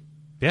Castlevania 3.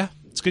 Yeah,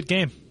 it's a good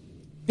game.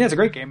 Yeah, it's a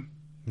great game.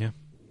 Yeah.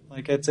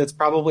 Like it's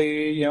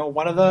probably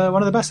one of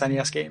the best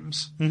NES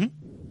games.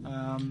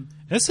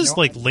 This is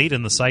late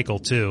in the cycle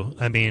too.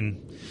 I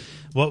mean,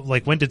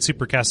 when did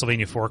Super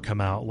Castlevania 4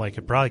 come out?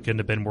 It probably couldn't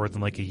have been more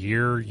than a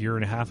year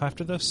and a half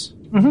after this.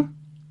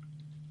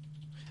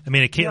 I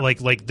mean, it came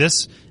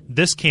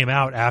this came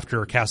out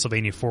after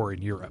Castlevania 4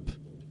 in Europe.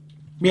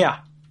 Yeah.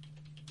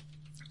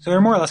 So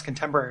they're more or less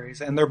contemporaries,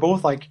 and they're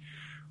both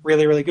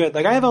really, really good.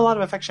 I have a lot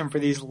of affection for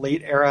these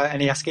late era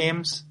NES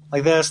games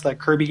like this, the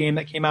Kirby game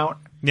that came out.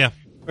 Yeah.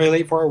 Really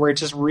late for it, where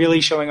it's just really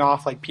showing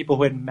off people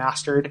who had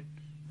mastered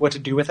what to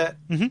do with it.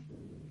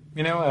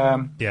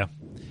 Yeah.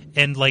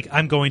 And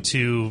I'm going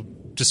to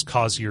just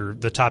cause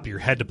the top of your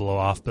head to blow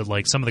off, but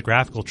some of the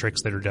graphical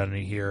tricks that are done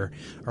in here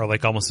are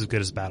almost as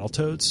good as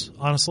Battletoads,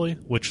 honestly,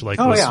 which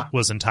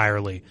was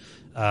entirely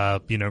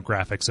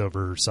graphics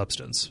over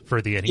substance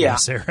for the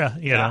NES era.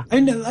 Yeah. I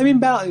mean,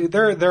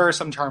 there are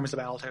some charms to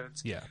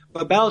Battletoads. Yeah.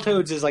 But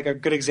Battletoads is a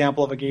good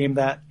example of a game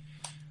that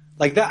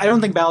that. I don't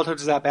think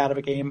Battletoads is that bad of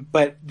a game,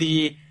 but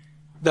the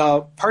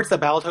parts that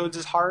Battletoads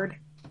is hard,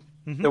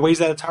 the ways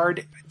that it's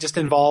hard just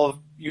involve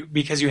you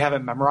because you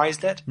haven't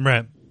memorized it.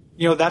 Right.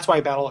 That's why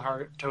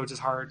Battletoads is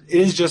hard. It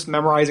is just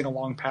memorizing a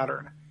long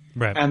pattern.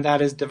 Right. And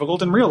that is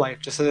difficult in real life,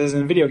 just as it is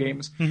in video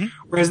games.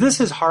 Whereas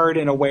this is hard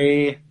in a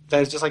way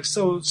that is just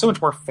so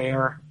much more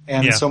fair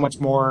and so much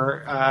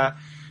more kind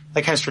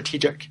of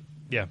strategic.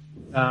 Yeah.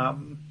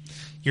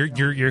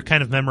 You're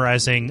kind of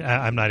memorizing.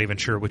 I'm not even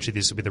sure which of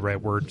these would be the right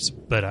words,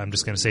 but I'm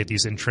just going to say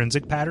these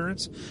intrinsic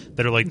patterns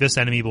that are this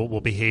enemy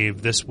will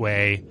behave this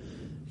way,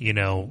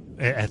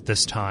 at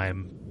this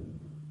time.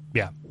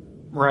 Yeah.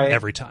 Right.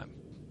 Every time.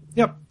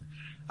 Yep.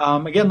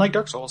 Again, like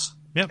Dark Souls.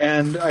 Yep.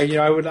 And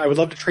I would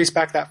love to trace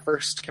back that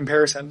first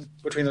comparison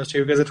between those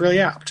two because it's really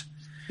apt.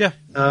 Yeah.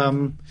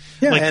 And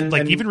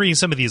even reading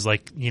some of these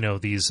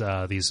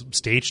these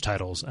stage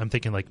titles, I'm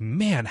thinking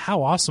man,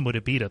 how awesome would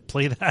it be to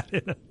play that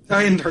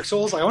in Dark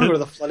Souls? I want to go to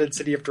the flooded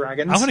city of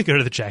dragons. I want to go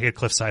to the jagged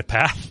cliffside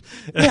path.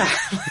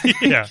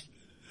 Yeah.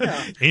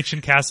 Yeah.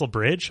 Ancient Castle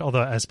Bridge,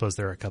 although I suppose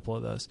there are a couple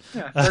of those.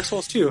 Yeah, Dark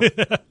Souls 2. Take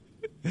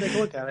a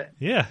look at it.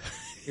 Yeah.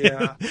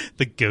 Yeah.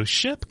 The ghost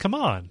ship? Come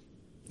on.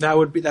 That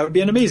would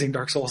be an amazing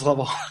Dark Souls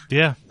level.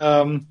 Yeah.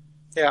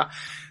 Yeah.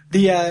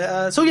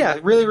 So yeah,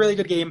 really, really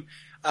good game.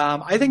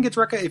 I think it's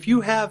if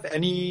you have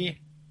any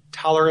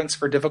tolerance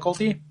for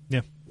difficulty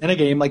in a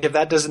game, like if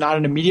that does not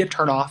an immediate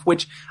turn off,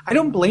 which I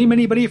don't blame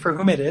anybody for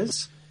whom it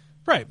is.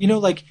 Right. You know,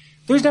 like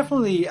there's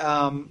definitely,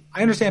 I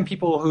understand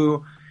people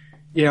who,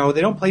 you know,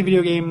 they don't play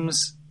video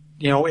games,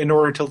 you know, in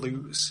order to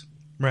lose.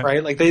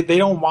 Right? Like they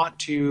don't want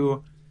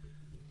to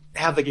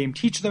have the game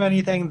teach them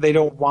anything. They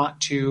don't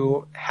want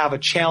to have a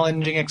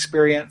challenging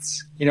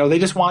experience. You know, they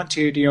just want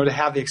to, you know, to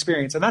have the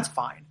experience, and that's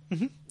fine.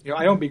 Mm-hmm. You know,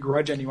 I don't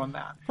begrudge anyone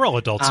that. We're all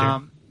adults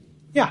here.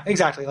 Yeah,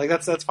 exactly. Like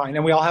that's fine.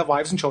 And we all have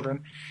wives and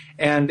children,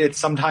 and it's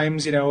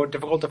sometimes, you know,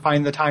 difficult to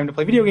find the time to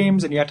play video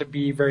games, and you have to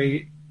be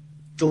very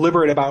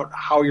deliberate about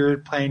how you're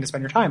planning to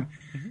spend your time.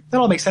 Mm-hmm. That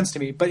all makes sense to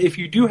me. But if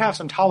you do have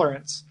some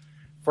tolerance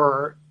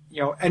for,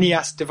 you know,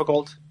 NES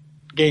difficult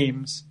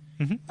games,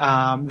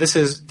 this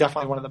is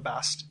definitely one of the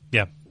best.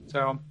 Yeah.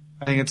 So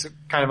I think it's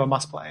kind of a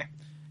must play.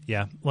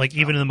 Yeah. Like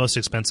even in the most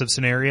expensive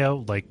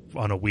scenario, like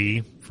on a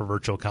Wii for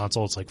Virtual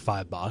Console, it's like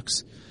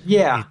 $5.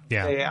 Yeah.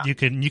 Yeah. You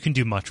can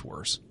do much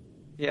worse.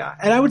 Yeah.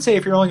 And I would say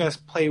if you're only going to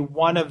play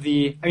one of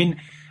the, I mean,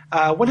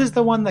 what is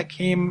the one that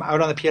came out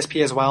on the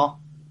PSP as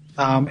well?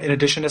 In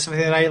addition to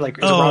Symphony of the Night,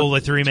 like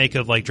like the remake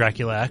of like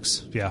Dracula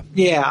X. Yeah.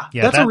 Yeah.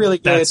 That's a really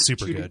good. That's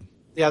super good.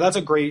 Yeah, that's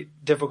a great,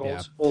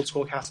 difficult, old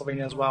school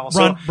Castlevania as well.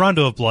 So,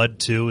 Rondo of Blood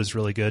too is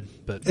really good.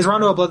 But is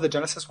Rondo of Blood the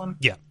Genesis one?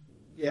 Yeah.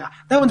 Yeah,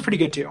 that one's pretty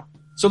good too.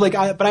 So like,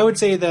 but I would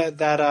say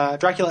that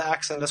Dracula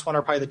X and this one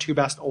are probably the two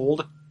best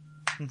old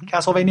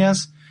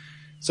Castlevanias.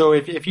 So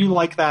if you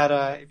like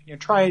that, if you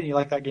try it and you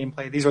like that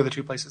gameplay, these are the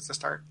two places to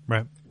start.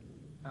 Right.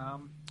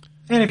 And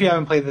if you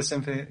haven't played the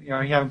Symphony, you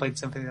know, you haven't played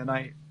Symphony of the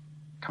Night,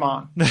 come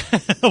on.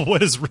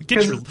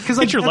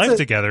 Get your life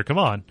together. Come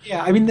on.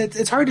 Yeah, I mean,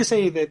 it's hard to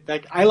say that.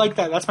 Like, I like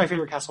that. That's my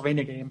favorite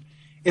Castlevania game.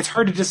 It's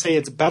hard to just say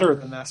it's better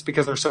than this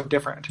because they're so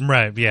different.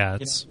 Right. Yeah.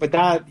 But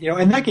that, you know,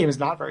 and that game is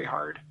not very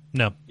hard.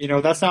 No. You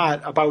know, that's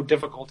not about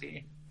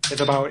difficulty.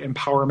 It's about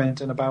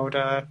empowerment and about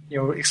you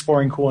know,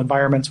 exploring cool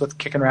environments with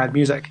kickin' rad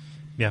music.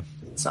 Yeah.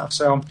 And stuff.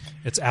 So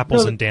it's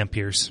apples and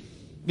dampiers.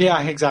 Yeah.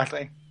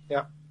 Exactly.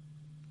 Yeah.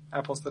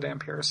 Apples to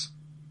dampiers.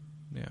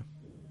 Yeah.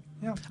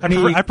 Yeah,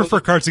 I prefer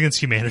Cards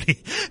Against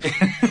Humanity.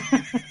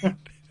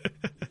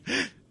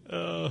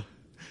 I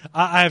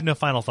have no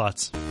final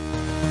thoughts.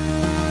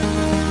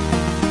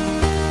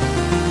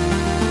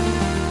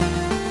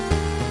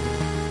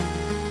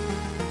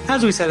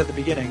 As we said at the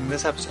beginning,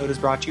 this episode is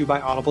brought to you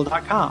by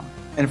Audible.com.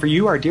 And for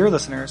you, our dear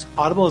listeners,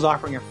 Audible is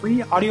offering a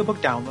free audiobook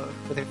download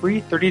with a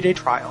free 30-day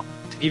trial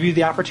to give you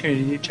the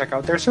opportunity to check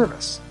out their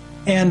service.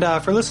 And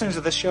for listeners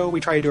of this show, we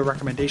try to do a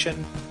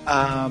recommendation.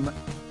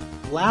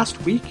 Last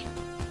week,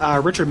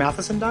 Richard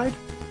Matheson died.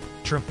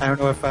 True. I don't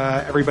know if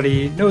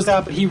everybody knows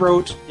that, but he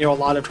wrote, you know, a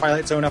lot of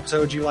Twilight Zone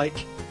episodes you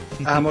like,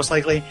 most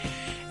likely.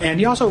 And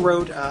he also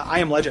wrote I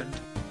Am Legend,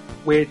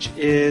 which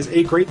is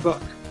a great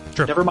book.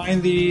 True. Never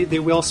mind the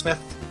Will Smith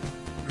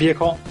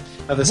vehicle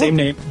of the same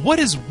name. What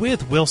is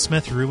with Will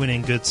Smith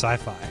ruining good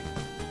sci-fi?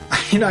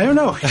 I don't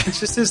know. It's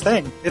just his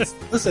thing.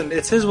 Listen,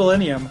 it's his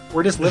millennium.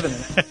 We're just living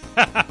in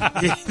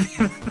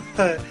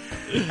it.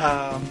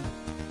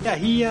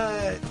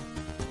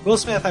 Will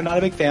Smith, I'm not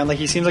a big fan. Like,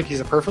 he seems like he's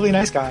a perfectly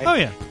nice guy. Oh,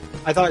 yeah.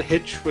 I thought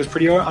Hitch was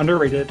pretty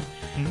underrated.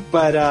 Mm-hmm.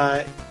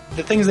 But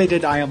the things they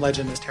did to I Am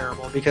Legend is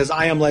terrible, because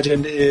I Am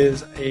Legend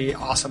is a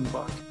awesome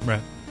book.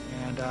 Right.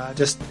 And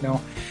just, you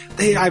know,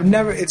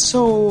 it's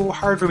so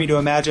hard for me to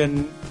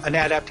imagine an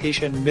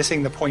adaptation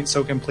missing the point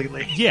so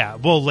completely. Yeah,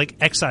 well, like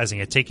excising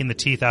it, taking the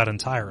teeth out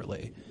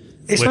entirely.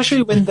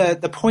 Especially when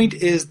the point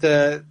is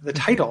the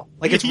title.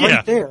 Like, it's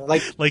right there.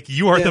 Like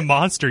you are the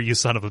monster, you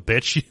son of a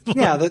bitch.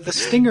 Yeah, the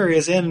stinger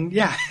is in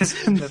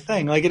the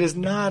thing. Like, it is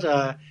not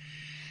And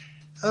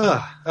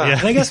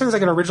I guess there was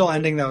like an original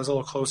ending that was a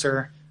little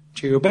closer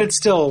to, but it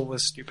still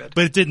was stupid.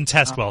 But it didn't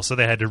test well, so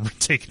they had to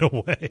take it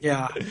away.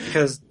 Yeah,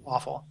 because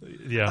awful.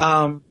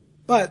 Yeah.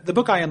 But the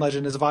book I Am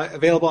Legend is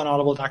available on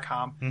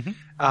Audible.com.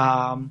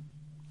 Mm-hmm.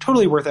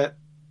 Totally worth it.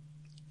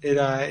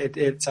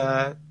 It's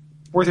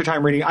worth your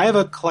time reading. I have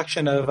a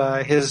collection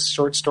of his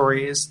short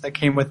stories that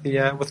came with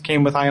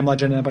I Am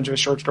Legend and a bunch of his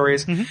short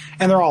stories, and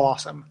they're all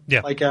awesome. Yeah.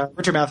 Like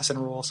Richard Matheson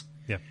rules.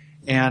 Yeah.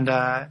 And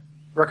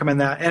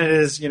recommend that. And it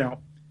is, you know,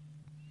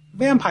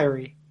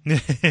 vampire-y.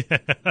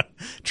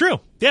 True.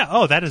 Yeah.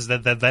 Oh,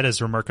 that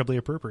is remarkably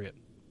appropriate.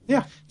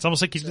 Yeah. It's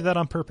almost like you did that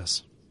on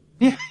purpose.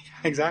 Yeah,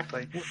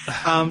 exactly.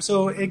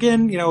 So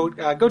again, you know,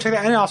 go check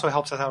that. And it also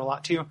helps us out a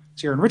lot too.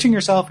 So you're enriching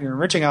yourself and you're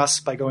enriching us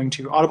by going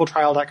to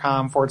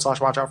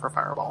audibletrial.com/watch out for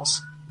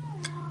fireballs.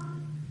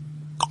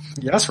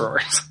 Yes,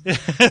 Roars.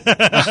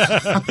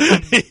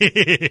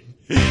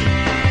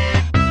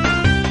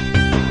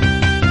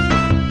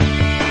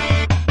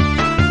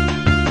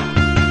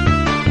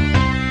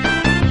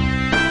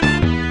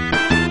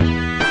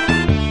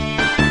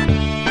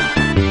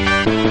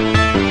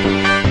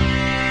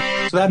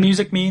 So that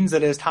music means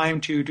that it is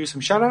time to do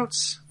some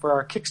shout-outs for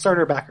our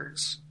Kickstarter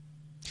backers.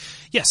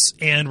 Yes,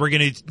 and we're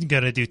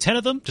gonna do 10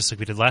 of them, just like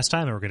we did last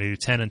time, and we're gonna do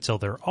 10 until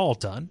they're all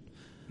done.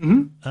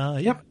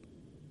 Yep.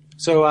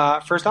 So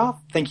first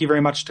off, thank you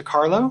very much to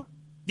Carlo.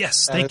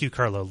 Yes, thank you,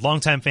 Carlo.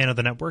 Longtime fan of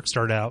the network.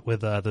 Started out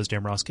with those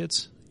Damn Ross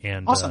kids,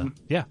 and awesome.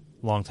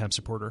 Longtime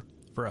supporter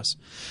for us.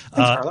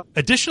 Thanks, Carlo.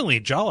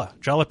 Additionally, Jala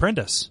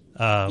Prentice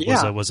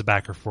was a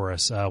backer for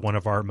us. One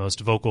of our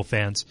most vocal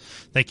fans.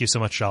 Thank you so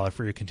much, Jala,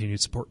 for your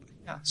continued support.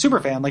 Yeah, super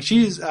fan. Like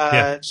she's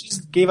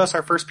gave us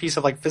our first piece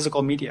of like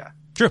physical media.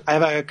 True. I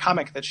have a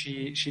comic that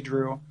she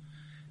drew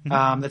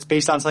that's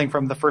based on something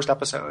from the first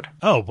episode.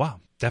 Oh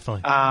wow,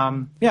 definitely.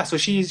 So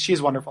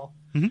she's wonderful.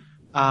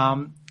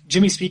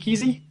 Jimmy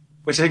Speakeasy,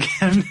 which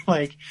again,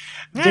 like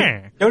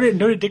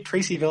noted Dick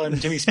Tracy villain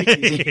Jimmy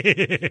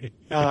Speakeasy.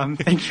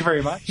 Thank you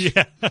very much.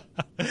 Yeah.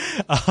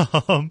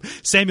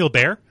 Samuel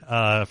Bear,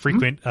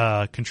 frequent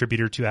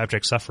contributor to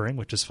Abject Suffering,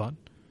 which is fun.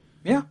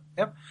 Yeah.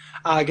 Yep.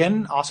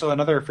 Again, also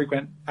another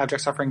frequent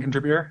Abject Suffering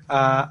contributor,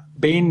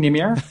 Bane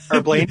Nimir,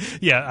 or Blaine.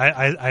 Yeah,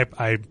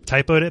 I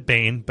typoed it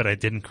Bane, but I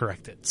didn't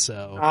correct it.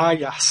 So.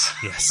 Yes.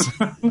 Yes.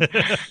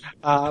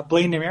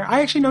 Blaine Nimir.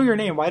 I actually know your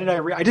name. Why did I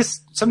read? I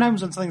just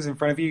sometimes when something's in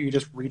front of you, you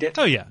just read it.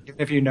 Oh yeah. Even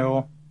if you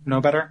know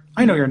better.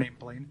 I know your name,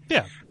 Blaine.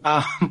 Yeah.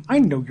 I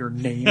know your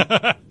name.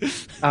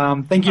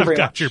 Thank you very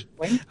much.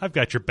 Blaine. I've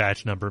got your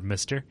badge number,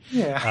 Mister.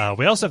 Yeah.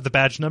 We also have the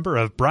badge number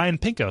of Brian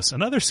Pinkos,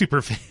 another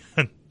super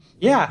fan.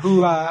 Yeah,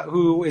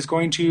 who is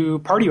going to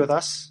party with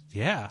us?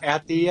 Yeah.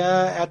 At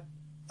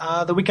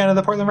the weekend of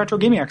the Portland Retro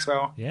Gaming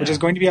Expo, which is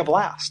going to be a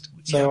blast.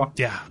 So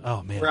yeah.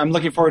 Oh man, I'm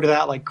looking forward to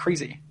that like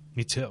crazy.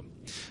 Me too.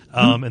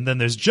 And then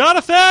there's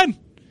Jonathan.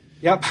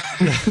 Yep.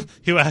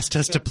 Who asked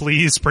us to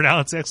please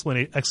pronounce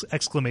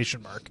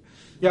exclamation mark.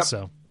 Yep.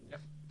 So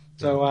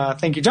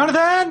thank you,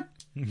 Jonathan.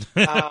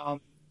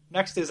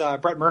 Next is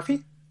Brett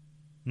Murphy.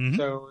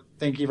 So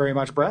thank you very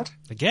much, Brett.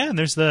 Again,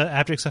 there's the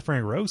Abject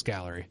Suffering Rogues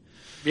Gallery.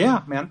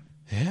 Yeah, man.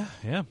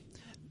 Yeah.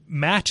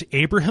 Matt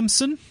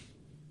Abrahamson.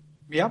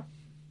 Yep.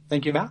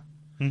 Thank you, Matt.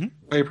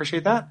 Really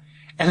appreciate that.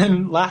 And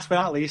then last but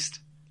not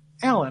least,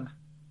 Alan.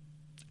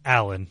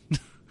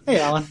 Hey,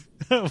 Alan.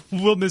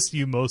 We'll miss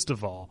you most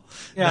of all.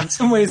 Yeah, in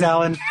some ways,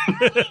 Alan.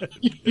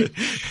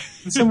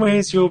 In some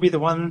ways, you'll be the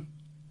one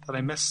that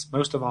I miss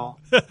most of all.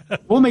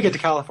 We'll make it to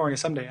California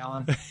someday,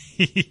 Alan.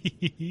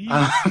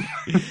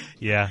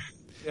 Yeah.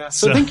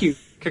 So thank you,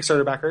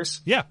 Kickstarter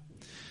backers. Yeah.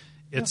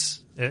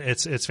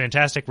 It's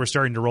fantastic. We're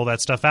starting to roll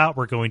that stuff out.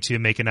 We're going to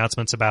make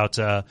announcements about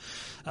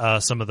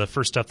some of the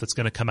first stuff that's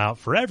going to come out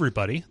for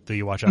everybody. The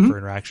You Watch Out for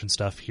Interaction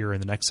stuff here in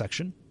the next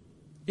section.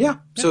 Yeah.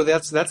 So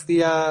that's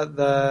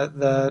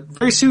the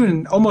very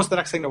soon, almost the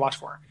next thing to watch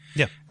for.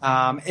 Yeah.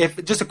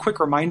 If just a quick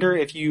reminder,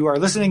 if you are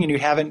listening and you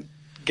haven't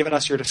given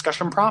us your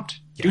discussion prompt,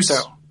 do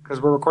so, because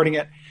we're recording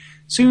it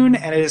soon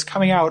and it is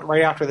coming out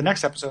right after the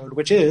next episode,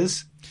 which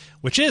is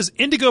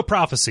Indigo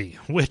Prophecy,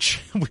 which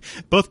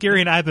both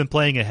Gary and I have been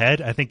playing ahead.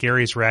 I think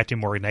Gary's reacting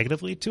more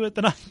negatively to it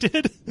than I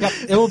did. Yep,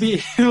 it will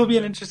be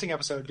an interesting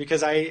episode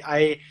because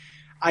I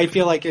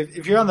feel like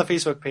if you're on the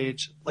Facebook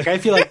page, like I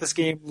feel like this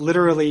game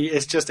literally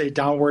is just a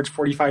downwards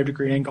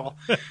 45-degree angle,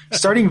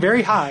 starting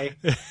very high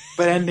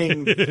but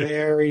ending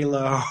very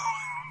low.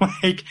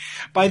 Like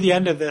by the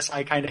end of this,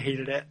 I kind of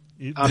hated it.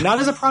 Not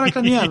as a product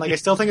on the end. Like I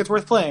still think it's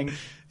worth playing.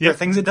 There are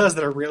things it does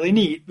that are really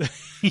neat, but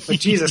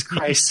Jesus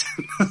Christ,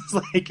 it's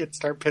like it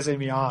start pissing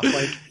me off.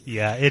 Like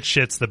yeah, it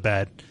shits the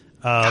bed.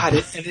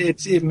 God,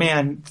 it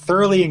man,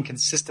 thoroughly and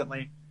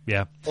consistently.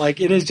 Yeah,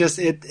 like it is just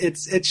it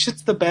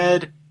shits the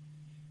bed.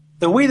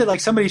 The way that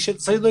like somebody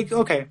shits, so like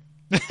okay,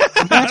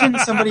 imagine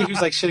somebody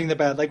who's like shitting the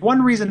bed. Like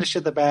one reason to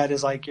shit the bed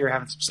is like you're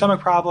having some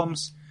stomach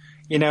problems,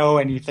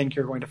 and you think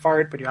you're going to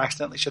fart, but you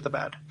accidentally shit the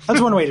bed.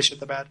 That's one way to shit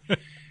the bed.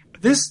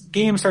 This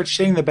game starts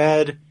shitting the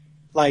bed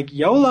like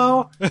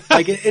YOLO.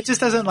 Like it just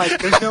doesn't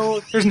like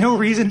there's no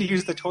reason to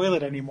use the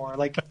toilet anymore.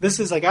 Like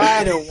this is like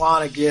I don't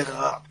want to get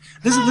up.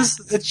 This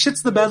it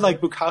shits the bed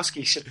like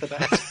Bukowski shit the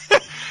bed.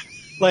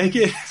 Like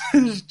it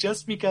is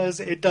just because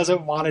it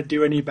doesn't want to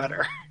do any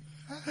better.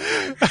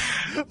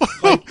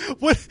 Like,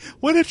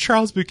 what if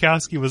Charles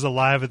Bukowski was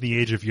alive at the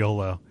age of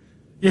YOLO?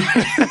 Yeah.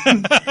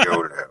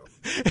 YOLO.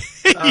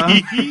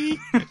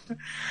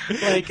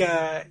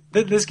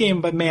 This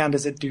game, but man,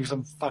 does it do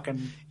some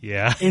fucking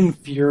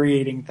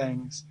infuriating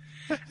things.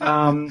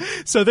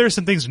 So there's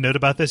some things to note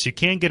about this. You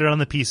can get it on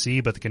the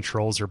PC, but the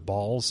controls are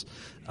balls.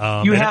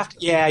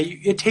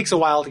 It takes a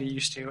while to get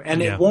used to,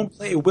 and it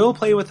will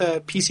play with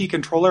a PC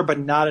controller, but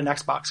not an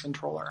Xbox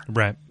controller.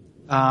 Right.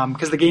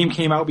 Because the game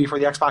came out before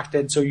the Xbox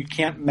did, so you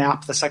can't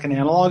map the second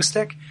analog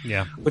stick,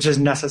 which is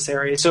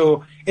necessary.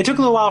 So it took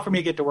a little while for me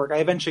to get to work. I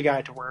eventually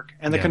got it to work,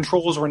 and the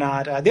controls were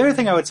not. The other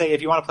thing I would say,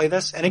 if you want to play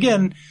this, and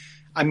again,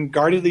 I'm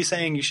guardedly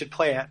saying you should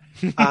play it.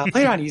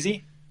 Play it on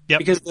easy,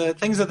 because the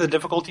things that the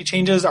difficulty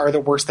changes are the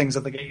worst things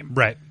of the game.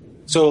 Right.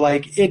 So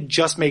like it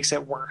just makes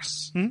it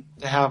worse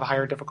to have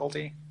higher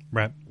difficulty.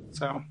 Right.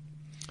 So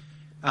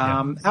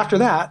after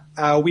that,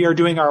 we are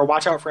doing our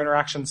Watch Out for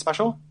Interaction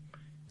special.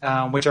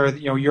 Which are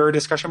your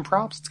discussion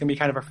prompts. It's going to be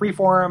kind of a free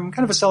forum,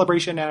 kind of a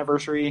celebration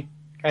anniversary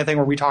kind of thing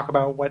where we talk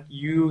about what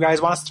you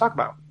guys want us to talk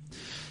about.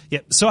 Yeah,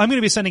 so I'm going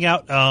to be sending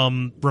out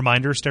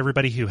reminders to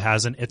everybody who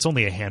hasn't. It's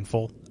only a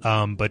handful,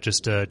 but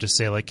just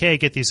say like, hey,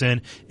 get these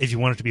in. If you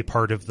want it to be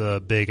part of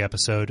the big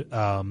episode,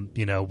 we'll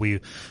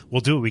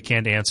do what we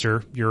can to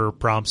answer your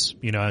prompts,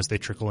 as they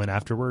trickle in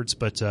afterwards.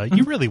 But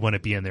you really want to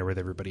be in there with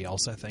everybody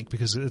else, I think,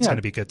 because it's going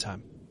to be a good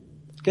time.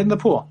 Get in the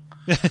pool.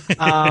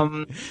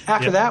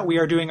 After that, we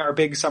are doing our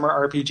big summer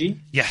RPG.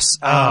 Yes,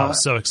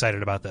 so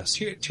excited about this.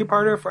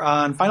 Two-parter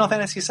on Final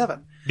Fantasy VII.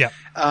 Yeah.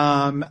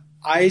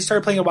 I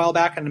started playing a while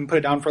back and then put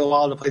it down for a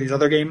while to play these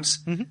other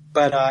games.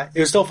 But it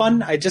was still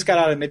fun. I just got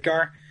out of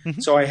Midgar,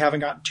 so I haven't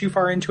gotten too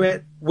far into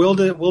it.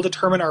 We'll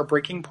determine our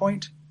breaking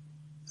point,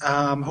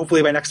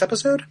 hopefully by next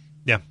episode.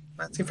 Yeah.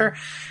 That seems fair.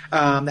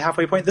 The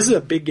halfway point. This is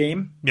a big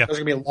game. Yeah. Those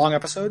are going to be long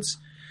episodes.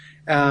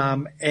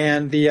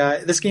 And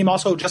this game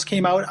also just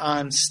came out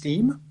on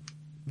Steam.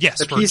 Yes,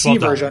 the for PC $12.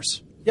 version.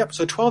 Yep,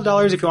 so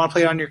 $12 if you want to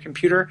play it on your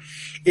computer.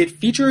 It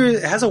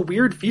has a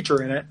weird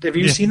feature in it. Have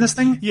you seen this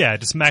thing? Yeah,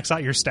 just max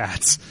out your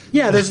stats.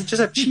 Yeah, there's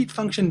just a cheat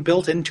function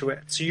built into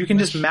it, so you can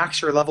just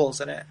max your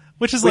levels in it.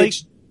 Which is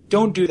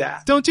don't do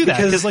that. Don't do that,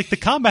 because the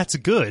combat's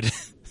good.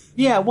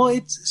 Yeah, well,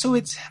 I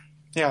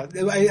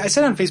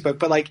said on Facebook,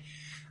 but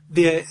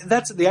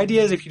the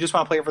idea is if you just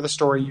want to play it for the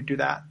story, you do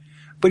that.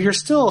 But you're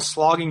still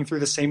slogging through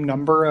the same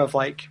number of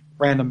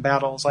random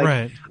battles.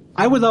 Right.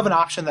 I would love an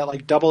option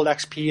that doubled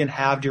XP and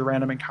halved your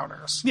random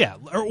encounters. Yeah,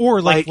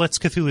 or Let's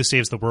Cthulhu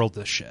Saves the World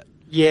this shit.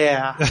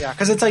 Yeah,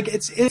 because it's a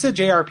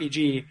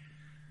JRPG.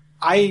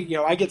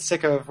 I get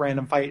sick of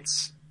random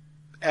fights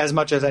as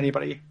much as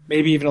anybody,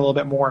 maybe even a little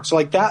bit more.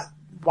 So that,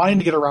 wanting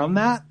to get around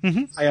that,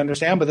 I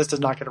understand, but this does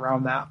not get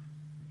around that.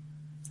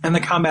 And the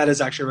combat is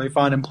actually really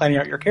fun, and planning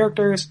out your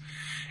characters,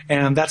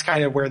 and that's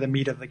kind of where the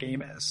meat of the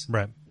game is.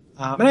 Right.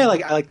 And I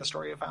like the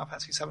story of Final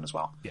Fantasy VII as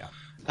well. Yeah.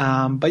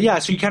 But yeah,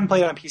 so you can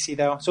play it on PC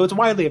though. So it's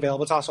widely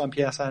available. It's also on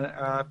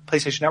PSN,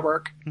 PlayStation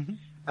Network.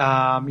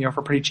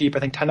 For pretty cheap. I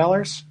think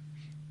 $10.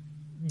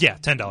 Yeah,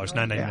 $10,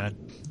 $9.99.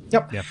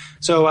 Yep. Yep.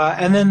 So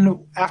and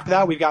then after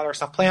that, we've got our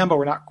stuff planned, but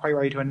we're not quite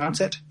ready to announce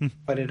it.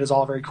 But it is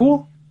all very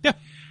cool. Yeah.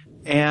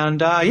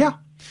 And yeah.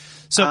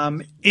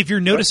 So if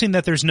you're noticing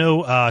that there's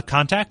no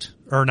contact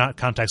or not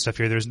contact stuff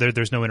here,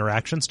 there's no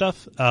interaction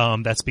stuff.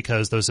 That's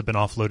because those have been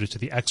offloaded to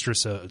the extra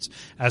sods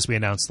as we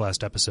announced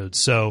last episode.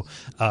 So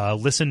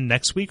listen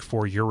next week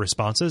for your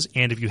responses.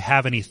 And if you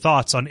have any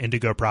thoughts on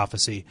Indigo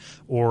Prophecy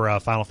or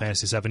Final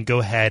Fantasy VII, go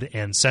ahead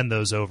and send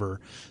those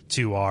over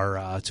to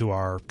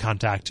our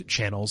contact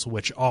channels,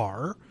 which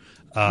are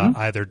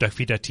either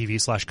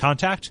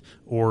duckfeed.tv/contact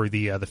or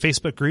the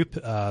Facebook group.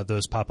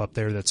 Those pop up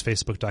there. That's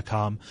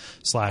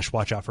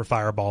facebook.com/watch out for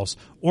fireballs.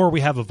 Or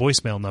we have a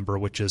voicemail number,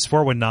 which is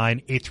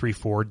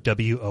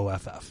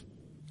 419-834-WOFF.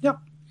 Yep.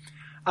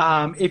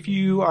 If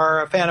you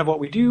are a fan of what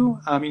we do,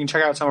 you can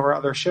check out some of our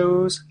other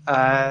shows.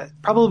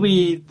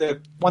 Probably the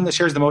one that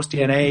shares the most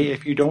DNA,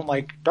 if you don't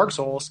like Dark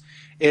Souls,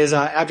 is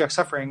Abject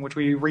Suffering, which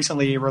we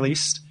recently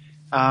released.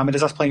 It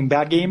is us playing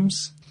bad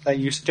games that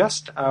you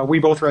suggest. We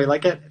both really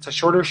like it. It's a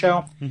shorter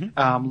show,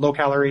 low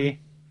calorie.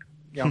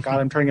 God,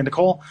 I'm turning into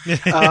Cole. Way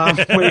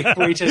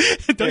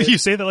Don't you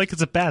say that like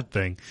it's a bad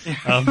thing.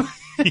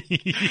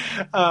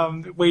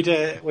 Way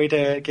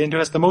to get into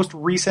us. The most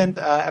recent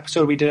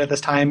episode we did at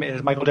this time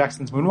is Michael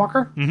Jackson's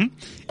Moonwalker.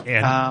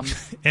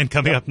 And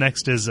coming up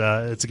next is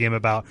it's a game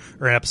about,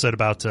 or an episode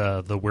about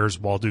the Where's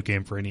Waldo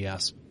game for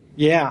NES.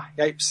 Yeah,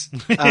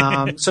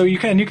 yipes. So you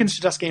can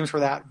suggest games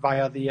for that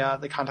via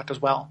the contact as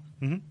well.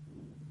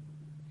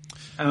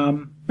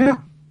 Yeah.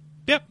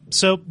 Yep.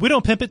 So we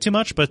don't pimp it too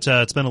much, but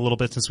it's been a little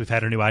bit since we've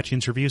had a new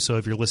iTunes review. So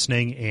if you're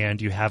listening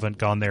and you haven't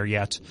gone there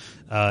yet,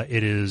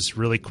 it is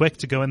really quick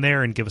to go in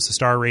there and give us a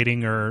star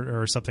rating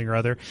or something or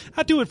other.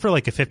 I'd do it for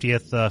like a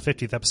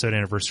 50th episode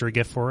anniversary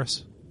gift for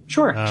us.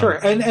 Sure.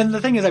 And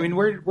the thing is, I mean,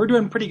 we're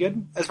doing pretty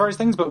good as far as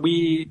things, but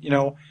we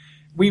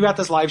got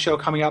this live show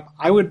coming up.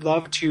 I would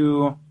love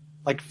to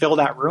fill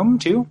that room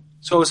too.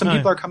 So some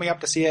people are coming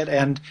up to see it,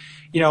 and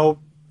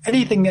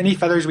any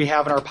feathers we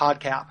have in our pod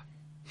cap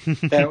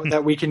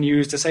that we can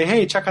use to say,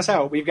 hey, check us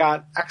out. We've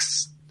got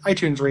X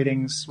iTunes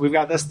ratings. We've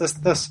got this.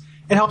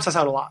 It helps us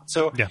out a lot.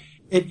 So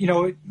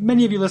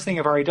many of you listening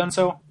have already done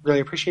so. Really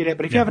appreciate it.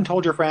 But if you haven't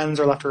told your friends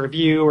or left a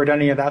review or done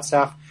any of that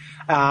stuff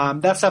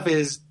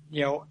is,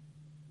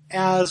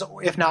 as,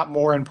 if not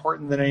more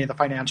important than any of the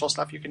financial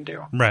stuff you can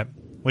do. Right.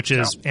 Which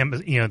is,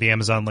 the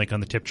Amazon link on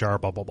the tip jar,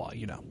 blah, blah, blah,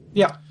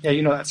 Yeah,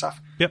 that stuff.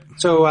 Yep.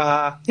 So,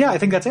 I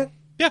think that's it.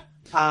 Yeah.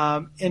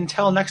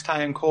 Until next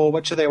time, Cole,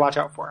 what should they watch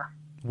out for?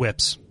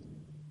 Whips.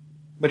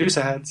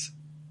 Medusa heads.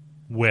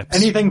 Whips.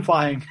 Anything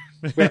flying.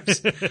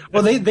 Whips.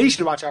 Well, they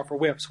should watch out for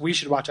whips. We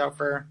should watch out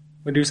for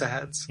Medusa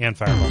heads. And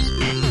fireballs.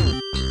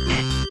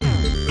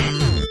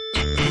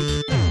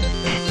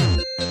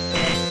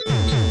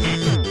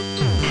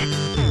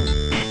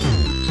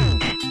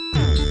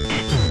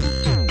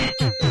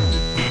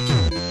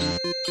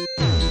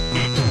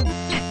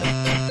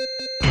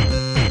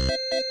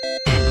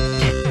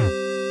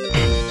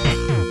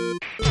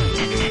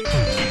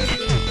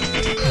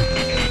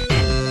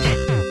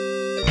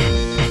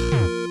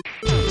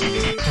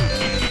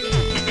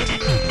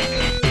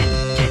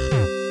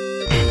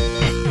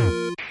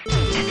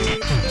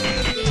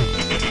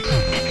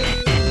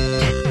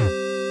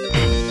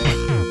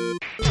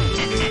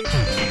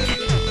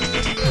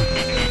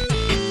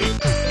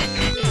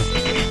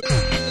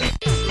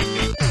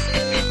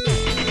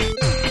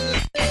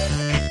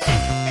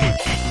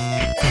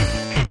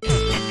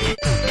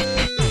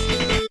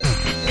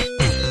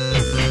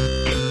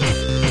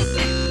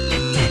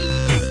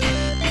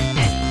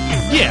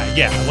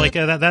 Yeah, like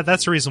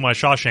that's the reason why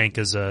Shawshank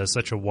is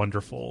such a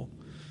wonderful.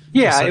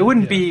 Yeah, it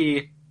wouldn't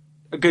be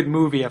a good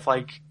movie if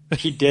like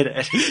he did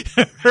it.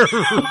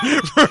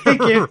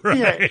 Right.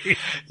 Yeah,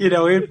 you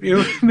know, it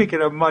would make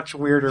it a much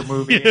weirder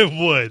movie. It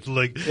would.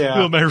 Like, who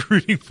am I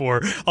rooting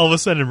for? All of a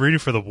sudden, I'm rooting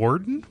for the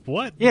warden.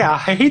 What? Yeah,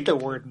 I hate the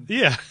warden.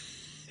 Yeah,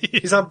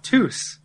 he's obtuse.